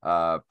bolts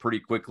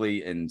pretty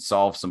quickly and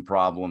solve some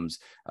problems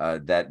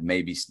that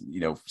may be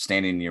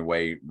standing in your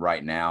way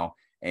right now.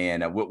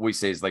 And what we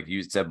say is, like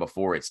you said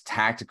before, it's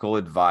tactical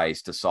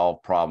advice to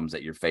solve problems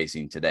that you're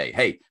facing today.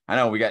 Hey, I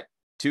know we got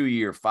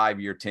 2-year,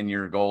 5-year,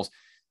 10-year goals.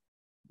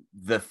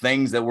 The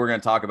things that we're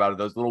going to talk about are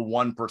those little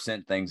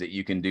 1% things that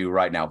you can do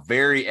right now.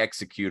 Very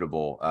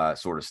executable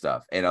sort of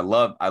stuff. And I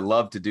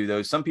love to do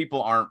those. Some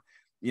people aren't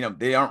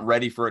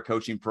ready for a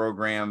coaching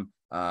program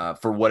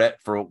for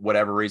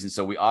whatever reason.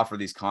 So we offer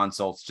these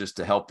consults just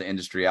to help the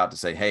industry out, to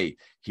say, hey,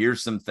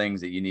 here's some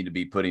things that you need to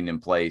be putting in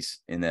place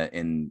in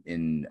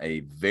a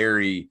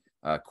very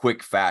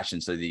quick fashion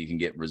so that you can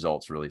get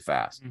results really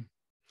fast.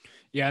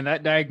 Yeah, and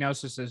that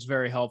diagnosis is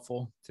very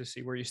helpful to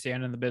see where you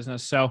stand in the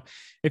business. So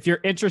if you're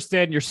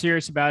interested and you're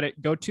serious about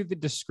it, go to the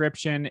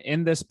description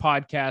in this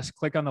podcast,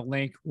 click on the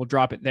link. We'll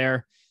drop it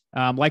there.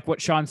 Like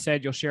what Shawn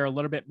said, you'll share a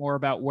little bit more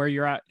about where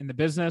you're at in the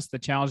business, the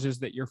challenges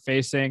that you're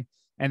facing,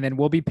 and then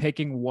we'll be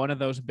picking one of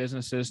those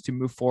businesses to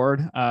move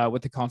forward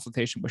with the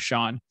consultation with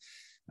Shawn.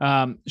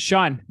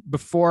 Shawn,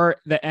 before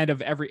the end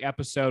of every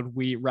episode,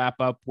 we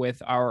wrap up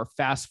with our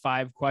fast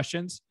 5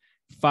 questions.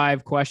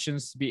 5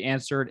 questions to be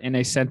answered in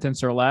a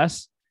sentence or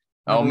less.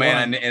 Oh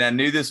man, and I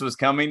knew this was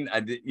coming.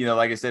 I did,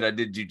 like I said, I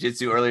did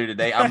jujitsu earlier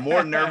today. I'm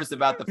more nervous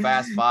about the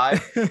fast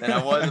 5 than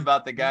I was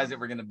about the guys that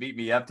were going to beat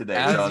me up today.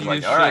 As so I was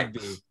like, all right,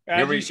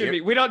 you should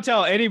be. We don't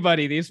tell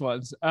anybody these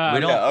ones. We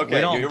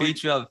don't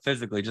beat you up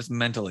physically, just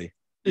mentally.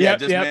 Yeah,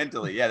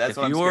 mentally. Yeah, that's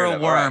what I'm scared of. If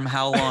you were a worm,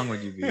 how long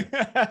would you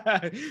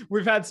be?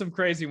 We've had some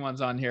crazy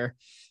ones on here.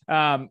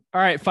 All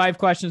right, 5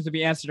 questions to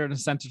be answered in a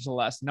sentence or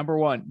less. Number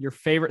 1, your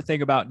favorite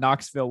thing about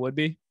Knoxville would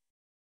be?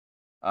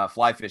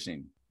 Fly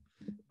fishing.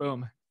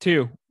 Boom.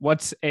 2,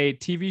 what's a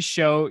TV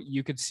show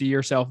you could see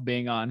yourself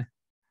being on?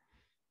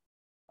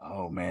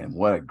 Oh man,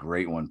 what a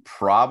great one.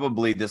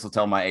 Probably, this will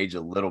tell my age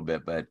a little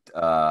bit, but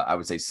I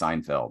would say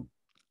Seinfeld.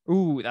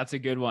 Ooh, that's a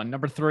good one.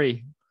 Number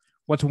 3,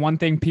 what's one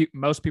thing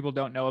most people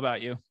don't know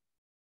about you?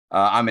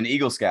 I'm an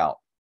Eagle Scout.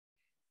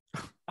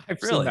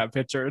 I've seen that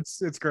picture. It's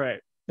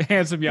great.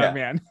 Handsome young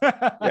man.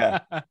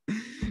 Yeah.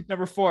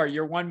 Number 4,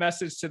 your one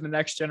message to the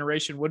next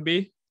generation would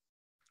be?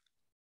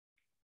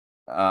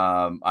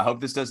 I hope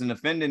this doesn't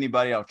offend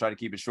anybody. I'll try to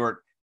keep it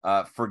short.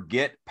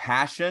 Forget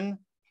passion.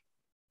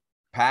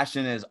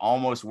 Passion is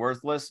almost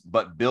worthless,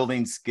 but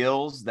building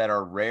skills that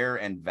are rare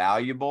and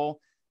valuable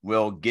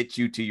will get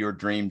you to your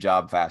dream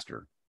job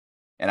faster.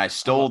 And I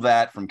stole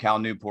that from Cal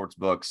Newport's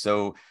book.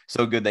 So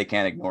good they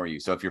can't ignore you.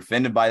 So if you're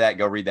offended by that,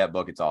 go read that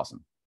book. It's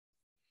awesome.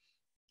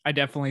 I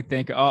definitely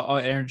think I'll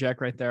interject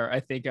right there.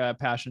 I think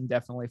passion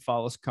definitely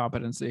follows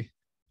competency.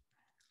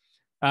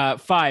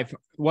 5,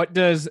 what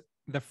does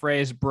the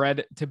phrase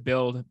 "bred to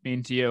build"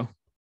 mean to you?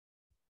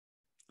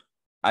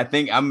 I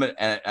think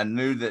I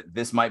knew that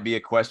this might be a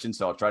question,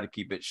 so I'll try to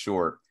keep it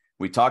short.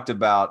 We talked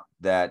about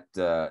that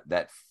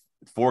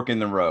fork in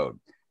the road,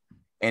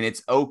 and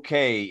it's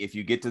okay if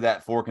you get to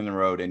that fork in the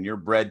road and you're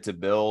bred to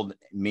build,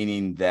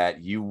 meaning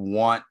that you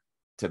want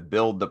to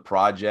build the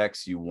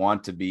projects, you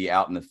want to be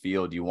out in the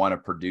field, you want to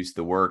produce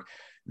the work.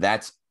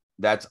 That's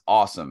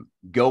awesome.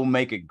 Go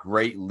make a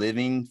great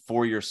living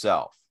for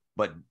yourself,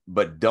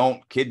 but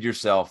don't kid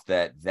yourself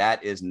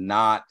that is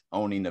not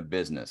owning a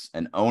business.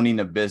 And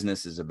owning a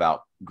business is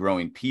about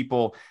growing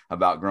people,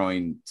 about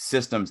growing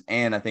systems,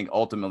 and I think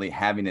ultimately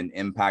having an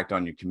impact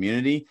on your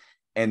community.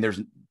 And there's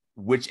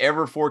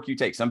whichever fork you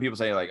take. Some people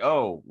say like,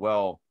 oh,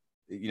 well,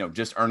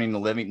 just earning a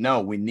living.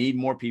 No, we need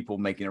more people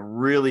making a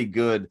really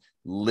good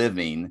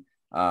living.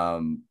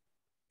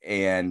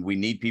 And we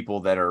need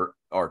people that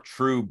are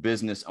true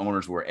business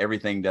owners where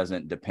everything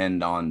doesn't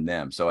depend on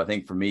them. So I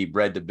think for me,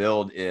 bred to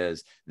build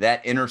is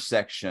that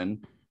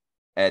intersection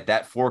at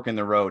that fork in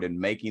the road and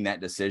making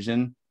that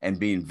decision and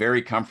being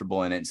very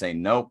comfortable in it and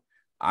saying, nope,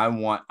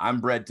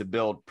 I'm bred to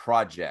build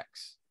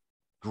projects.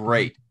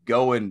 Great.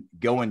 Go and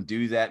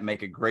do that,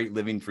 make a great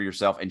living for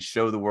yourself and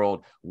show the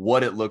world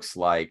what it looks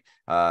like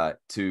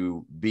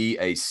to be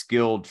a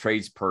skilled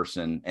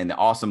tradesperson and the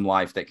awesome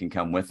life that can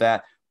come with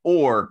that.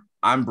 Or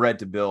I'm bred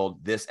to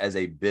build this as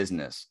a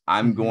business.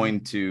 I'm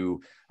going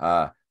to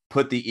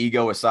put the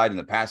ego aside in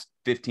the past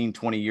 15,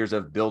 20 years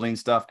of building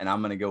stuff, and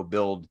I'm going to go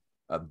build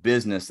a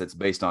business that's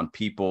based on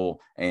people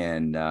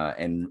and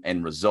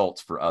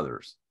results for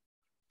others.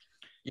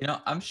 You know,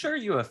 I'm sure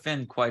you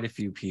offend quite a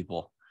few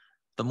people.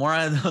 The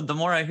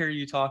more I hear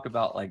you talk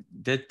about like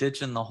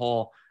ditching the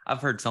whole,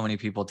 I've heard so many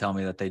people tell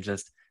me that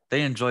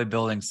they enjoy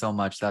building so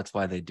much. That's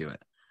why they do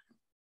it.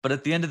 But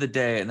at the end of the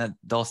day, and that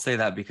they'll say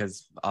that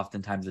because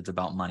oftentimes it's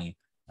about money.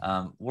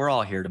 We're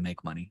all here to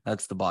make money.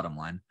 That's the bottom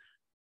line.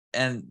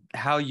 And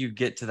how you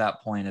get to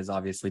that point is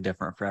obviously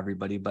different for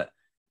everybody. But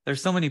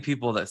there's so many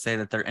people that say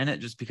that they're in it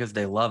just because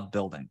they love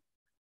building.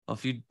 Well,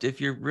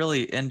 if you're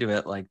really into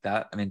it like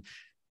that, I mean,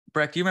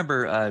 Breck, do you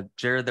remember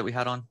Jared that we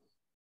had on?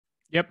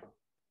 Yep.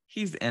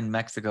 He's in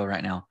Mexico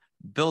right now,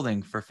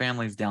 building for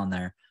families down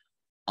there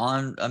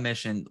on a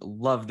mission.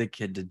 Love the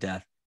kid to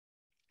death.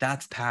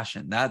 That's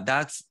passion.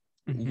 That's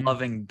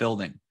loving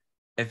building.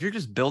 If you're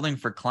just building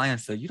for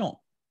clients, though, you don't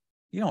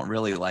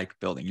really like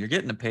building. You're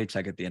getting a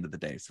paycheck at the end of the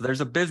day. So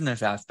there's a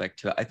business aspect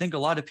to it. I think a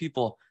lot of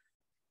people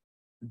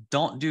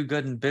don't do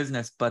good in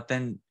business, but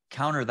then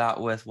counter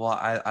that with, well,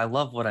 I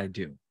love what I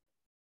do.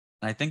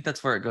 And I think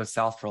that's where it goes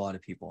south for a lot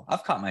of people.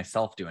 I've caught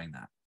myself doing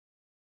that.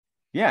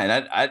 Yeah.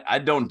 And I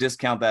don't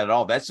discount that at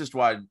all. That's just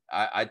why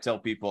I tell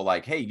people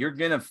like, hey, you're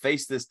going to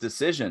face this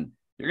decision.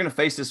 You're going to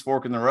face this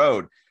fork in the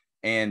road.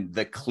 And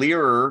the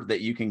clearer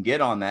that you can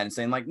get on that and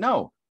saying like,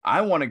 no,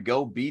 I want to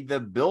go be the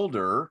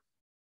builder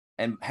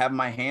and have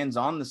my hands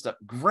on the stuff.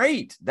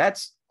 Great.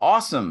 That's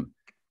awesome.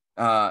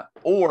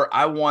 Or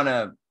I want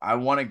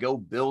to go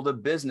build a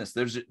business.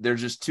 There's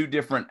just two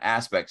different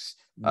aspects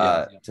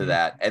to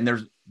that.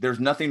 And there's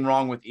nothing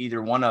wrong with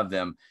either one of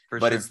them,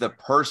 but it's the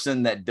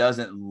person that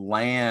doesn't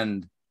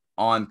land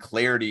on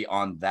clarity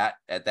on that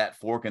at that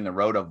fork in the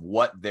road of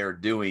what they're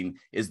doing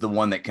is the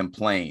one that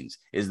complains,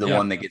 is the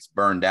one that gets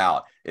burned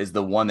out, is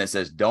the one that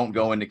says, don't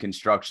go into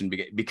construction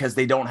because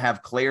they don't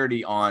have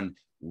clarity on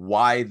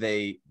why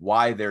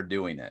they're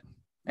doing it.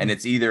 And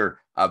it's either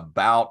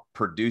about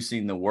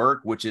producing the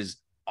work, which is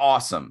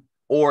awesome,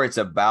 or it's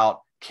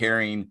about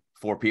caring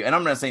for people. And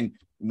I'm not saying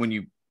when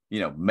you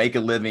make a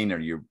living or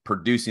you're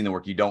producing the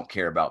work, you don't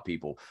care about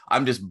people.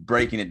 I'm just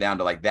breaking it down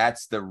to like,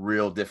 that's the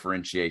real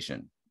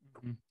differentiation.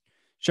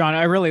 Shawn,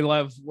 I really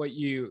love what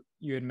you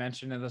had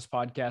mentioned in this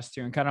podcast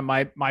too. And kind of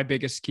my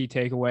biggest key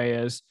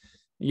takeaway is,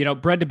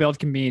 bred to build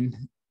can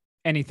mean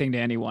anything to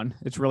anyone.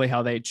 It's really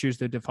how they choose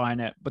to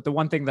define it. But the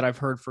one thing that I've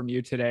heard from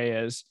you today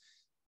is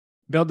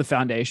build the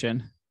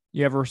foundation.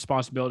 You have a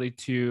responsibility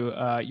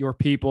to your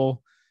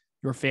people,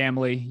 your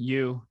family,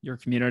 your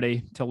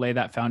community, to lay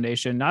that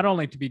foundation, not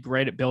only to be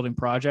great at building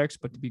projects,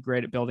 but to be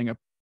great at building a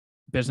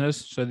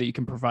business so that you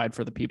can provide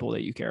for the people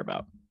that you care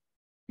about.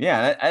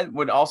 Yeah. I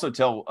would also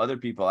tell other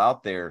people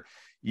out there,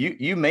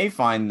 you may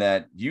find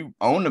that you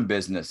own a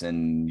business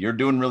and you're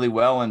doing really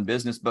well in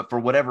business, but for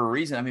whatever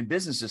reason, I mean,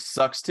 business just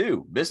sucks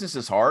too. Business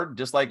is hard,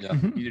 just like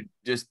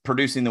just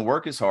producing the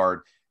work is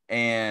hard.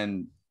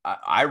 And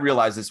I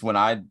realized this when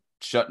I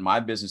shut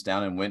my business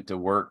down and went to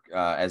work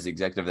as the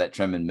executive of that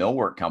trim and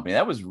millwork company.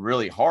 That was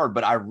really hard,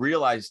 but I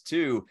realized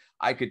too,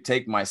 I could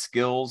take my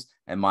skills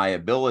and my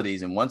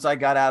abilities. And once I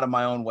got out of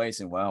my own way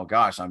saying, well,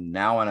 gosh, I'm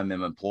an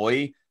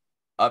employee,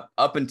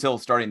 up until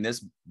starting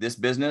this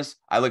business,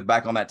 I look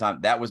back on that time,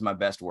 that was my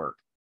best work.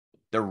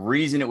 The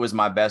reason it was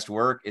my best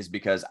work is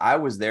because I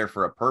was there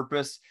for a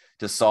purpose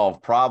to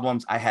solve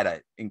problems. I had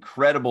an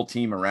incredible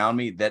team around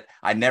me that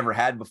I never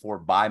had before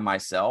by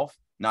myself,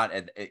 not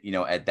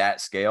at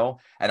that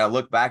scale. And I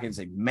look back and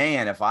say,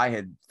 man, if I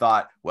had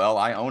thought, well,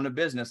 I own a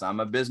business,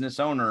 I'm a business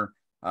owner,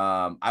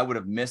 I would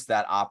have missed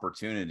that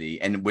opportunity.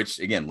 And which,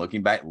 again,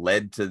 looking back,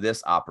 led to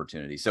this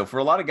opportunity. So for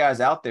a lot of guys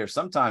out there,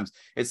 sometimes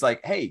it's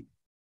like, hey,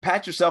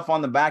 pat yourself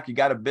on the back. You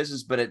got a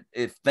business, but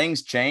if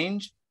things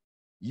change,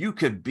 you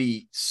could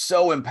be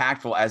so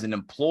impactful as an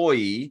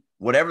employee,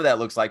 whatever that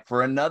looks like,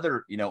 for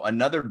another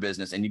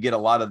business. And you get a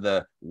lot of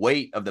the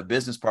weight of the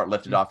business part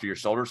lifted off of your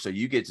shoulders. So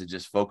you get to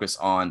just focus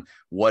on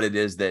what it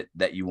is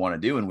that you want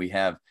to do. And we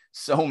have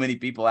so many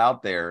people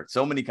out there,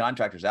 so many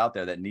contractors out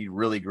there that need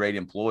really great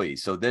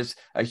employees. So there's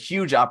a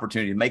huge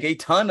opportunity to make a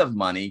ton of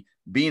money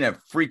being a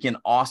freaking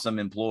awesome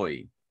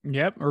employee.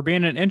 Yep. Or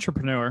being an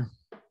entrepreneur.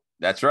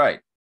 That's right.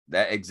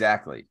 That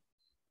exactly.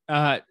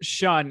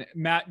 Shawn,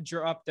 Matt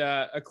dropped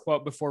a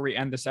quote before we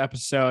end this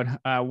episode.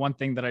 One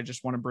thing that I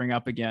just want to bring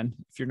up again: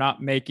 if you're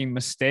not making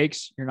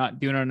mistakes, you're not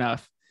doing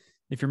enough.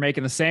 If you're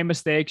making the same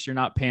mistakes, you're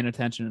not paying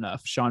attention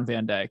enough. Shawn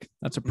Van Dyke.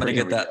 That's a pretty,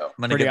 I'm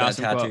gonna get that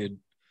awesome tattooed. Quote.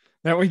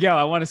 There we go.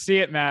 I want to see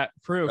it, Matt.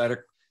 Proof. Right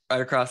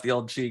across the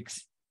old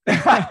cheeks.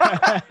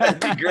 That'd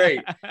be great.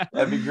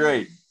 That'd be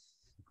great.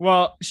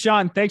 Well,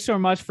 Shawn, thanks so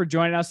much for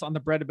joining us on the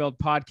Bred to Build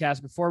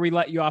podcast. Before we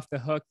let you off the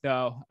hook,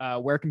 though,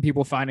 where can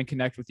people find and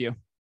connect with you?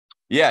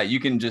 Yeah, you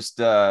can just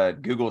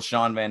Google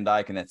Shawn Van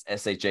Dyke, and that's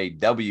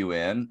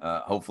SHAWN.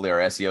 Hopefully our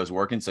SEO is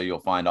working, so you'll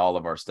find all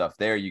of our stuff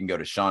there. You can go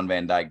to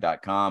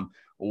ShawnVanDyke.com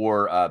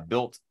or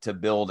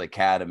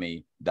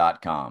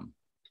BuiltToBuildAcademy.com.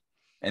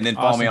 And then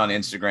follow me on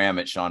Instagram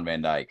at Shawn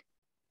Van Dyke.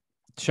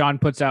 Shawn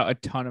puts out a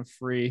ton of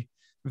free,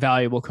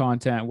 valuable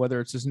content,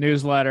 whether it's his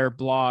newsletter,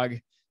 blog,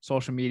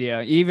 social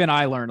media. Even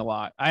I learned a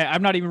lot.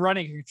 I'm not even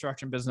running a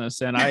construction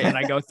business, and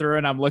I go through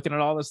and I'm looking at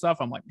all this stuff.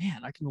 I'm like,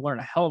 man, I can learn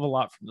a hell of a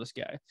lot from this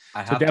guy.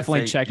 So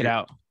definitely check it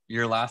out.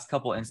 Your last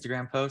couple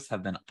Instagram posts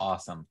have been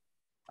awesome.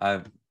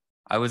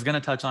 I was going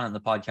to touch on it in the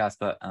podcast,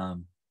 but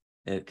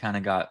it kind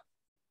of got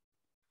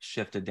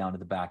shifted down to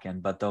the back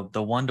end. But the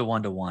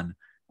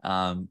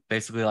 1-to-1-to-1,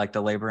 basically like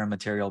the labor and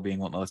material being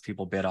what most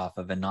people bid off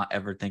of and not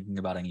ever thinking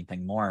about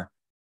anything more.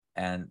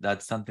 And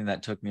that's something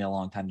that took me a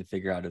long time to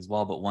figure out as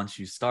well. But once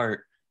you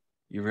start,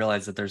 you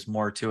realize that there's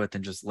more to it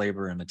than just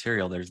labor and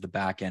material. There's the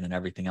back end and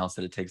everything else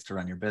that it takes to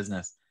run your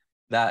business.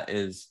 That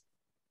is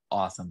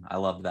awesome. I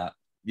love that.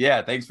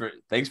 Yeah. Thanks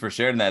for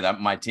sharing that.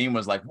 My team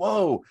was like,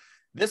 whoa,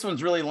 this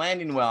one's really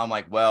landing well. I'm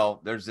like,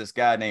 well, there's this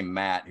guy named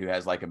Matt who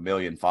has like 1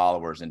 million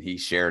followers, and he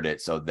shared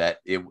it. So that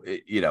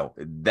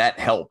that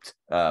helped.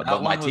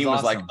 But my team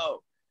was like,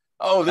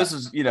 oh, this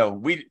is,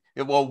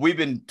 we've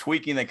been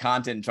tweaking the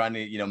content and trying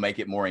to, make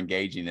it more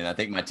engaging. And I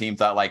think my team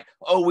thought like,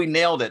 oh, we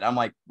nailed it. I'm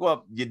like,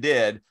 well, you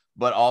did,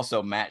 but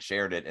also Matt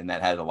shared it, and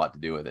that had a lot to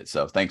do with it.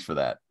 So thanks for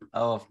that.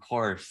 Oh, of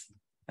course.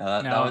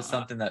 That was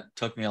something that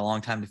took me a long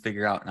time to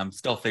figure out, and I'm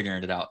still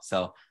figuring it out.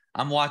 So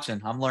I'm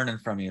watching, I'm learning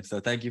from you. So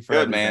thank you for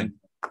everything, man.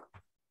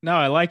 No,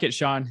 I like it,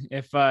 Shawn.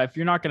 If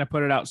you're not going to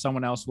put it out,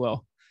 someone else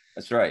will.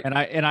 That's right. And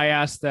I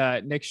asked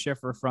Nick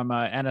Schiffer from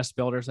NS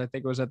Builders. I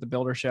think it was at the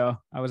Builder Show.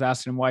 I was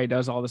asking him why he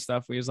does all this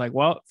stuff. He was like,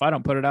 "Well, if I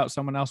don't put it out,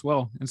 someone else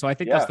will." And so I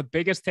think that's the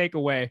biggest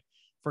takeaway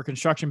for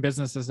construction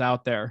businesses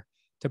out there,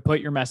 to put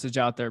your message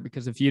out there,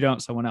 because if you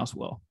don't, someone else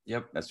will.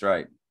 Yep, that's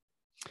right.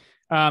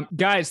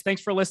 Guys,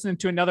 thanks for listening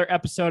to another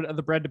episode of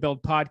the Bred to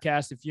Build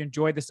podcast. If you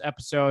enjoyed this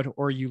episode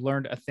or you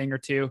learned a thing or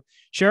two,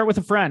 share it with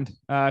a friend.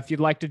 If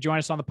you'd like to join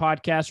us on the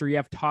podcast, or you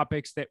have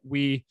topics that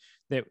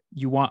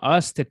you want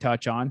us to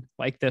touch on,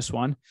 like this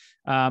one,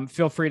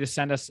 feel free to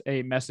send us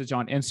a message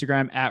on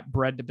Instagram at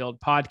Bred to Build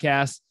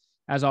Podcast.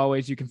 As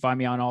always, you can find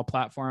me on all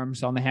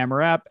platforms, on the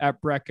Hammer app, at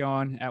Brett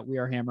Goen, at We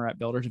Are Hammer, at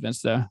Builders of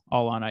Insta,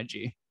 all on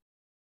IG.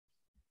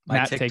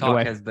 My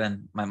TikTok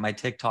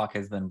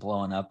has been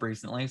blowing up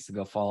recently, so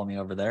go follow me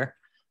over there.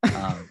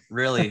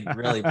 Really,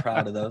 really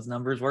proud of those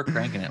numbers. We're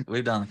cranking it.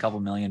 We've done a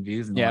couple million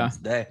views in the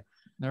last day.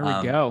 There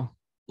we go.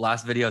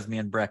 Last video is me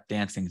and Breck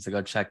dancing, so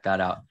go check that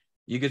out.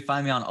 You could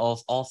find me on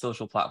all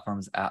social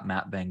platforms at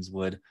Matt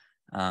Bangswood,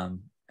 and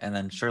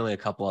then surely a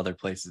couple other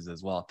places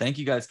as well. Thank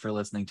you guys for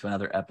listening to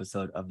another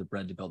episode of the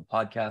Bred to Build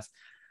podcast.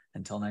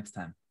 Until next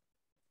time.